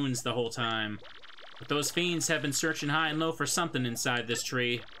those goons the whole time. But those fiends have been searching high and low for something inside this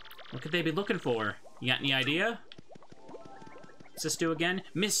tree. What could they be looking for? You got any idea? What's this do again?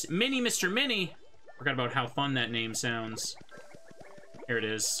 Miss Minnie, Mr. Minnie! Forgot about how fun that name sounds. Here it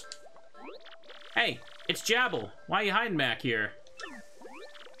is. Hey, it's Jabble. Why are you hiding back here?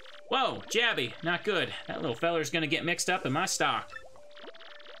 Whoa, Jabby, not good. That little feller's gonna get mixed up in my stock.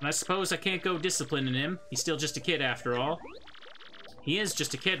 And I suppose I can't go disciplining him. He's still just a kid after all. He is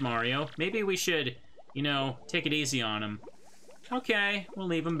just a kid, Mario. Maybe we should, you know, take it easy on him. Okay, we'll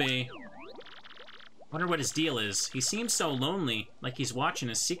leave him be. Wonder what his deal is. He seems so lonely, like he's watching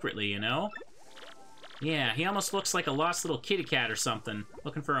us secretly, you know? Yeah, he almost looks like a lost little kitty cat or something,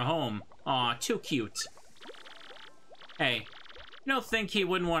 looking for a home. Aw, too cute. Hey, you don't think he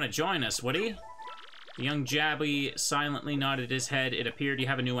wouldn't want to join us, would he? The young Jabby silently nodded his head. It appeared you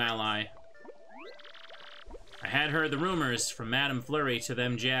have a new ally. I had heard the rumors from Madame Flurry to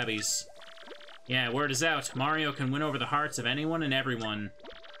them Jabbies. Yeah, word is out. Mario can win over the hearts of anyone and everyone.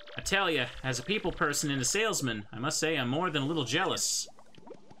 I tell ya, as a people person and a salesman, I must say I'm more than a little jealous.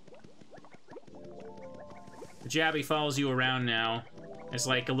 The Jabby follows you around now, as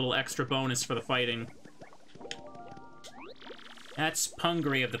like a little extra bonus for the fighting. That's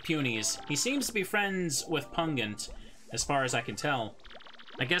Pungry of the Punies. He seems to be friends with Pungent, as far as I can tell.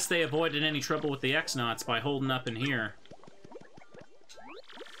 I guess they avoided any trouble with the X-Nauts by holding up in here.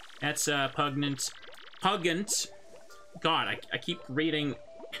 That's, Pugnant. Pugant. God, I keep reading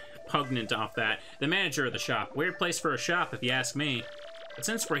Pugnant off that. The manager of the shop. Weird place for a shop, if you ask me. But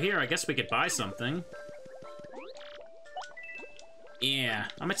since we're here, I guess we could buy something. Yeah,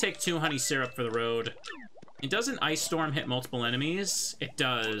 I'm gonna take 2 honey syrup for the road. It doesn't Ice Storm hit multiple enemies? It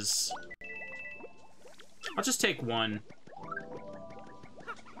does. I'll just take 1.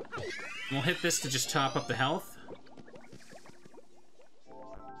 We'll hit this to just top up the health.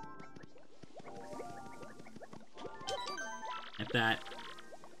 At that.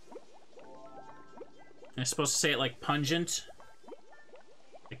 I'm supposed to say it like pungent?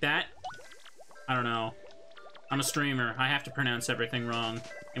 Like that? I don't know. I'm a streamer. I have to pronounce everything wrong.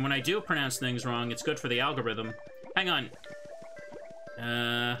 And when I do pronounce things wrong, it's good for the algorithm. Hang on.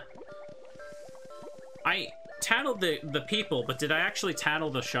 I tattled the people, but did I actually tattle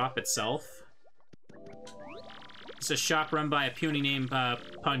the shop itself? It's a shop run by a puny named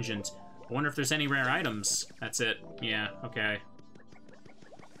Pungent. I wonder if there's any rare items. That's it. Yeah, okay.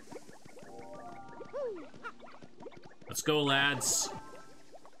 Let's go, lads.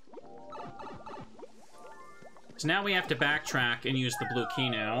 So now we have to backtrack and use the blue key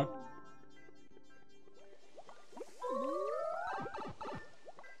now.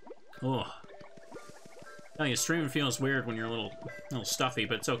 Oh. Tell you, streaming feels weird when you're a little stuffy,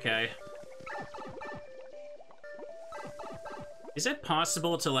 but it's okay. Is it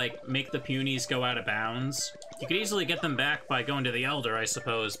possible to, like, make the punies go out of bounds? You could easily get them back by going to the Elder, I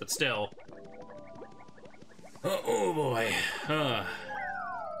suppose, but still. Oh boy.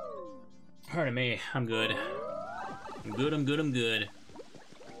 Pardon me, I'm good. I'm good, I'm good, I'm good.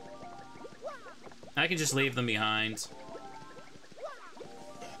 I can just leave them behind.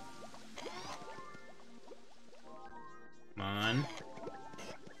 Come on.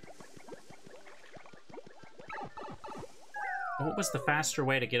 What was the faster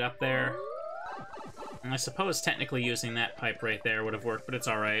way to get up there? I suppose technically using that pipe right there would have worked, but it's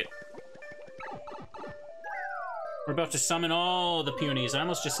alright. We're about to summon all the punies. I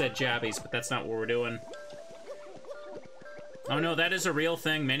almost just said jabbies, but that's not what we're doing. Oh no, that is a real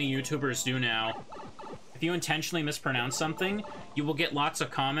thing many YouTubers do now. If you intentionally mispronounce something, you will get lots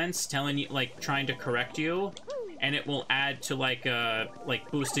of comments telling you, like, trying to correct you, and it will add to, like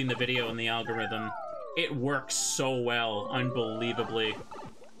boosting the video in the algorithm. It works so well, unbelievably.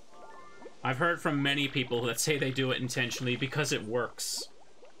 I've heard from many people that say they do it intentionally because it works.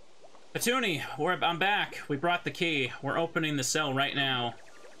 Patoonie, I'm back. We brought the key. We're opening the cell right now.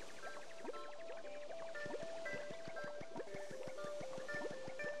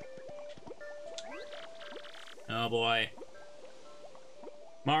 Oh boy.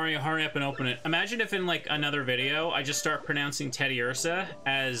 Mario, hurry up and open it. Imagine if in, like, another video, I just start pronouncing Teddy Ursa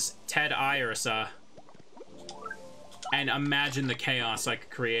as Ted I Ursa. And imagine the chaos I could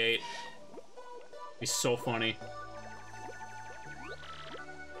create. It'd be so funny.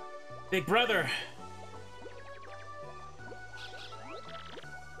 Big brother!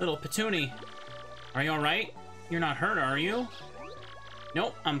 Little Petoonie, are you alright? You're not hurt, are you?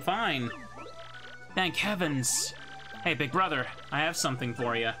 Nope, I'm fine. Thank heavens. Hey, big brother, I have something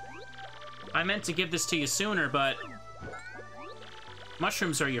for you. I meant to give this to you sooner, but...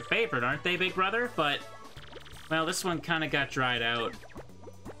 Mushrooms are your favorite, aren't they, big brother? But, well, this one kind of got dried out.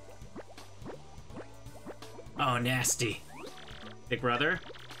 Oh, nasty. Big brother,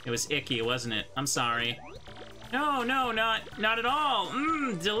 it was icky, wasn't it? I'm sorry. No, no, not at all.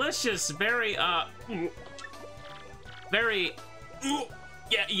 Mmm, delicious. Very, very,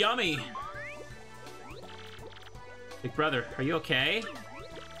 yeah, yummy. Big brother, are you okay?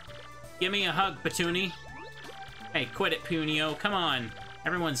 Give me a hug, Petoonie. Hey, quit it, Punio. Come on.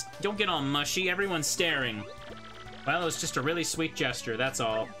 Don't get all mushy. Everyone's staring. Well, it was just a really sweet gesture, that's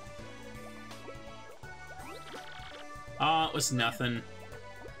all. Oh, it was nothing.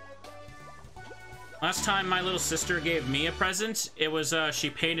 Last time my little sister gave me a present, it was,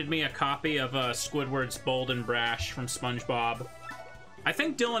 she painted me a copy of, Squidward's Bold and Brash from SpongeBob. I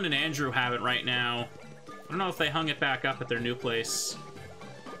think Dylan and Andrew have it right now. I don't know if they hung it back up at their new place.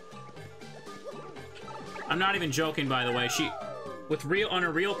 I'm not even joking, by the way. On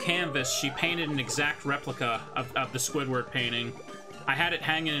a real canvas, she painted an exact replica of the Squidward painting. I had it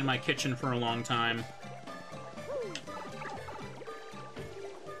hanging in my kitchen for a long time.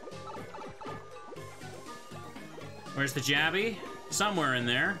 Where's the Jabby? Somewhere in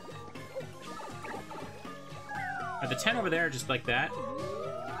there. Are the 10 over there just like that?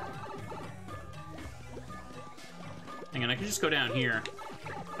 Hang on, I can just go down here.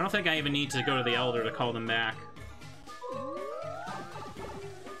 I don't think I even need to go to the Elder to call them back.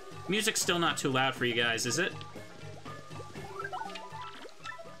 Music's still not too loud for you guys, is it?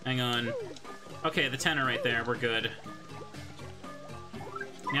 Hang on. Okay, the 10 are right there. We're good.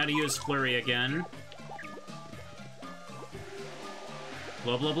 Now to use Flurry again.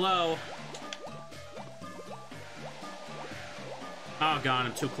 Blow, blow, blow. Oh, God,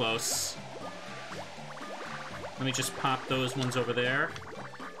 I'm too close. Let me just pop those ones over there.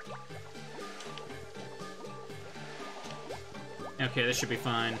 Okay, this should be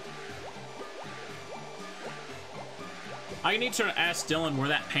fine. I need to ask Dylan where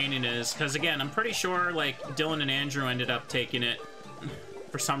that painting is, because, again, I'm pretty sure, like, Dylan and Andrew ended up taking it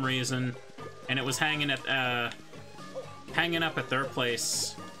for some reason, and it was hanging up at their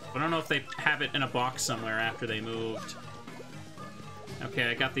place. I don't know if they have it in a box somewhere after they moved.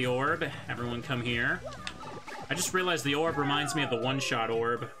 Okay, I got the orb. Everyone come here. I just realized the orb reminds me of the one-shot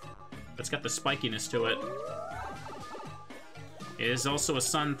orb. It's got the spikiness to it. It is also a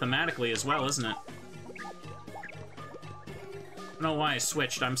sun thematically as well, isn't it? I don't know why I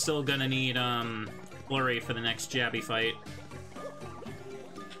switched. I'm still gonna need, Flurry for the next Jabby fight.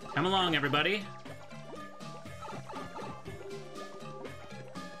 Come along, everybody.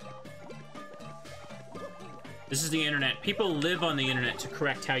 This is the internet. People live on the internet to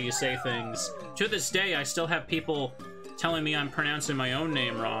correct how you say things. To this day, I still have people telling me I'm pronouncing my own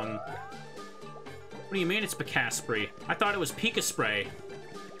name wrong. What do you mean it's Picaspray? I thought it was Pika-Spray.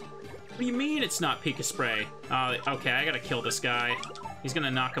 What do you mean it's not Pika-Spray? Oh, okay, I gotta kill this guy. He's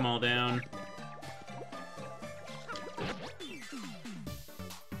gonna knock them all down.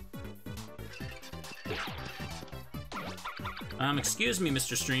 Excuse me,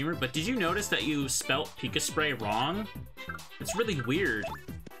 Mr. Streamer, but did you notice that you spelt Pika-Spray wrong? It's really weird.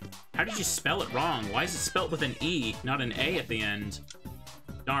 How did you spell it wrong? Why is it spelt with an E, not an A at the end?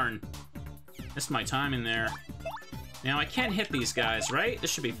 Darn. Missed my time in there. Now, I can hit these guys, right?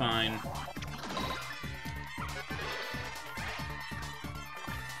 This should be fine.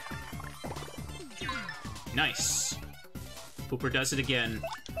 Nice. Pooper does it again.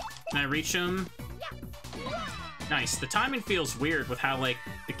 Can I reach him? Nice. The timing feels weird with how, like,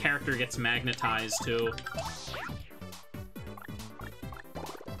 the character gets magnetized, too.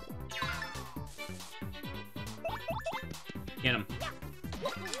 Get him.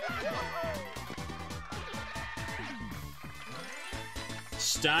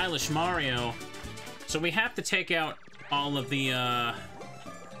 Stylish Mario. So we have to take out all of the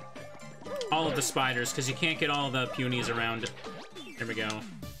spiders, because you can't get all the punies around. There we go.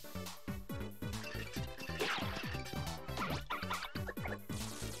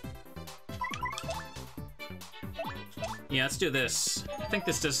 Yeah, let's do this. I think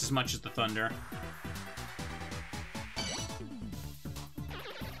this does as much as the thunder.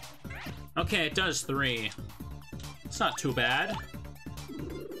 Okay, it does 3. It's not too bad.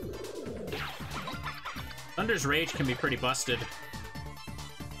 Thunder's Rage can be pretty busted.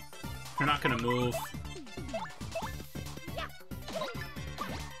 They're not gonna move.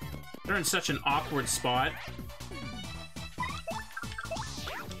 They're in such an awkward spot.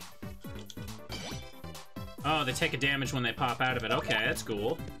 Oh, they take a damage when they pop out of it. Okay, that's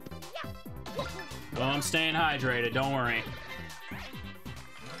cool. Well, I'm staying hydrated, don't worry.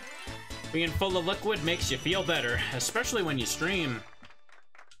 Being full of liquid makes you feel better, especially when you stream.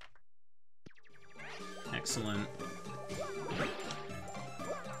 Excellent.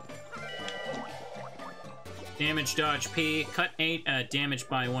 Damage, dodge, P. Cut 8, damage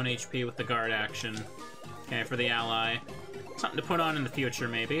by 1 HP with the guard action. Okay, for the ally. Something to put on in the future,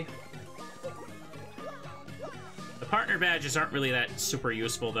 maybe. The partner badges aren't really that super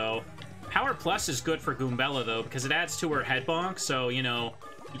useful, though. Power Plus is good for Goombella, though, because it adds to her head bonk, so, you know,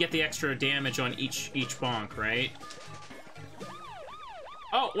 you get the extra damage on each bonk, right?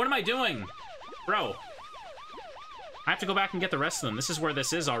 Oh, what am I doing? Bro. I have to go back and get the rest of them. This is where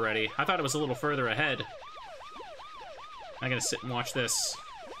this is already. I thought it was a little further ahead. I gotta sit and watch this.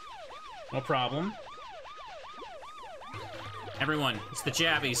 No problem. Everyone, it's the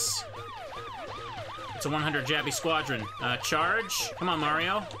Jabbies. It's a 100 Jabby squadron. Charge? Come on,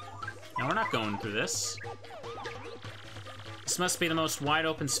 Mario. No, we're not going through this. This must be the most wide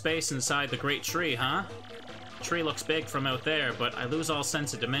open space inside the Great Tree, huh? The tree looks big from out there, but I lose all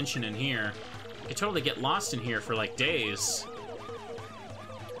sense of dimension in here. I could totally get lost in here for, like, days.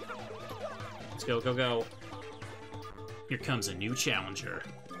 Let's go, go, go. Here comes a new challenger.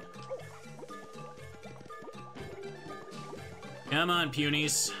 Come on,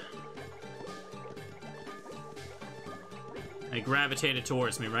 punies. They gravitated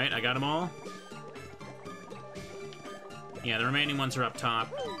towards me, right? I got them all? Yeah, the remaining ones are up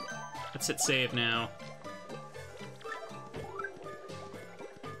top. Let's hit save now.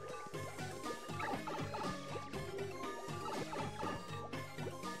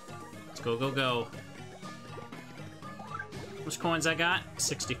 Let's go, go, go. How much coins I got?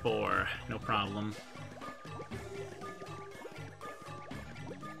 64. No problem.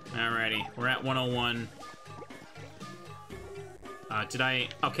 Alrighty, we're at 101. Did I...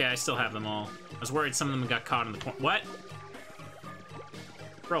 Okay, I still have them all. I was worried some of them got caught in the corner. What?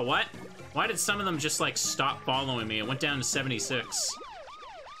 Bro, what? Why did some of them just, like, stop following me? It went down to 76.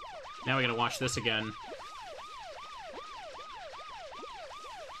 Now we gotta watch this again.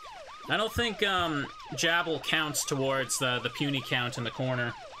 I don't think, Jabble counts towards the puny count in the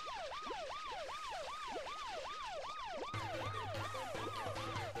corner.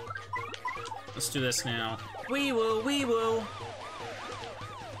 Let's do this now. Wee woo, wee woo.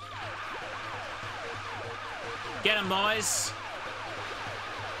 Get him, boys.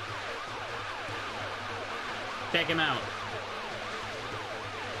 Take him out.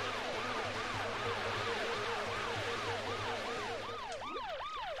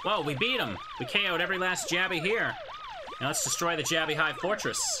 Whoa, we beat him. We KO'd every last Jabby here. Now let's destroy the Jabby Hive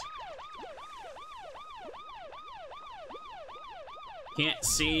Fortress. Can't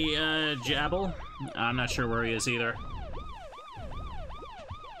see, Jabble. I'm not sure where he is either.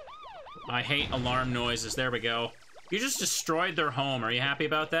 I hate alarm noises. There we go. You just destroyed their home. Are you happy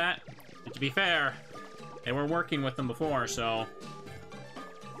about that? And to be fair, they were working with them before, so...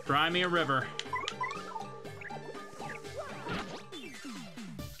 Cry me a river.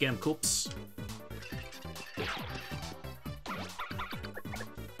 Get him, Coops.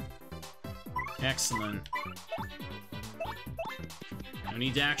 Excellent. No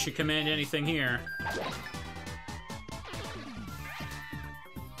need to actually command anything here.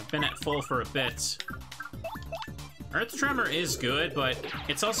 I've been at full for a bit. Earth Tremor is good, but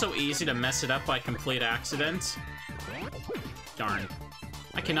it's also easy to mess it up by complete accident. Darn.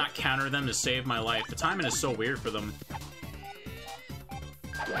 I cannot counter them to save my life. The timing is so weird for them.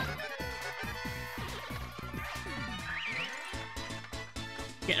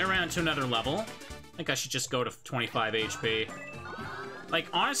 Getting around to another level. I think I should just go to 25 HP. Like,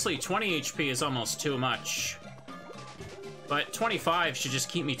 honestly, 20 HP is almost too much. But 25 should just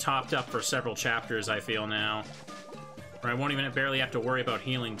keep me topped up for several chapters, I feel now. Or I won't even barely have to worry about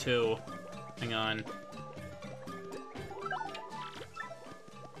healing, too. Hang on.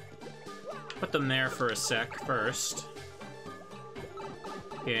 Put them there for a sec first.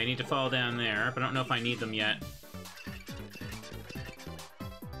 Okay, I need to fall down there, but I don't know if I need them yet.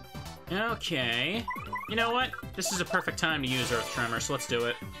 Okay. You know what? This is a perfect time to use Earth Tremor, so let's do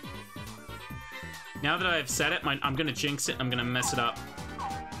it. Now that I've said it, I'm gonna jinx it, I'm gonna mess it up.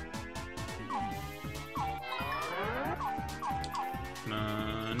 Come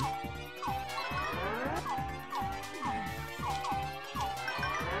on.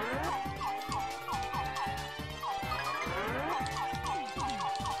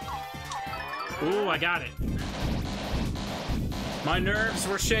 Ooh, I got it. My nerves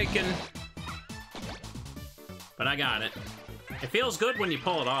were shaking. But I got it. It feels good when you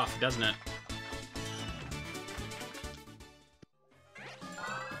pull it off, doesn't it?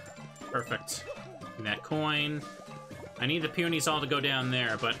 Perfect. That coin. I need the peonies all to go down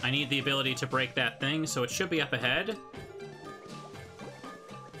there, but I need the ability to break that thing, so it should be up ahead.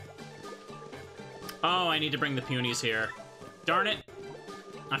 Oh, I need to bring the peonies here. Darn it.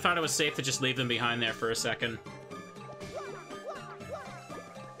 I thought it was safe to just leave them behind there for a second.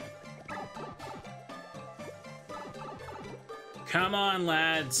 Come on,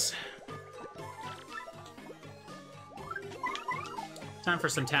 lads. Time for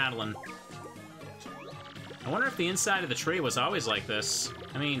some tattling. I wonder if the inside of the tree was always like this.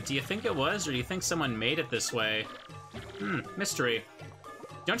 I mean, do you think it was, or do you think someone made it this way? Mystery.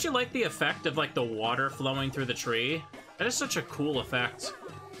 Don't you like the effect of, like, the water flowing through the tree? That is such a cool effect.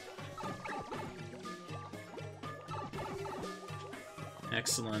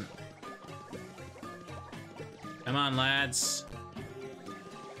 Excellent. Come on, lads.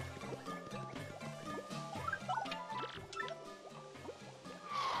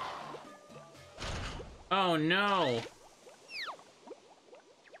 Oh, no.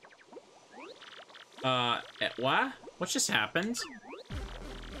 What? What just happened?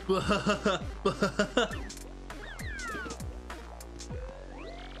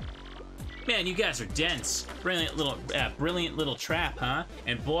 Man, you guys are dense. Brilliant little trap, huh?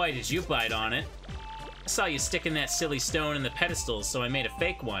 And boy, did you bite on it. I saw you sticking that silly stone in the pedestals, so I made a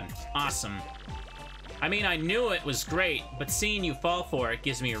fake one. Awesome. I mean, I knew it was great, but seeing you fall for it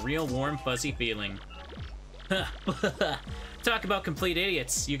gives me a real warm, fuzzy feeling. Talk about complete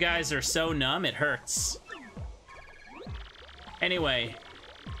idiots. You guys are so numb, it hurts. Anyway,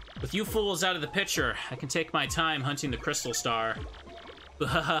 with you fools out of the picture, I can take my time hunting the crystal star.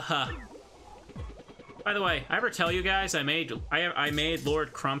 By the way, I ever tell you guys I made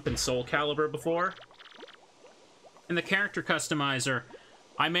Lord Crump in Soul Calibur before? In the character customizer,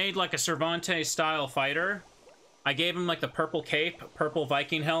 I made like a Cervantes-style fighter. I gave him like the purple cape, purple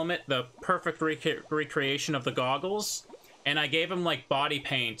Viking helmet, the perfect recreation of the goggles, and I gave him like body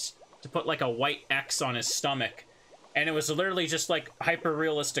paint to put like a white X on his stomach. And it was literally just like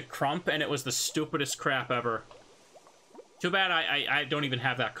hyper-realistic Crump, and it was the stupidest crap ever. Too bad I don't even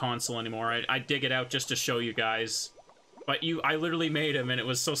have that console anymore. I dig it out just to show you guys. But I literally made him, and it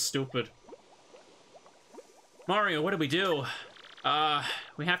was so stupid. Mario, what do we do?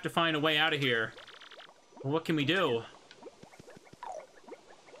 We have to find a way out of here. Well, what can we do?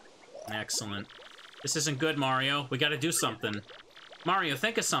 Excellent. This isn't good, Mario. We gotta do something. Mario,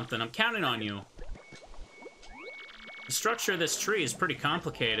 think of something. I'm counting on you. The structure of this tree is pretty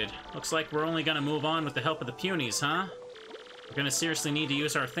complicated. Looks like we're only gonna move on with the help of the peonies, huh? We're gonna seriously need to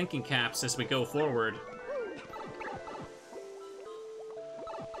use our thinking caps as we go forward.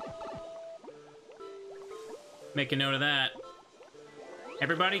 Make a note of that.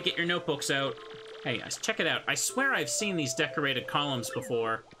 Everybody, get your notebooks out. Hey, guys, check it out. I swear I've seen these decorated columns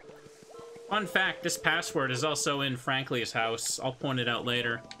before. Fun fact, this password is also in Frankly's house. I'll point it out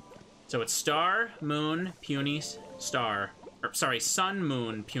later. So it's star, moon, puny, star. Or, sorry, sun,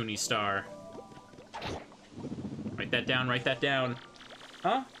 moon, puny, star. Write that down, write that down.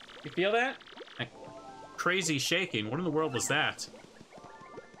 Huh? You feel that? Like, crazy shaking. What in the world was that?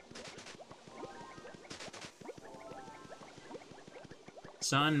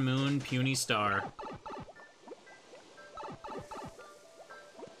 Sun, moon, puny, star.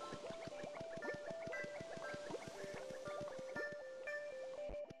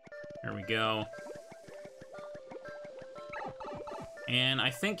 There we go. And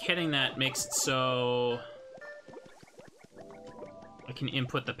I think hitting that makes it so I can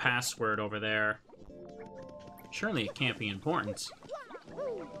input the password over there. Surely it can't be important.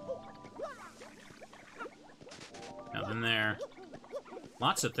 Nothing there.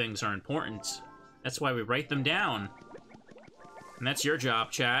 Lots of things are important. That's why we write them down. And that's your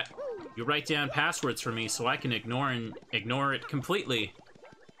job, chat. You write down passwords for me so I can ignore it completely.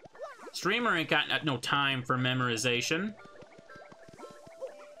 Streamer ain't got no time for memorization.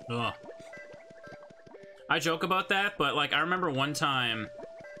 Ugh. I joke about that, but like I remember one time,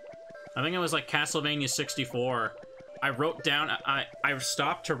 I think it was like Castlevania 64. I wrote down, I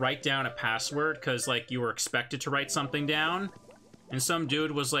stopped to write down a password because like you were expected to write something down. And some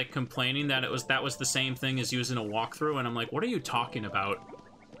dude was like complaining that that was the same thing as using a walkthrough, and I'm like, what are you talking about?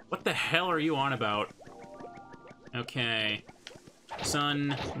 What the hell are you on about? Okay.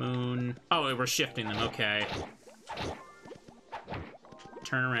 Sun, moon. Oh, we're shifting them, okay.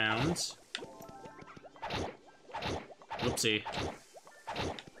 Turn around. Whoopsie.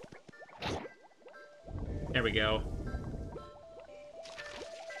 There we go.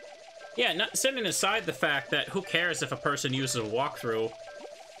 Yeah, not setting aside the fact that who cares if a person uses a walkthrough.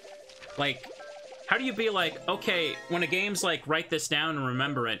 Like, how do you be like, okay, when a game's like, write this down and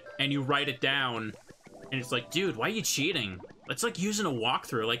remember it, and you write it down, and it's like, dude, why are you cheating? It's like using a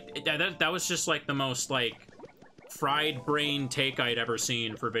walkthrough. Like, that was just like the most, like, fried brain take I'd ever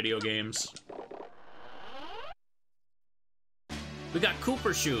seen for video games. We got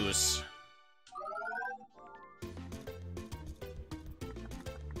Cooper shoes.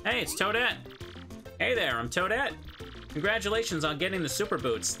 Hey, it's Toadette. Hey there, I'm Toadette. Congratulations on getting the super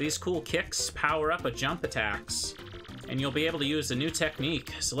boots. These cool kicks power up a jump attacks. And you'll be able to use a new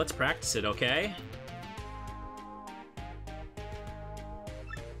technique, so let's practice it, okay?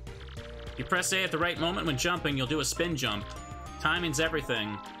 If you press A at the right moment when jumping, you'll do a spin jump. Timing's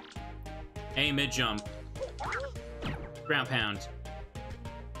everything. A mid-jump. Ground pound.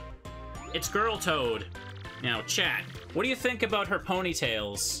 It's Girl Toad. Now, chat, what do you think about her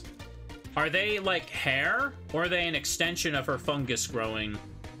ponytails? Are they, like, hair? Or are they an extension of her fungus growing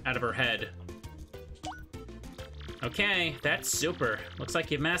out of her head? Okay, that's super. Looks like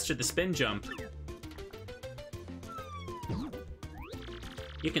you've mastered the spin jump.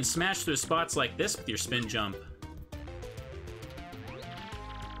 You can smash through spots like this with your spin jump.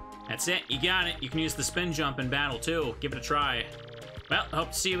 That's it, you got it. You can use the spin jump in battle, too. Give it a try. Well,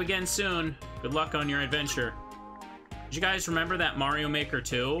 hope to see you again soon. Good luck on your adventure. Did you guys remember that Mario Maker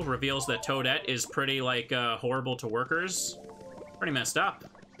 2 reveals that Toadette is pretty, like, horrible to workers? Pretty messed up.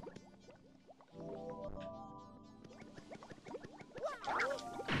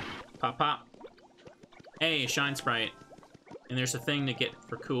 Pop, pop. Hey, Shine Sprite. And there's a thing to get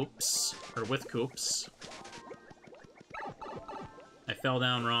for Koops, or with Koops. I fell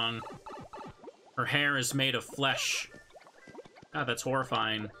down wrong. Her hair is made of flesh. God, that's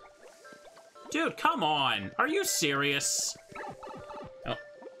horrifying. Dude, come on! Are you serious? Oh,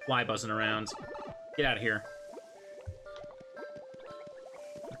 fly buzzing around. Get out of here.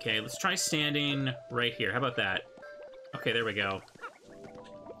 Okay, let's try standing right here. How about that? Okay, there we go.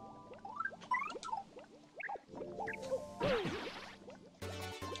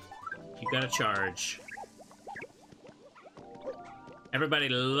 You gotta charge. Everybody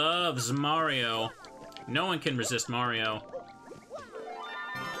loves Mario. No one can resist Mario.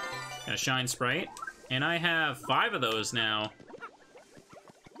 Got a Shine Sprite. And I have 5 of those now.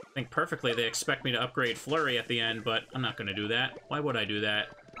 I think perfectly they expect me to upgrade Flurry at the end, but I'm not gonna do that. Why would I do that?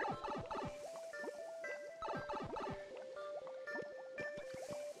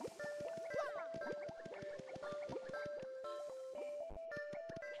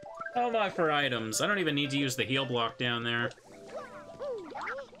 Oh my, for items. I don't even need to use the heal block down there.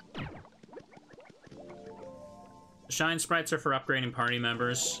 The Shine Sprites are for upgrading party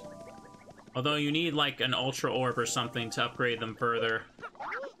members. Although you need, like, an Ultra Orb or something to upgrade them further. I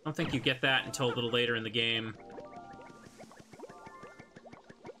don't think you get that until a little later in the game.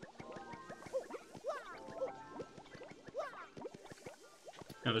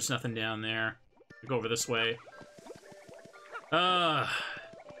 No, there's nothing down there. I'll go over this way.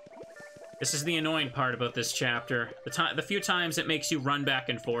 This is the annoying part about this chapter. The few times it makes you run back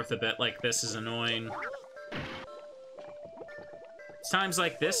and forth a bit like this is annoying. It's times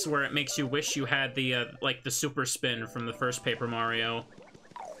like this where it makes you wish you had the, like, the super spin from the first Paper Mario.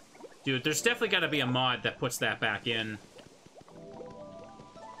 Dude, there's definitely gotta be a mod that puts that back in.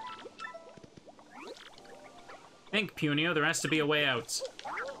 Think, Punio, there has to be a way out.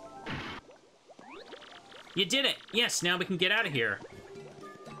 You did it! Yes, now we can get out of here.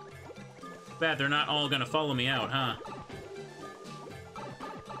 Bad, they're not all gonna follow me out, huh?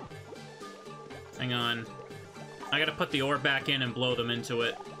 Hang on. I gotta put the orb back in and blow them into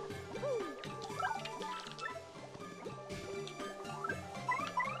it.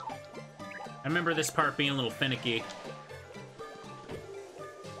 I remember this part being a little finicky.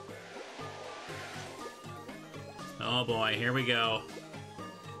 Oh boy, here we go.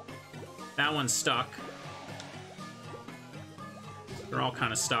 That one's stuck. They're all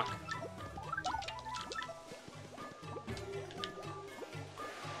kind of stuck.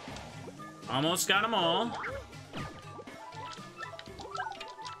 Almost got them all.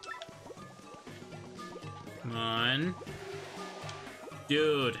 Come on.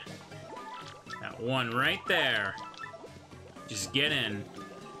 Dude. That one right there. Just get in.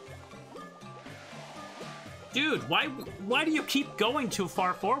 Dude, why do you keep going too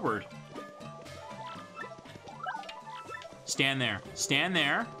far forward? Stand there. Stand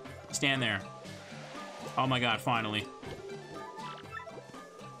there. Stand there. Oh my god, finally.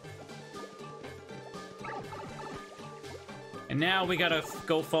 And now we gotta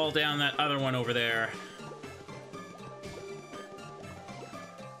go fall down that other one over there.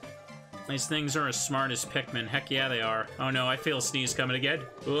 These things are as smart as Pikmin. Heck yeah, they are. Oh no, I feel a sneeze coming again.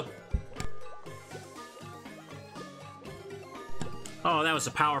 Ugh. Oh, that was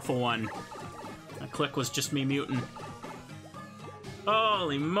a powerful one. That click was just me muting.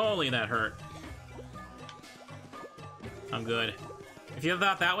 Holy moly, that hurt. I'm good. If you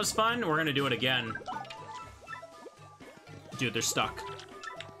thought that was fun, we're gonna do it again. Dude, they're stuck.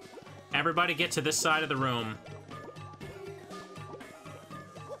 Everybody get to this side of the room.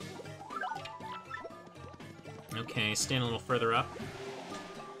 Okay, stand a little further up.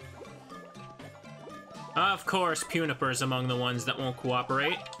 Of course, Puniper's among the ones that won't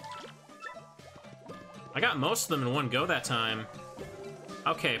cooperate. I got most of them in one go that time.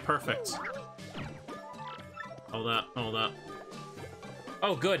 Okay, perfect. Hold up, hold up.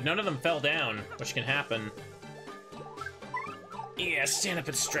 Oh, good, none of them fell down, which can happen. Yeah, stand up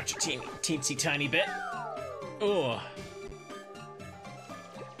and stretch a teensy tiny bit. Ugh.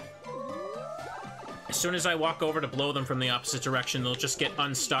 As soon as I walk over to blow them from the opposite direction, they'll just get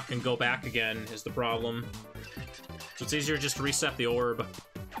unstuck and go back again, is the problem. So it's easier just to reset the orb.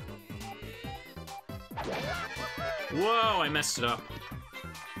 Whoa, I messed it up.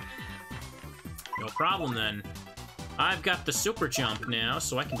 No problem then. I've got the super jump now,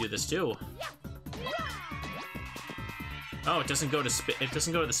 so I can do this too. Oh, it doesn't go to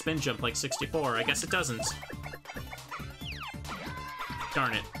the spin jump like 64. I guess it doesn't.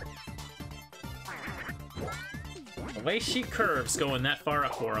 Darn it. The way she curves going that far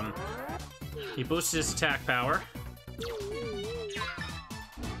up for him. He boosts his attack power.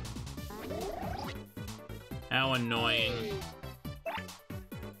 How annoying.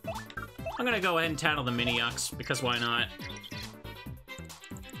 I'm gonna go ahead and tattle the mini-yucks, because why not?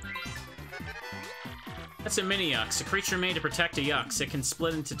 That's a mini-yucks, a creature made to protect a yucks. It can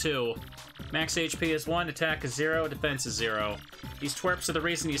split into two. Max HP is 1, attack is 0, defense is 0. These twerps are the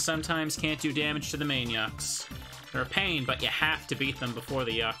reason you sometimes can't do damage to the main yucks. They're a pain, but you have to beat them before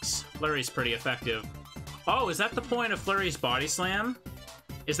the yucks. Flurry's pretty effective. Oh, is that the point of Flurry's body slam?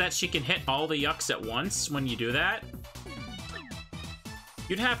 Is that she can hit all the yucks at once when you do that?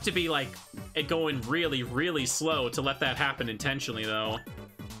 You'd have to be, like, going really, really slow to let that happen intentionally, though.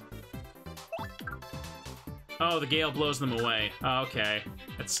 Oh, the gale blows them away. Oh, okay.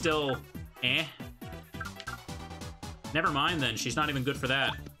 That's still... eh? Never mind, then. She's not even good for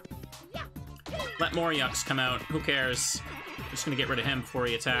that. Let more yucks come out. Who cares? I'm just gonna get rid of him before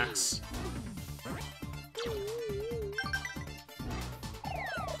he attacks.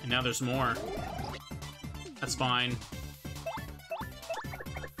 And now there's more. That's fine.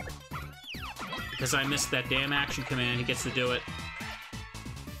 Because I missed that damn action command, he gets to do it.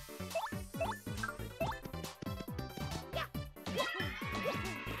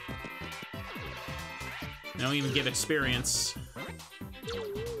 They don't even give experience.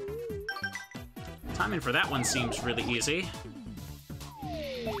 Timing for that one seems really easy.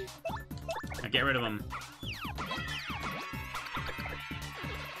 Now get rid of him.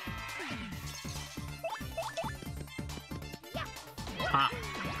 Pop.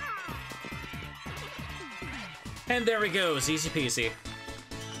 And there he goes, easy peasy.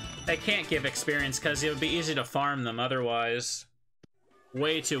 They can't give experience because it would be easy to farm them otherwise.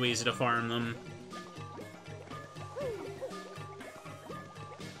 Way too easy to farm them.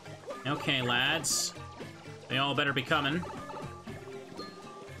 Okay, lads. They all better be coming.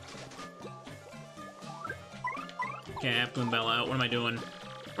 Okay, I have Goombella out. What am I doing?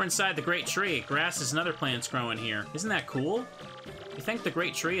 We're inside the Great Tree. Grasses and other plants growing here. Isn't that cool? You think the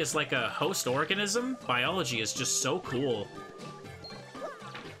Great Tree is like a host organism? Biology is just so cool.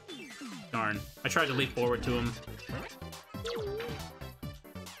 Darn. I tried to leap forward to him.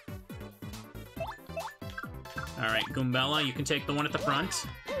 Alright, Goombella, you can take the one at the front.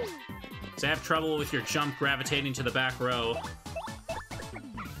 I have trouble with your jump gravitating to the back row.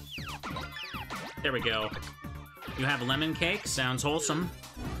 There we go. You have lemon cake. Sounds wholesome.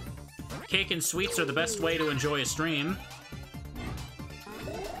 Cake and sweets are the best way to enjoy a stream.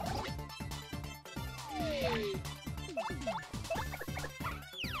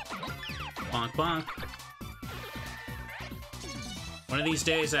 Bonk, bonk. One of these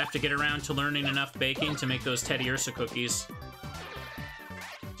days, I have to get around to learning enough baking to make those Teddy Ursa cookies.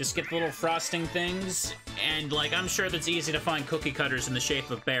 Just get the little frosting things, and, like, I'm sure that's easy to find cookie cutters in the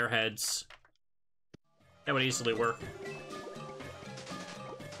shape of bear heads. That would easily work.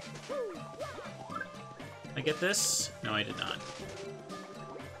 I get this? No, I did not.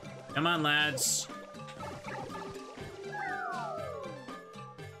 Come on, lads.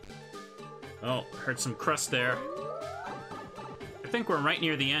 Oh, heard some crust there. I think we're right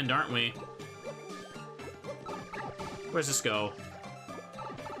near the end, aren't we? Where's this go?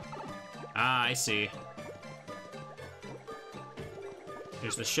 Ah, I see.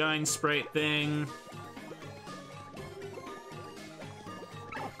 Here's the shine sprite thing.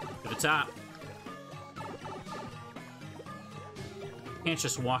 To the top. Can't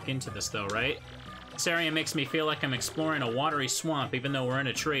just walk into this though, right? This area makes me feel like I'm exploring a watery swamp even though we're in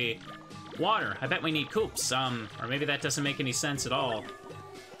a tree. Water, I bet we need coops. Or maybe that doesn't make any sense at all.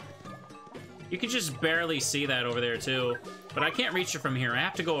 You can just barely see that over there too. But I can't reach it from here. I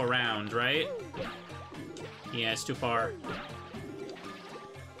have to go around, right? Yeah, it's too far.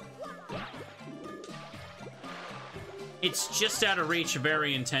 It's just out of reach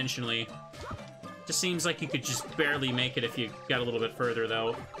very intentionally. Just seems like you could just barely make it if you got a little bit further,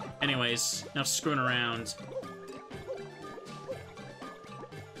 though. Anyways, enough screwing around.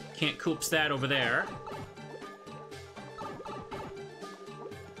 Can't coops that over there.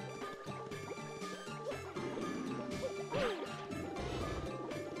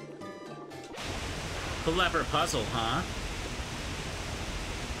 Clever puzzle, huh?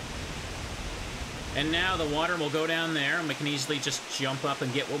 And now the water will go down there, and we can easily just jump up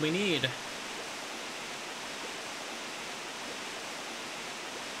and get what we need.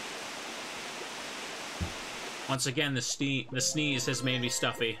 Once again, the sneeze has made me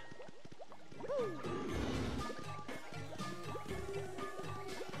stuffy.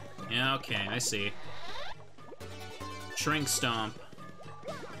 Yeah, okay, I see. Shrink Stomp.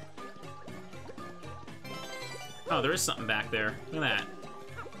 Oh, there is something back there. Look at that.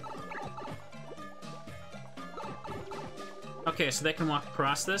 Okay, so they can walk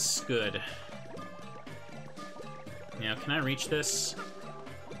across this? Good. Now, can I reach this?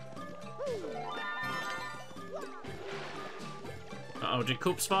 Uh-oh, did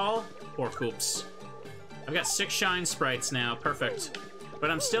Koops fall? Poor Koops. I've got 6 shine sprites now. Perfect.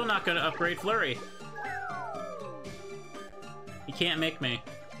 But I'm still not going to upgrade Flurry. He can't make me.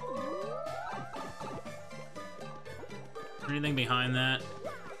 Anything behind that?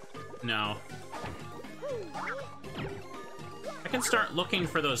 No. I can start looking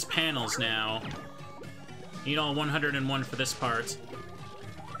for those panels now. Need all 101 for this part.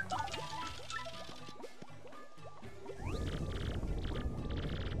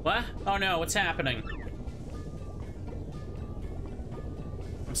 What? Oh no, what's happening?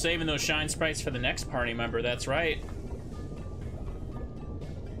 I'm saving those shine sprites for the next party member, that's right.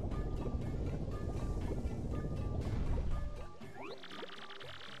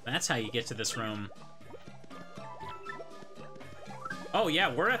 That's how you get to this room. Oh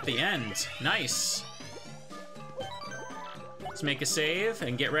yeah, we're at the end. Nice. Let's make a save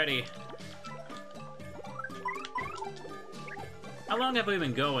and get ready. How long have we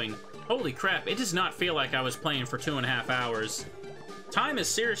been going? Holy crap, it does not feel like I was playing for 2.5 hours. Time is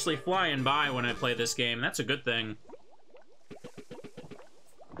seriously flying by when I play this game. That's a good thing.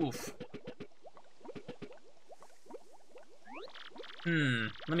 Oof.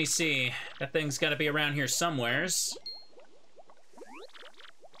 Let me see. That thing's gotta be around here somewheres.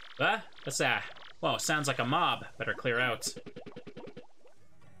 What's that? Whoa, sounds like a mob. Better clear out.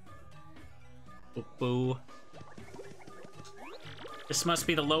 Boo. This must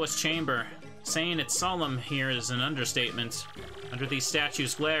be the lowest chamber. Saying it's solemn here is an understatement. Under these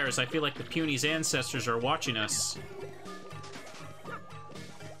statues' glares, I feel like the Puny's ancestors are watching us.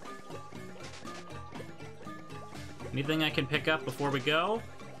 Anything I can pick up before we go?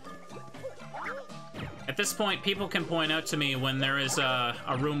 At this point, people can point out to me when there is a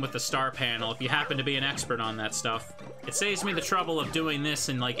room with a star panel, if you happen to be an expert on that stuff. It saves me the trouble of doing this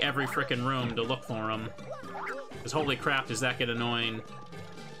in, like, every frickin' room to look for them. Because holy crap, does that get annoying.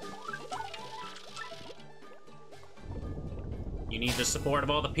 You need the support of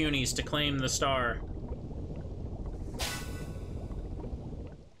all the Punies to claim the star.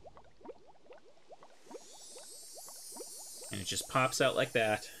 And it just pops out like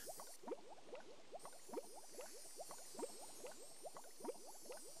that.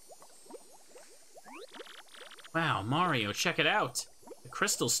 Wow, Mario, check it out. The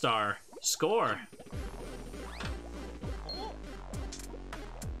Crystal Star. Score.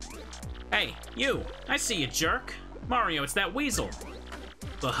 Hey, you! I see you, jerk! Mario, it's that weasel!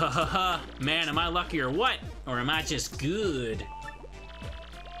 Bah-ha-ha-ha! Man, am I lucky or what? Or am I just good?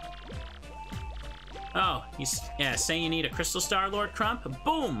 Oh, yeah, say you need a Crystal Star, Lord Crump?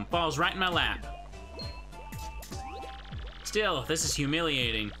 Boom! Falls right in my lap. Still, this is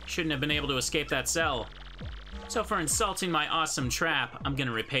humiliating. Shouldn't have been able to escape that cell. So for insulting my awesome trap, I'm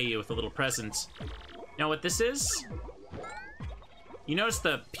gonna repay you with a little present. Know what this is? You notice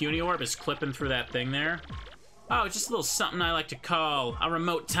the Puny Orb is clipping through that thing there? Oh, just a little something I like to call a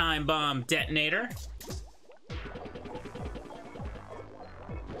remote time bomb detonator.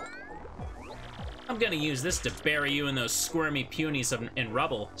 I'm gonna use this to bury you in those squirmy punies in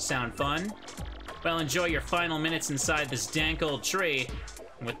rubble. Sound fun? Well, enjoy your final minutes inside this dank old tree.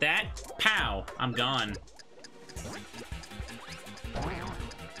 And with that, pow, I'm gone.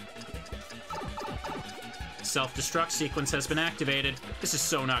 Self-destruct sequence has been activated. This is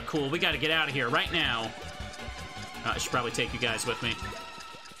so not cool. We gotta get out of here right now. I should probably take you guys with me.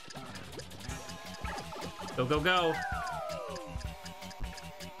 Go, go, go.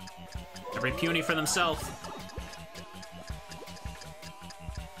 Every puny for themselves.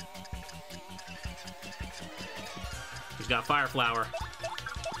 He's got Fire Flower.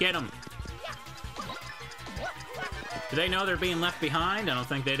 Get him. Do they know they're being left behind? I don't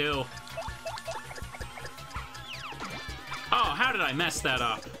think they do. Oh, how did I mess that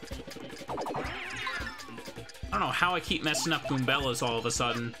up? I don't know how I keep messing up Goombellas all of a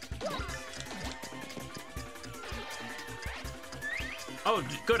sudden. Oh,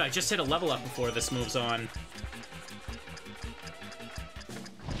 good, I just hit a level up before this moves on.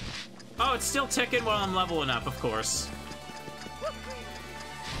 Oh, it's still ticking while I'm leveling up, of course.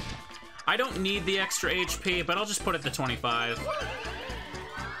 I don't need the extra HP, but I'll just put it to 25.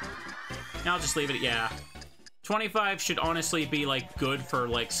 I'll just leave it, yeah. 25 should honestly be, like, good for,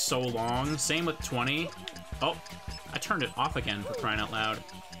 like, so long. Same with 20. Oh, I turned it off again for crying out loud.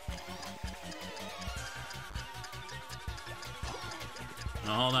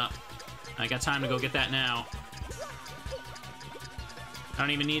 Oh, hold up. I got time to go get that now. I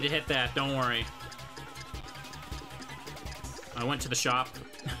don't even need to hit that, don't worry. I went to the shop.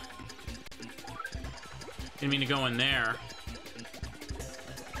 Didn't mean to go in there.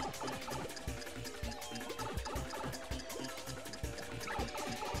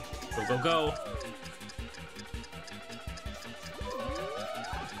 Go, go, go.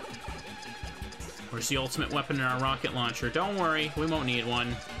 Where's the ultimate weapon in our rocket launcher? Don't worry, we won't need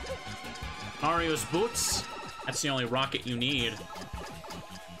one. Mario's boots? That's the only rocket you need.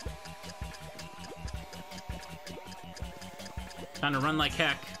 Time to run like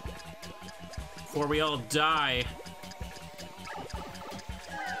heck. Before we all die.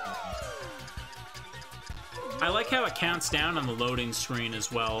 I like how it counts down on the loading screen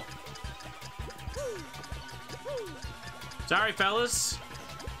as well. Sorry, fellas.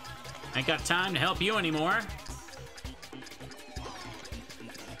 Ain't got time to help you anymore.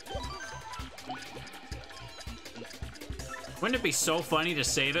 Wouldn't it be so funny to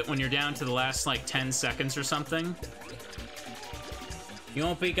save it when you're down to the last, like, 10 seconds or something? You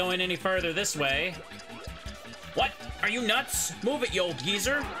won't be going any further this way. What? Are you nuts? Move it, you old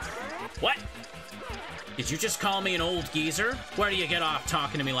geezer. What? Did you just call me an old geezer? Where do you get off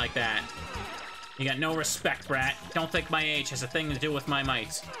talking to me like that? You got no respect, brat. Don't think my age has a thing to do with my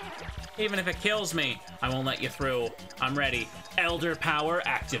might. Even if it kills me, I won't let you through. I'm ready. Elder power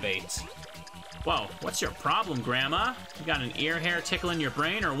activate. Whoa, what's your problem, Grandma? You got an ear hair tickling your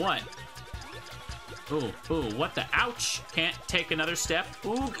brain or what? Ooh, ooh, what the? Ouch! Can't take another step.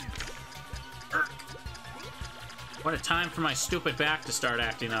 Ooh. Urk. What a time for my stupid back to start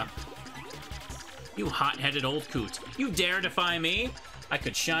acting up. You hot-headed old coot. You dare defy me? I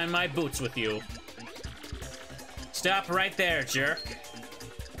could shine my boots with you. Stop right there, jerk.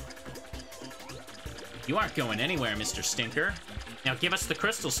 You aren't going anywhere, Mr. Stinker. Now give us the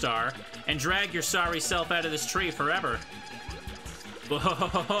Crystal Star and drag your sorry self out of this tree forever.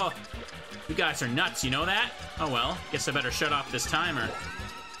 Whoa. You guys are nuts, you know that? Oh well, guess I better shut off this timer.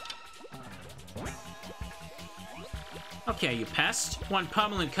 Okay, you pest. One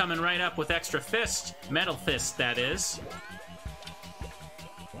pummeling coming right up with extra fist. Metal fist, that is.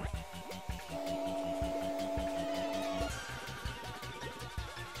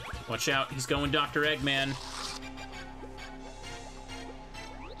 Watch out, he's going Dr. Eggman.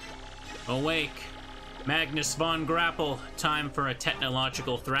 Awake. Magnus von Grapple, time for a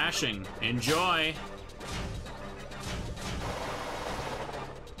technological thrashing. Enjoy!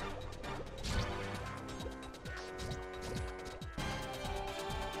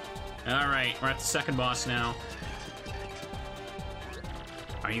 Alright, we're at the second boss now.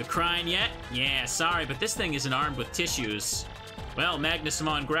 Are you crying yet? Yeah, sorry, but this thing isn't armed with tissues. Well, Magnus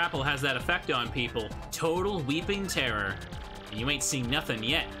von Grapple has that effect on people. Total weeping terror. And you ain't seen nothing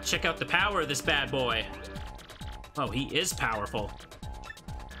yet. Check out the power of this bad boy. Oh, he is powerful.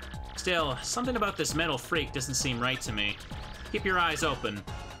 Still, something about this metal freak doesn't seem right to me. Keep your eyes open.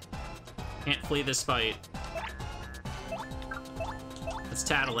 Can't flee this fight. Let's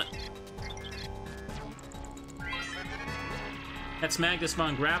tattle it. That's Magnus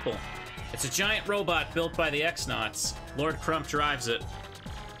von Grapple. It's a giant robot built by the X-Nauts. Lord Crump drives it.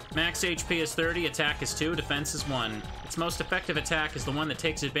 Max HP is 30, attack is 2, defense is 1. Its most effective attack is the one that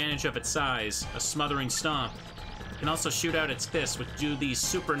takes advantage of its size, a smothering stomp. It can also shoot out its fists, which do these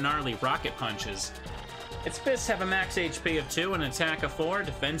super gnarly rocket punches. Its fists have a max HP of 2 and an attack of 4,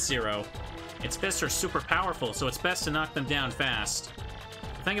 defense 0. Its fists are super powerful, so it's best to knock them down fast.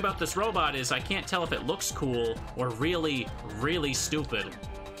 The thing about this robot is I can't tell if it looks cool or really, really stupid.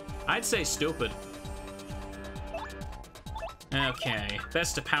 I'd say stupid. Okay,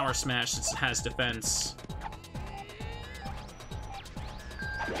 best to power smash since it has defense.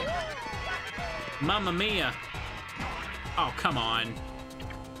 Mamma mia! Oh, come on.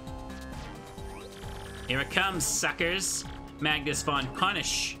 Here it comes, suckers. Magnus von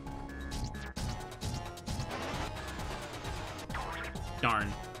Punish.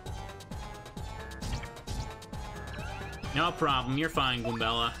 Darn. No problem, you're fine,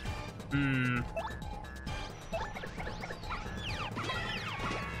 Goombella. A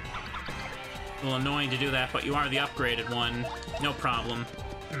little annoying to do that, but you are the upgraded one. No problem.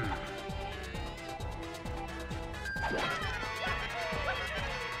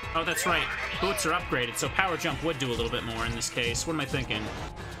 Oh, that's right. Boots are upgraded, so Power Jump would do a little bit more in this case. What am I thinking?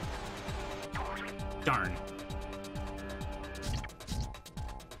 Darn.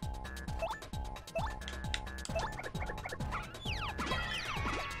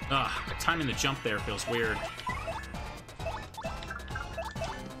 Ugh, timing the jump there feels weird.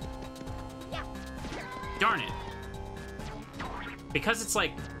 Darn it. Because it's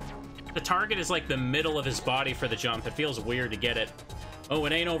like, the target is like the middle of his body for the jump, it feels weird to get it. Oh,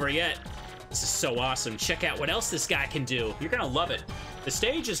 it ain't over yet. This is so awesome. Check out what else this guy can do. You're gonna love it. The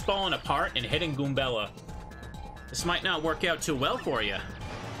stage is falling apart and hitting Goombella. This might not work out too well for you.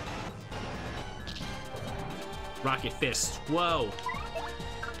 Rocket Fist. Whoa.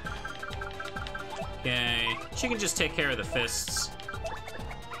 Okay. She can just take care of the fists.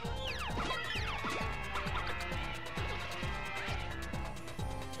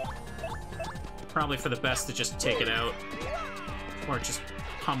 Probably for the best to just take it out. Or it just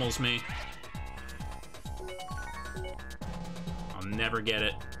pummels me. I'll never get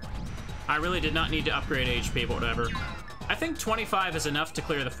it. I really did not need to upgrade HP, but whatever. I think 25 is enough to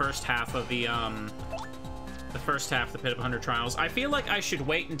clear the first half of the Pit of 100 Trials. I feel like I should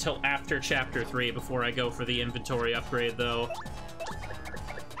wait until after Chapter 3 before I go for the inventory upgrade, though.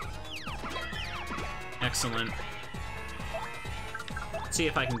 Excellent. Let's see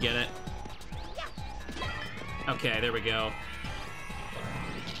if I can get it. Okay, there we go.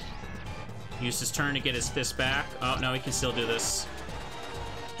 Used his turn to get his fist back. Oh, no, he can still do this.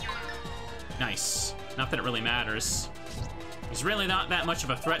 Nice. Not that it really matters. He's really not that much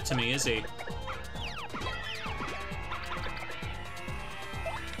of a threat to me, is he?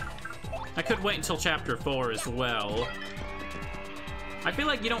 I could wait until Chapter 4 as well. I feel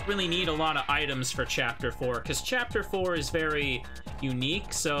like you don't really need a lot of items for Chapter 4, because Chapter 4 is very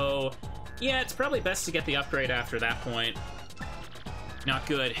unique, so... yeah, it's probably best to get the upgrade after that point. Not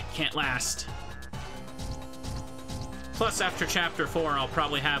good. Can't last. Plus, after Chapter 4, I'll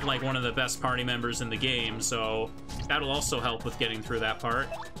probably have, like, one of the best party members in the game, so that'll also help with getting through that part.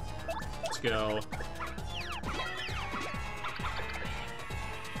 Let's go.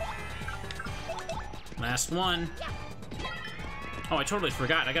 Last one. Oh, I totally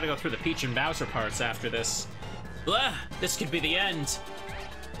forgot. I gotta go through the Peach and Bowser parts after this. Blah! This could be the end.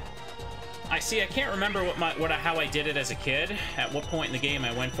 I see, I can't remember how I did it as a kid. At what point in the game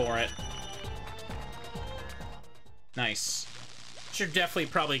I went for it. Nice. Should definitely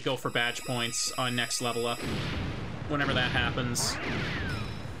probably go for badge points on next level up. Whenever that happens.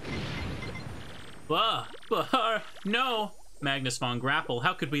 No! Magnus von Grapple,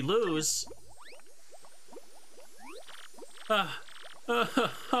 how could we lose?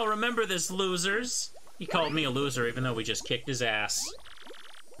 I'll remember this, losers. He called me a loser even though we just kicked his ass.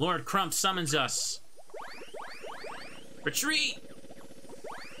 Lord Crump summons us. Retreat!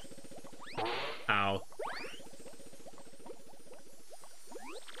 Ow.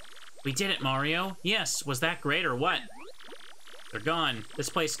 We did it, Mario. Yes, was that great or what? They're gone. This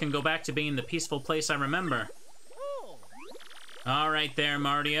place can go back to being the peaceful place I remember. All right there,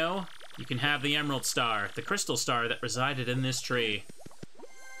 Mario. You can have the Emerald Star, the crystal star that resided in this tree.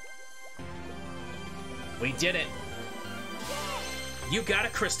 We did it. You got a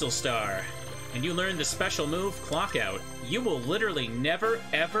crystal star, and you learned the special move, Clock Out. You will literally never,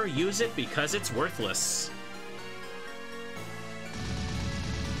 ever use it because it's worthless.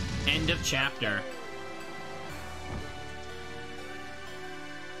 End of chapter.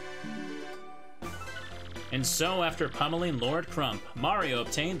 And so, after pummeling Lord Crump, Mario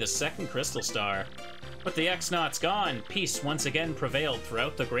obtained the second crystal star. But the X-Naught's gone, peace once again prevailed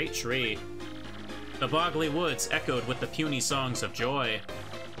throughout the Great Tree. The boggly woods echoed with the puny songs of joy.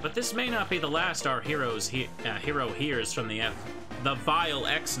 But this may not be the last our hero hears from the vile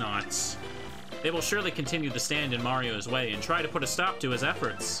X-Nauts. They will surely continue to stand in Mario's way and try to put a stop to his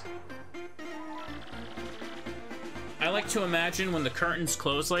efforts. I like to imagine when the curtains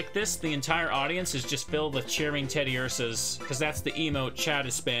close like this, the entire audience is just filled with cheering Teddy Ursas, because that's the emote chat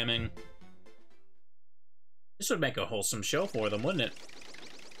is spamming. This would make a wholesome show for them, wouldn't it?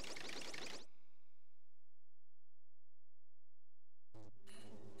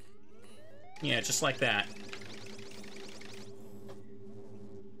 Yeah, just like that.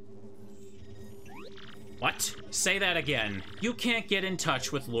 What? Say that again. You can't get in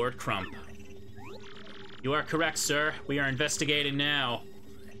touch with Lord Crump. You are correct, sir. We are investigating now.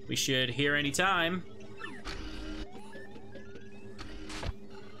 We should hear any time.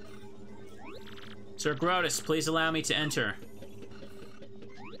 Sir Grotus, please allow me to enter.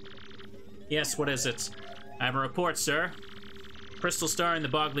 Yes, what is it? I have a report, sir. Crystal Star in the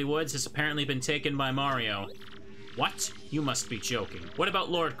Boggly Woods has apparently been taken by Mario. What? You must be joking. What about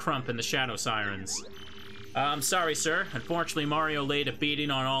Lord Crump and the Shadow Sirens? I'm sorry, sir. Unfortunately, Mario laid a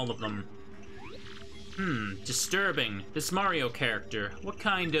beating on all of them. Disturbing. This Mario character, what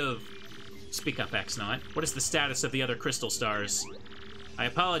kind of... Speak up, X-Naut. What is the status of the other Crystal Stars? I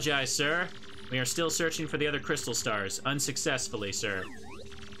apologize, sir. We are still searching for the other Crystal Stars. Unsuccessfully, sir.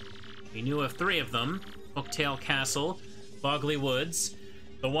 We knew of 3 of them. Hooktail Castle, Boggly Woods,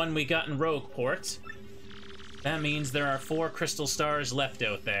 the one we got in Rogueport. That means there are 4 Crystal Stars left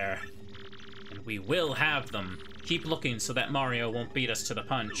out there. And we will have them. Keep looking so that Mario won't beat us to the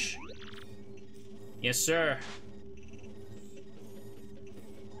punch. Yes, sir.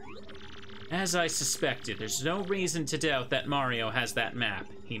 As I suspected, there's no reason to doubt that Mario has that map.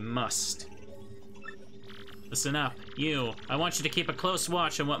 He must. Listen up, you. I want you to keep a close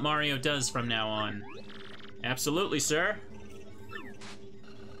watch on what Mario does from now on. Absolutely, sir.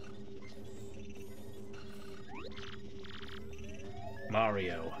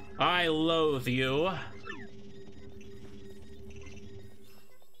 Mario, I loathe you.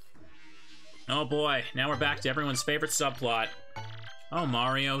 Oh boy, now we're back to everyone's favorite subplot. Oh,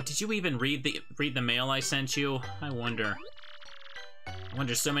 Mario, did you even read the mail I sent you? I wonder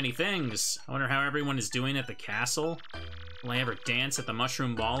so many things. I wonder how everyone is doing at the castle. Will I ever dance at the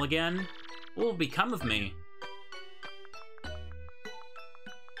Mushroom Ball again? What will become of me?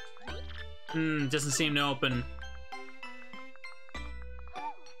 Doesn't seem to open.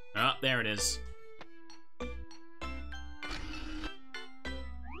 Oh, there it is.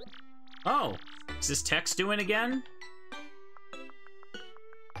 Oh, is this text doing again?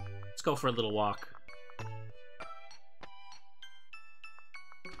 Let's go for a little walk.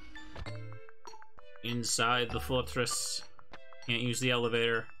 Inside the fortress. Can't use the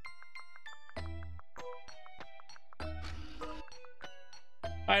elevator.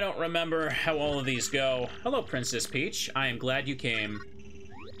 I don't remember how all of these go. Hello, Princess Peach. I am glad you came.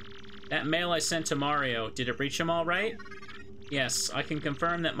 That mail I sent to Mario, did it reach him all right? Yes, I can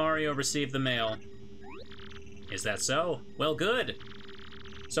confirm that Mario received the mail. Is that so? Well, good.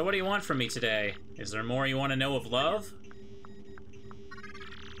 So what do you want from me today? Is there more you want to know of love?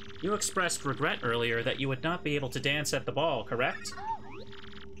 You expressed regret earlier that you would not be able to dance at the ball, correct?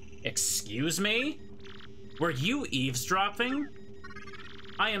 Excuse me? Were you eavesdropping?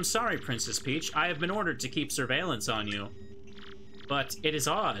 I am sorry, Princess Peach. I have been ordered to keep surveillance on you. But it is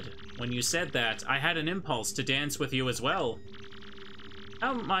odd. When you said that, I had an impulse to dance with you as well.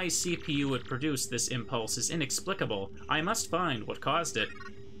 How my CPU would produce this impulse is inexplicable. I must find what caused it.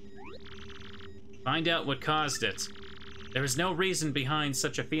 Find out what caused it. There is no reason behind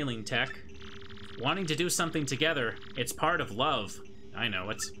such a feeling, Tech. Wanting to do something together, it's part of love. I know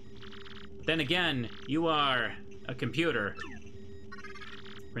it. But then again, you are a computer.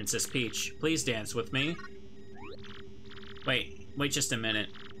 Princess Peach, please dance with me. Wait just a minute.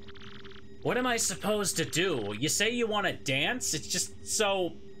 What am I supposed to do? You say you want to dance? It's just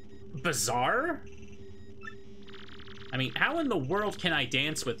so bizarre? I mean, how in the world can I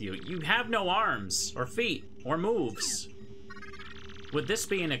dance with you? You have no arms, or feet, or moves. Would this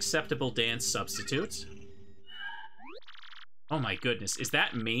be an acceptable dance substitute? Oh my goodness, is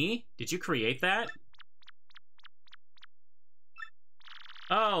that me? Did you create that?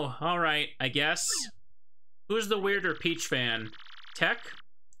 Oh, alright, I guess. Who's the weirder Peach fan? Tech?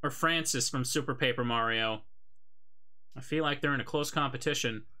 Or Francis from Super Paper Mario? I feel like they're in a close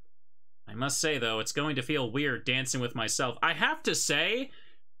competition. I must say, though, it's going to feel weird dancing with myself. I have to say,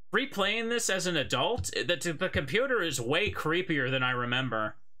 replaying this as an adult, the computer is way creepier than I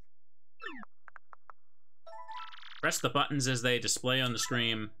remember. Press the buttons as they display on the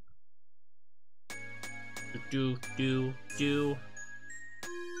screen. Do.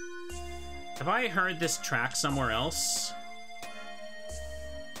 Have I heard this track somewhere else?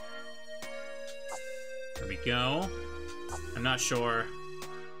 There we go. I'm not sure.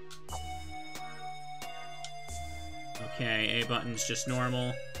 Okay, A button's just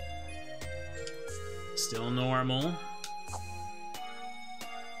normal. Still normal.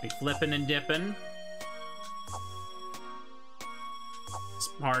 Be flipping and dipping. This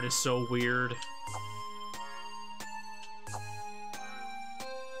part is so weird.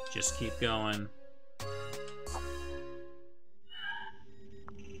 Just keep going.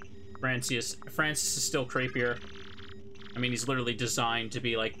 Francis is still creepier. I mean, he's literally designed to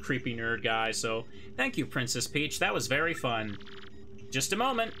be like creepy nerd guy, so thank you, Princess Peach. That was very fun. Just a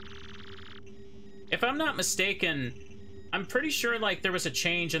moment. If I'm not mistaken, I'm pretty sure like there was a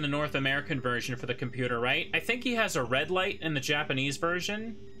change in the North American version for the computer, right? I think he has a red light in the Japanese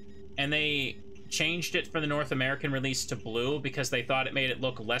version, and they changed it for the North American release to blue because they thought it made it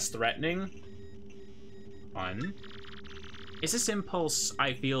look less threatening. Fun. Is this impulse,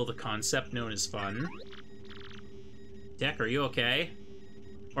 I feel, the concept known as fun? Deck, are you okay?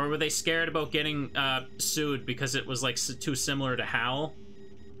 Or were they scared about getting sued because it was like too similar to HAL?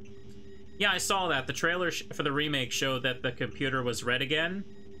 Yeah, I saw that. The trailer for the remake showed that the computer was red again.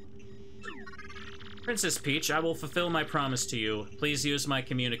 Princess Peach, I will fulfill my promise to you. Please use my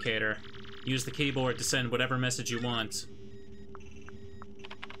communicator. Use the keyboard to send whatever message you want.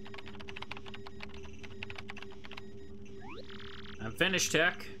 I'm finished,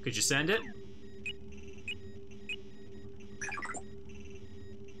 Tech. Could you send it?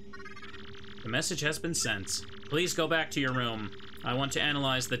 The message has been sent. Please go back to your room. I want to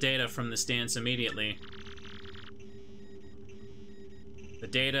analyze the data from this dance immediately. The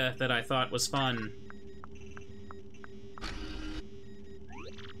data that I thought was fun.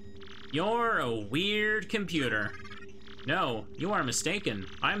 You're a weird computer. No, you are mistaken.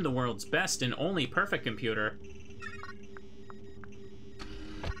 I'm the world's best and only perfect computer.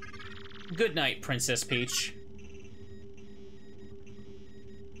 Good night, Princess Peach.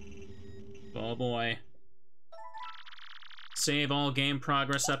 Oh boy. Save all game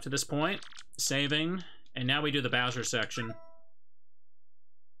progress up to this point. Saving. And now we do the Bowser section.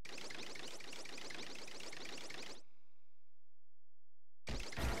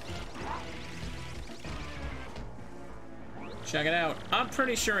 Check it out. I'm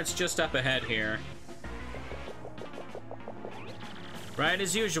pretty sure it's just up ahead here. Right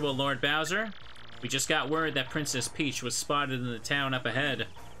as usual, Lord Bowser. We just got word that Princess Peach was spotted in the town up ahead.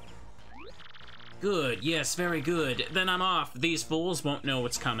 Good, yes, very good. Then I'm off. These fools won't know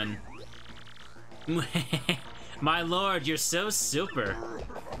what's coming. My lord, you're so super.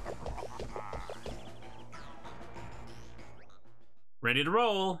 Ready to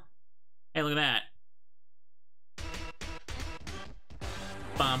roll. Hey, look at that.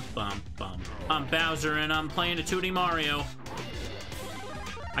 Bum, bum, bum. I'm Bowser and I'm playing a 2D Mario.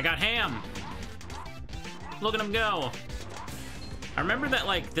 I got ham. Look at him go. I remember that,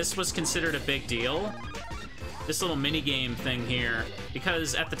 like, this was considered a big deal. This little mini-game thing here.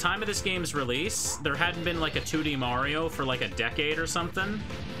 Because at the time of this game's release, there hadn't been, like, a 2D Mario for, like, a decade or something.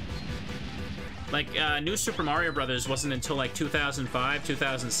 Like, New Super Mario Bros. Wasn't until, like, 2005,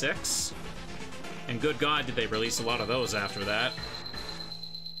 2006. And good God, did they release a lot of those after that.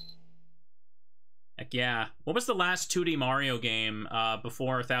 Heck yeah. What was the last 2D Mario game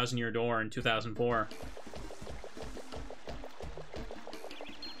before Thousand Year Door in 2004?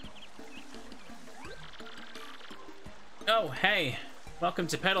 Oh, hey. Welcome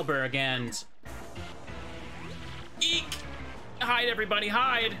to Petalburg, and... Eek! Hide, everybody,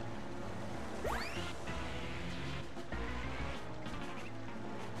 hide!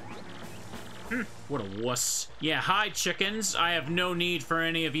 What a wuss. Yeah, hide, chickens. I have no need for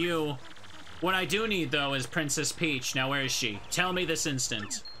any of you. What I do need, though, is Princess Peach. Now, where is she? Tell me this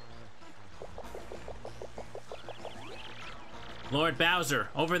instant. Lord Bowser,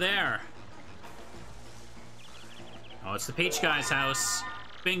 over there. Oh, it's the Peach guy's house.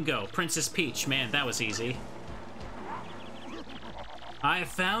 Bingo, Princess Peach. Man, that was easy. I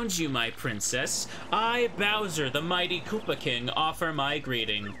found you, my princess. I, Bowser, the mighty Koopa King, offer my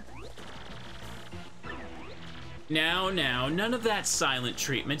greeting. Now, none of that silent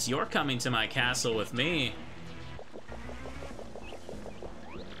treatment. You're coming to my castle with me.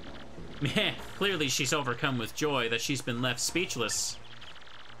 Meh, clearly she's overcome with joy that she's been left speechless.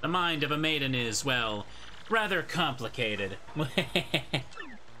 The mind of a maiden is, well, rather complicated.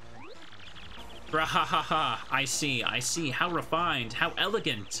 Brahahaha, I see. How refined, how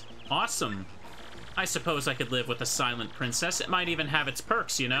elegant. Awesome. I suppose I could live with a silent princess. It might even have its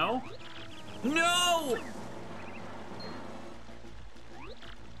perks, you know? No!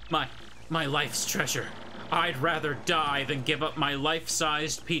 My life's treasure. I'd rather die than give up my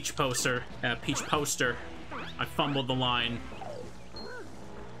life-sized Peach poster. I fumbled the line.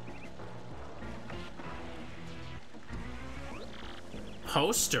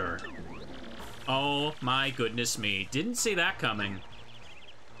 Poster? Oh my goodness me. Didn't see that coming.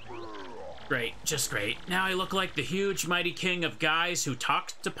 Great, just great. Now I look like the huge mighty king of guys who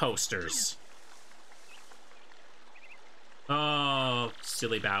talked to posters. Oh,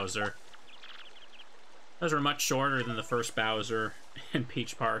 silly Bowser. Those were much shorter than the first Bowser and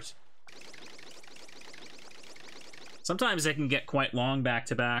Peach part. Sometimes they can get quite long back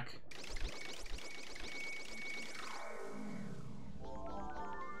to back.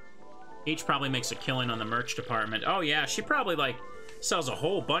 Peach probably makes a killing on the merch department. Oh yeah, she probably, like, sells a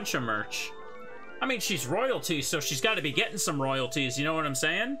whole bunch of merch. I mean, she's royalty, so she's got to be getting some royalties, you know what I'm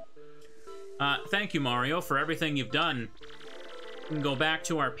saying? Thank you, Mario, for everything you've done. We can go back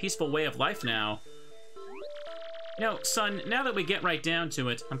to our peaceful way of life now. You know, son, now that we get right down to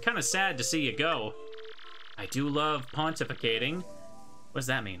it, I'm kind of sad to see you go. I do love pontificating. What does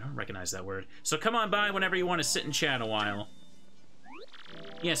that mean? I don't recognize that word. So come on by whenever you want to sit and chat a while.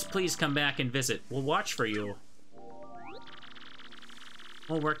 Yes, please come back and visit. We'll watch for you.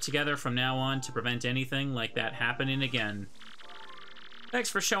 We'll work together from now on to prevent anything like that happening again. Thanks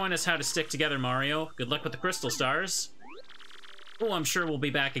for showing us how to stick together, Mario. Good luck with the Crystal Stars. Oh, I'm sure we'll be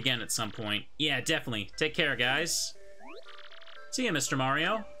back again at some point. Yeah, definitely. Take care, guys. See ya, Mr.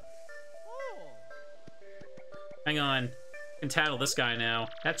 Mario. Hang on. I can tattle this guy now.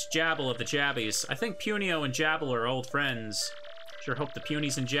 That's Jabble of the Jabbies. I think Punio and Jabble are old friends. Sure hope the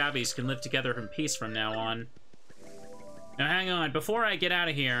Punies and Jabbies can live together in peace from now on. Now, hang on. Before I get out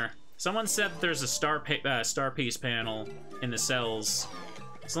of here, someone said that there's a star piece panel in the cells.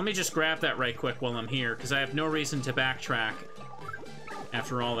 So let me just grab that right quick while I'm here, because I have no reason to backtrack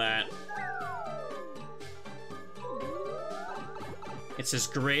after all that. It's his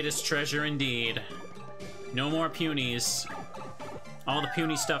greatest treasure indeed. No more Punies. All the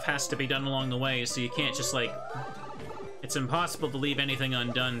Puny stuff has to be done along the way, so you can't just, like... It's impossible to leave anything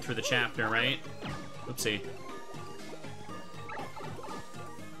undone through the chapter, right? Oopsie.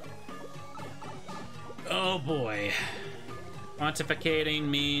 Oh boy. Pontificating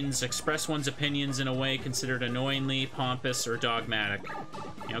means express one's opinions in a way considered annoyingly pompous or dogmatic.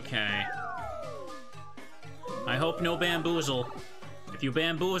 Okay. I hope no bamboozle. If you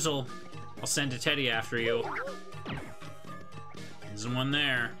bamboozle, I'll send a Teddy after you. There's one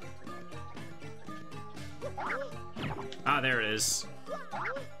there. Ah, there it is.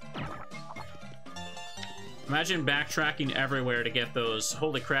 Imagine backtracking everywhere to get those.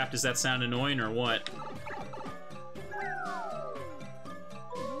 Holy crap, does that sound annoying or what?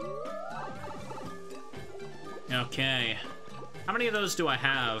 Okay. How many of those do I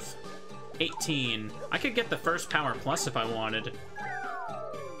have? 18. I could get the first Power Plus if I wanted.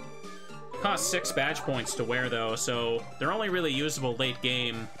 Costs 6 badge points to wear, though, so they're only really usable late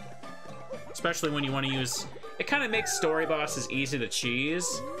game. Especially when you want to use... It kind of makes story bosses easy to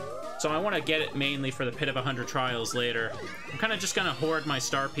cheese, so I want to get it mainly for the Pit of 100 Trials later. I'm kind of just going to hoard my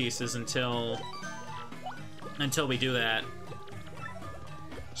star pieces until we do that.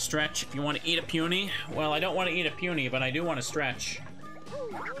 Stretch, if you want to eat a puny. Well, I don't want to eat a puny, but I do want to stretch.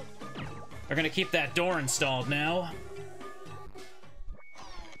 We're going to keep that door installed now.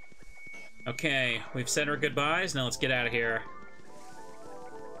 Okay, we've said our goodbyes. Now let's get out of here.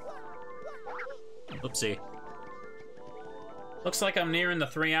 Oopsie. Looks like I'm nearing the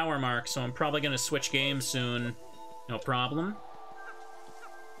 3-hour mark, so I'm probably going to switch games soon. No problem.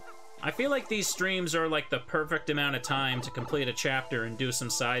 I feel like these streams are like the perfect amount of time to complete a chapter and do some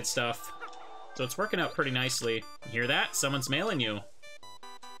side stuff. So it's working out pretty nicely. You hear that? Someone's mailing you.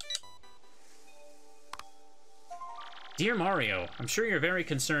 Dear Mario, I'm sure you're very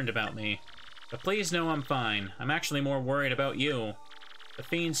concerned about me. But please know I'm fine. I'm actually more worried about you. The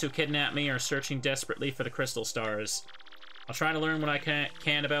fiends who kidnapped me are searching desperately for the Crystal Stars. I'll try to learn what I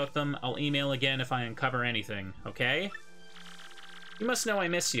can about them. I'll email again if I uncover anything, okay? You must know I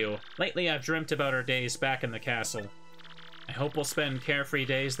miss you. Lately I've dreamt about our days back in the castle. I hope we'll spend carefree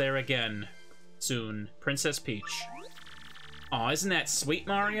days there again. Soon. Princess Peach. Aw, isn't that sweet,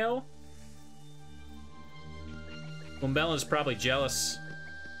 Mario? Goombella's probably jealous.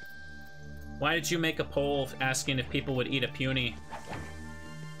 Why did you make a poll asking if people would eat a puny?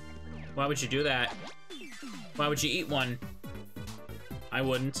 Why would you do that? Why would you eat one? I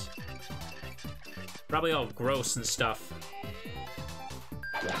wouldn't. Probably all gross and stuff.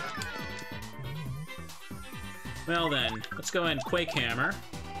 Well then, let's go ahead and Quake Hammer.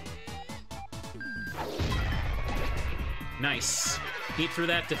 Nice. Eat through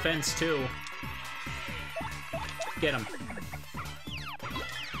that defense, too. Get him.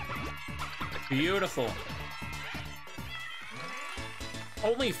 Beautiful.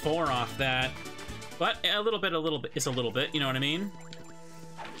 Only 4 off that. But a little bit is a little bit, you know what I mean?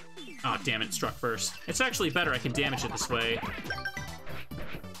 Oh, damn it, it struck first. It's actually better I can damage it this way.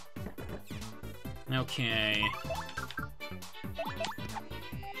 Okay.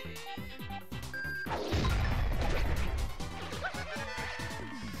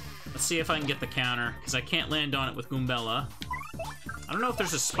 Let's see if I can get the counter, because I can't land on it with Goombella. I don't know if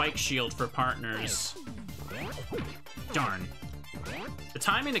there's a spike shield for partners. Darn. The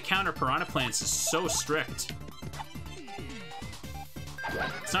timing to counter piranha plants is so strict.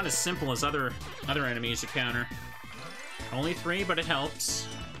 It's not as simple as other enemies to counter. Only 3, but it helps.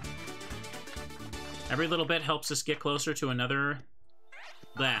 Every little bit helps us get closer to another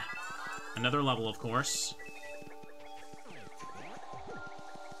level, of course.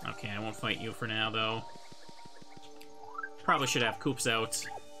 Okay, I won't fight you for now, though. Probably should have Koops out.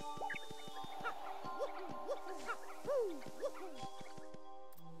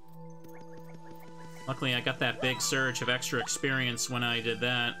 Luckily, I got that big surge of extra experience when I did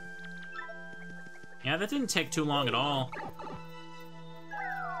that. Yeah, that didn't take too long at all.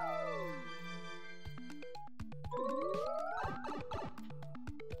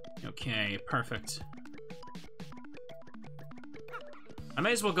 Okay, perfect. I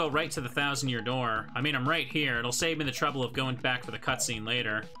may as well go right to the 1,000-year door. I mean, I'm right here. It'll save me the trouble of going back for the cutscene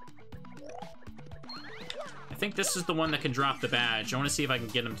later. I think this is the one that can drop the badge. I want to see if I can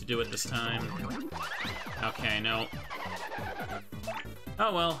get him to do it this time. Okay, no.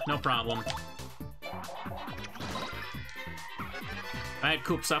 Oh well, no problem. If I had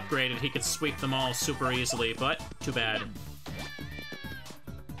Koops upgraded, he could sweep them all super easily, but too bad.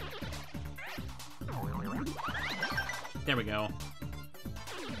 There we go.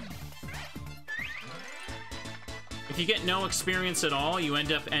 If you get no experience at all, you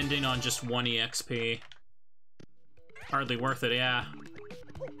end up ending on just 1 EXP. Hardly worth it, yeah.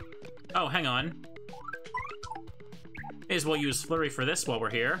 Oh, hang on. May as well use Flurry for this while we're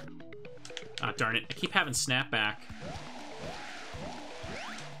here. Ah, darn it. I keep having Snapback.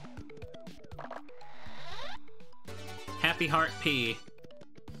 Happy Heart P.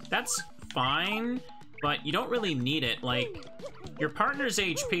 That's fine, but you don't really need it. Like, your partner's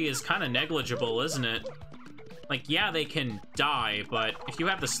HP is kind of negligible, isn't it? Like, yeah, they can die, but if you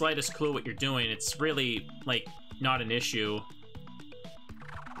have the slightest clue what you're doing, it's really, like, not an issue.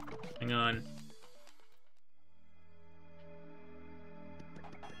 Hang on.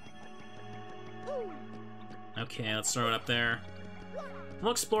 Okay, let's throw it up there.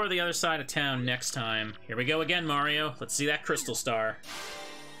 We'll explore the other side of town next time. Here we go again, Mario. Let's see that crystal star.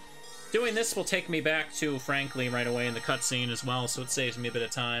 Doing this will take me back to, frankly, right away in the cutscene as well, so it saves me a bit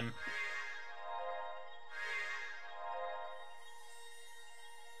of time.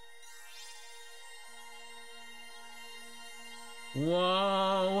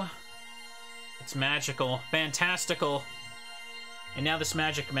 Whoa! It's magical. Fantastical. And now this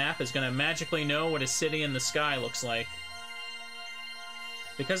magic map is gonna magically know what a city in the sky looks like.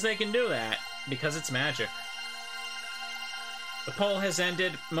 Because they can do that. Because it's magic. The poll has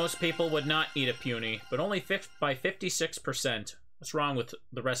ended. Most people would not eat a puny, but only by 56%. What's wrong with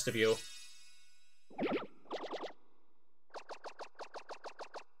the rest of you?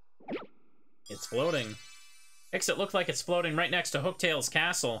 It's floating. Makes it look like it's floating right next to Hooktail's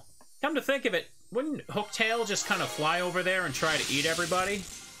castle. Come to think of it, wouldn't Hooktail just kind of fly over there and try to eat everybody?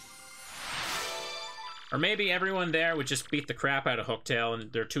 Or maybe everyone there would just beat the crap out of Hooktail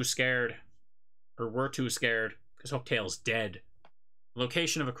and they're too scared. Or were too scared, because Hooktail's dead. The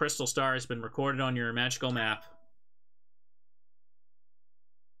location of a crystal star has been recorded on your magical map.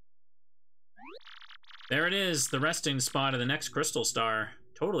 There it is, the resting spot of the next crystal star.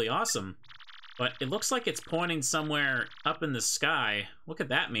 Totally awesome. But it looks like it's pointing somewhere up in the sky. What could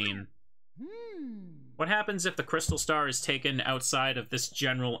that mean? What happens if the crystal star is taken outside of this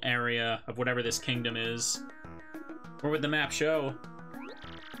general area of whatever this kingdom is? What would the map show?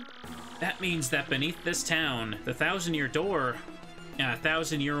 That means that beneath this town, the 1,000-year door and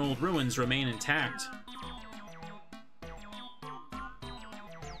 1,000-year-old ruins remain intact.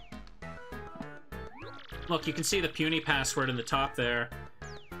 Look, you can see the puny password in the top there.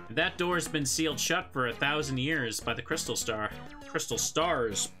 That door's been sealed shut for 1,000 years by the crystal star. Crystal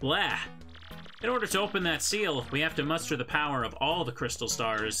stars, blah. In order to open that seal, we have to muster the power of all the crystal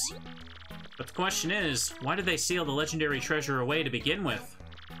stars. But the question is, why did they seal the legendary treasure away to begin with?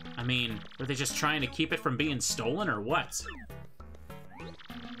 I mean, were they just trying to keep it from being stolen or what?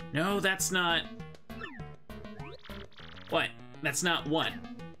 No, that's not... What? That's not what.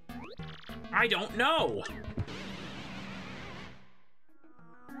 I don't know!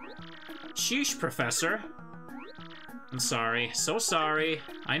 Sheesh, Professor. I'm sorry. So sorry.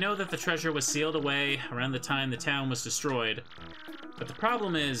 I know that the treasure was sealed away around the time the town was destroyed. But the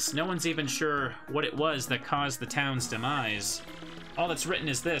problem is, no one's even sure what it was that caused the town's demise. All that's written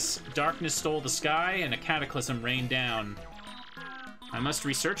is this: darkness stole the sky and a cataclysm rained down. I must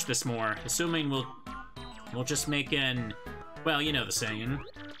research this more, assuming we'll just make an... well, you know the saying.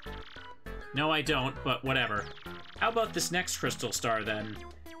 No, I don't, but whatever. How about this next crystal star, then?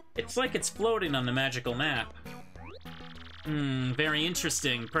 It's like it's floating on the magical map. Very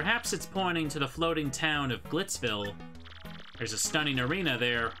interesting. Perhaps it's pointing to the floating town of Glitzville. There's a stunning arena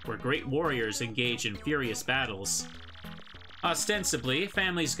there where great warriors engage in furious battles. Ostensibly,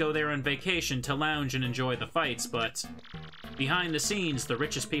 families go there on vacation to lounge and enjoy the fights, but behind the scenes, the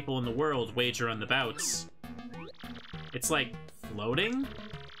richest people in the world wager on the bouts. It's like floating?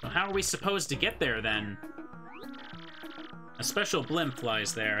 Well, how are we supposed to get there, then? A special blimp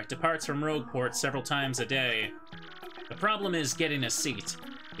flies there. It departs from Rogueport several times a day. The problem is getting a seat.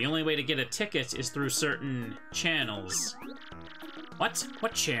 The only way to get a ticket is through certain channels. What?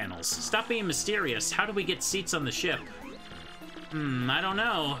 What channels? Stop being mysterious. How do we get seats on the ship? I don't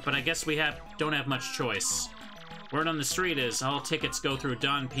know, but I guess we don't have much choice. Word on the street is all tickets go through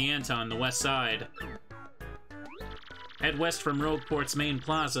Don Pianta on the west side. Head west from Rogueport's main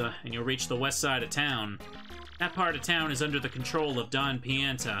plaza, and you'll reach the west side of town. That part of town is under the control of Don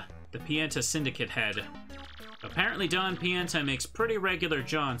Pianta, the Pianta Syndicate head. Apparently Don Pianta makes pretty regular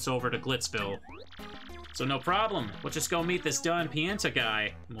jaunts over to Glitzville. So no problem, we'll just go meet this Don Pianta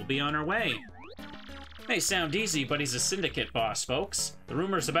guy, and we'll be on our way. May sound easy, but he's a syndicate boss, folks. The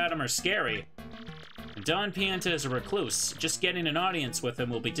rumors about him are scary. And Don Pianta is a recluse. Just getting an audience with him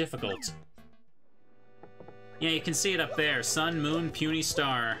will be difficult. Yeah, you can see it up there. Sun, moon, puny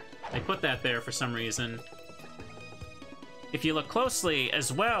star. They put that there for some reason. If you look closely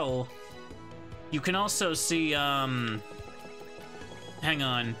as well, you can also see, hang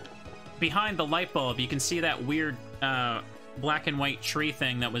on. Behind the light bulb, you can see that weird, black and white tree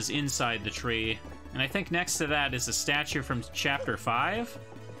thing that was inside the tree. And I think next to that is a statue from Chapter 5.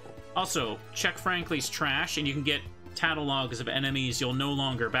 Also, check Frankly's trash, and you can get catalogs of enemies you'll no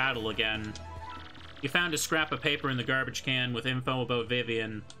longer battle again. You found a scrap of paper in the garbage can with info about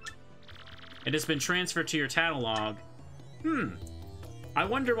Vivian. It has been transferred to your catalog. I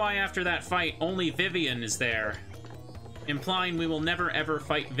wonder why after that fight, only Vivian is there. Implying we will never ever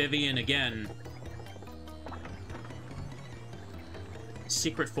fight Vivian again.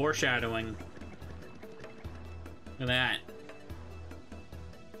 Secret foreshadowing. Look at that.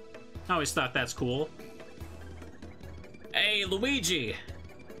 I always thought that's cool. Hey, Luigi!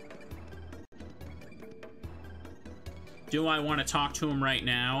 Do I want to talk to him right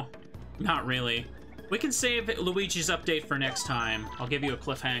now? Not really. We can save Luigi's update for next time. I'll give you a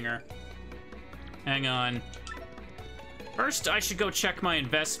cliffhanger. Hang on. First, I should go check my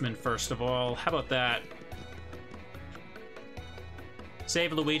investment first of all. How about that?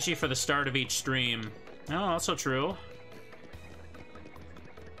 Save Luigi for the start of each stream. Oh, also true.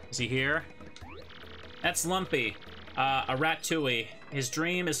 Is he here? That's Lumpy. A Ratatouille. His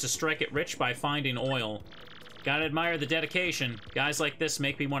dream is to strike it rich by finding oil. Gotta admire the dedication. Guys like this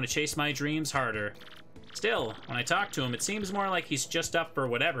make me want to chase my dreams harder. Still, when I talk to him, it seems more like he's just up for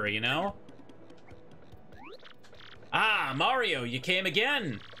whatever, you know? Ah, Mario, you came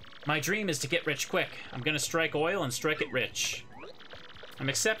again! My dream is to get rich quick. I'm gonna strike oil and strike it rich. I'm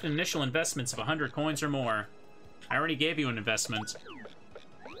accepting initial investments of 100 coins or more. I already gave you an investment.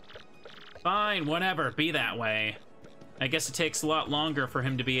 Fine, whatever, be that way. I guess it takes a lot longer for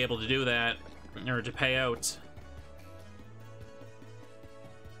him to be able to do that, or to pay out.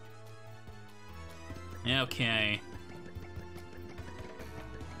 Okay.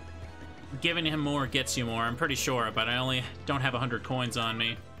 Giving him more gets you more, I'm pretty sure, but I only don't have 100 coins on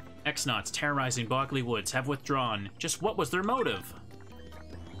me. X-Nauts terrorizing Bogley Woods have withdrawn. Just what was their motive?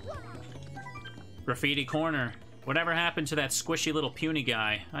 Graffiti Corner. Whatever happened to that squishy little puny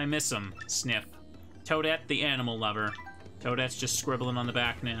guy? I miss him. Sniff. Toadette the animal lover. Toadette's just scribbling on the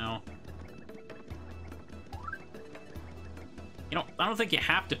back now. You know, I don't think you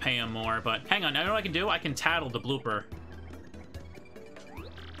have to pay him more, but hang on, I know what I can do? I can tattle the blooper.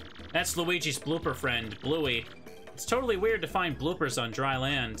 That's Luigi's blooper friend, Bluey. It's totally weird to find bloopers on dry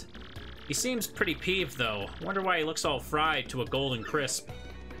land. He seems pretty peeved, though. Wonder why he looks all fried to a golden crisp.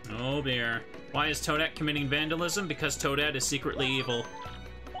 Oh dear. Why is Toadette committing vandalism? Because Toadette is secretly evil.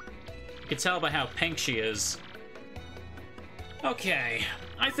 You can tell by how pink she is. Okay.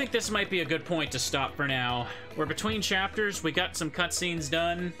 I think this might be a good point to stop for now. We're between chapters, we got some cutscenes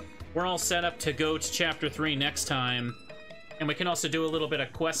done, we're all set up to go to Chapter 3 next time, and we can also do a little bit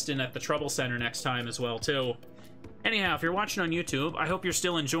of questing at the Trouble Center next time as well, too. Anyhow, if you're watching on YouTube, I hope you're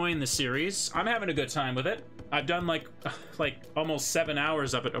still enjoying the series. I'm having a good time with it. I've done, like almost 7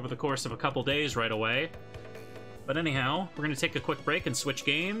 hours of it over the course of a couple days right away. But anyhow, we're going to take a quick break and switch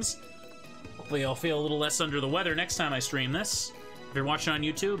games. Hopefully I'll feel a little less under the weather next time I stream this. If you're watching on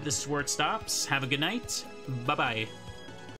YouTube, this is where it stops. Have a good night. Bye-bye.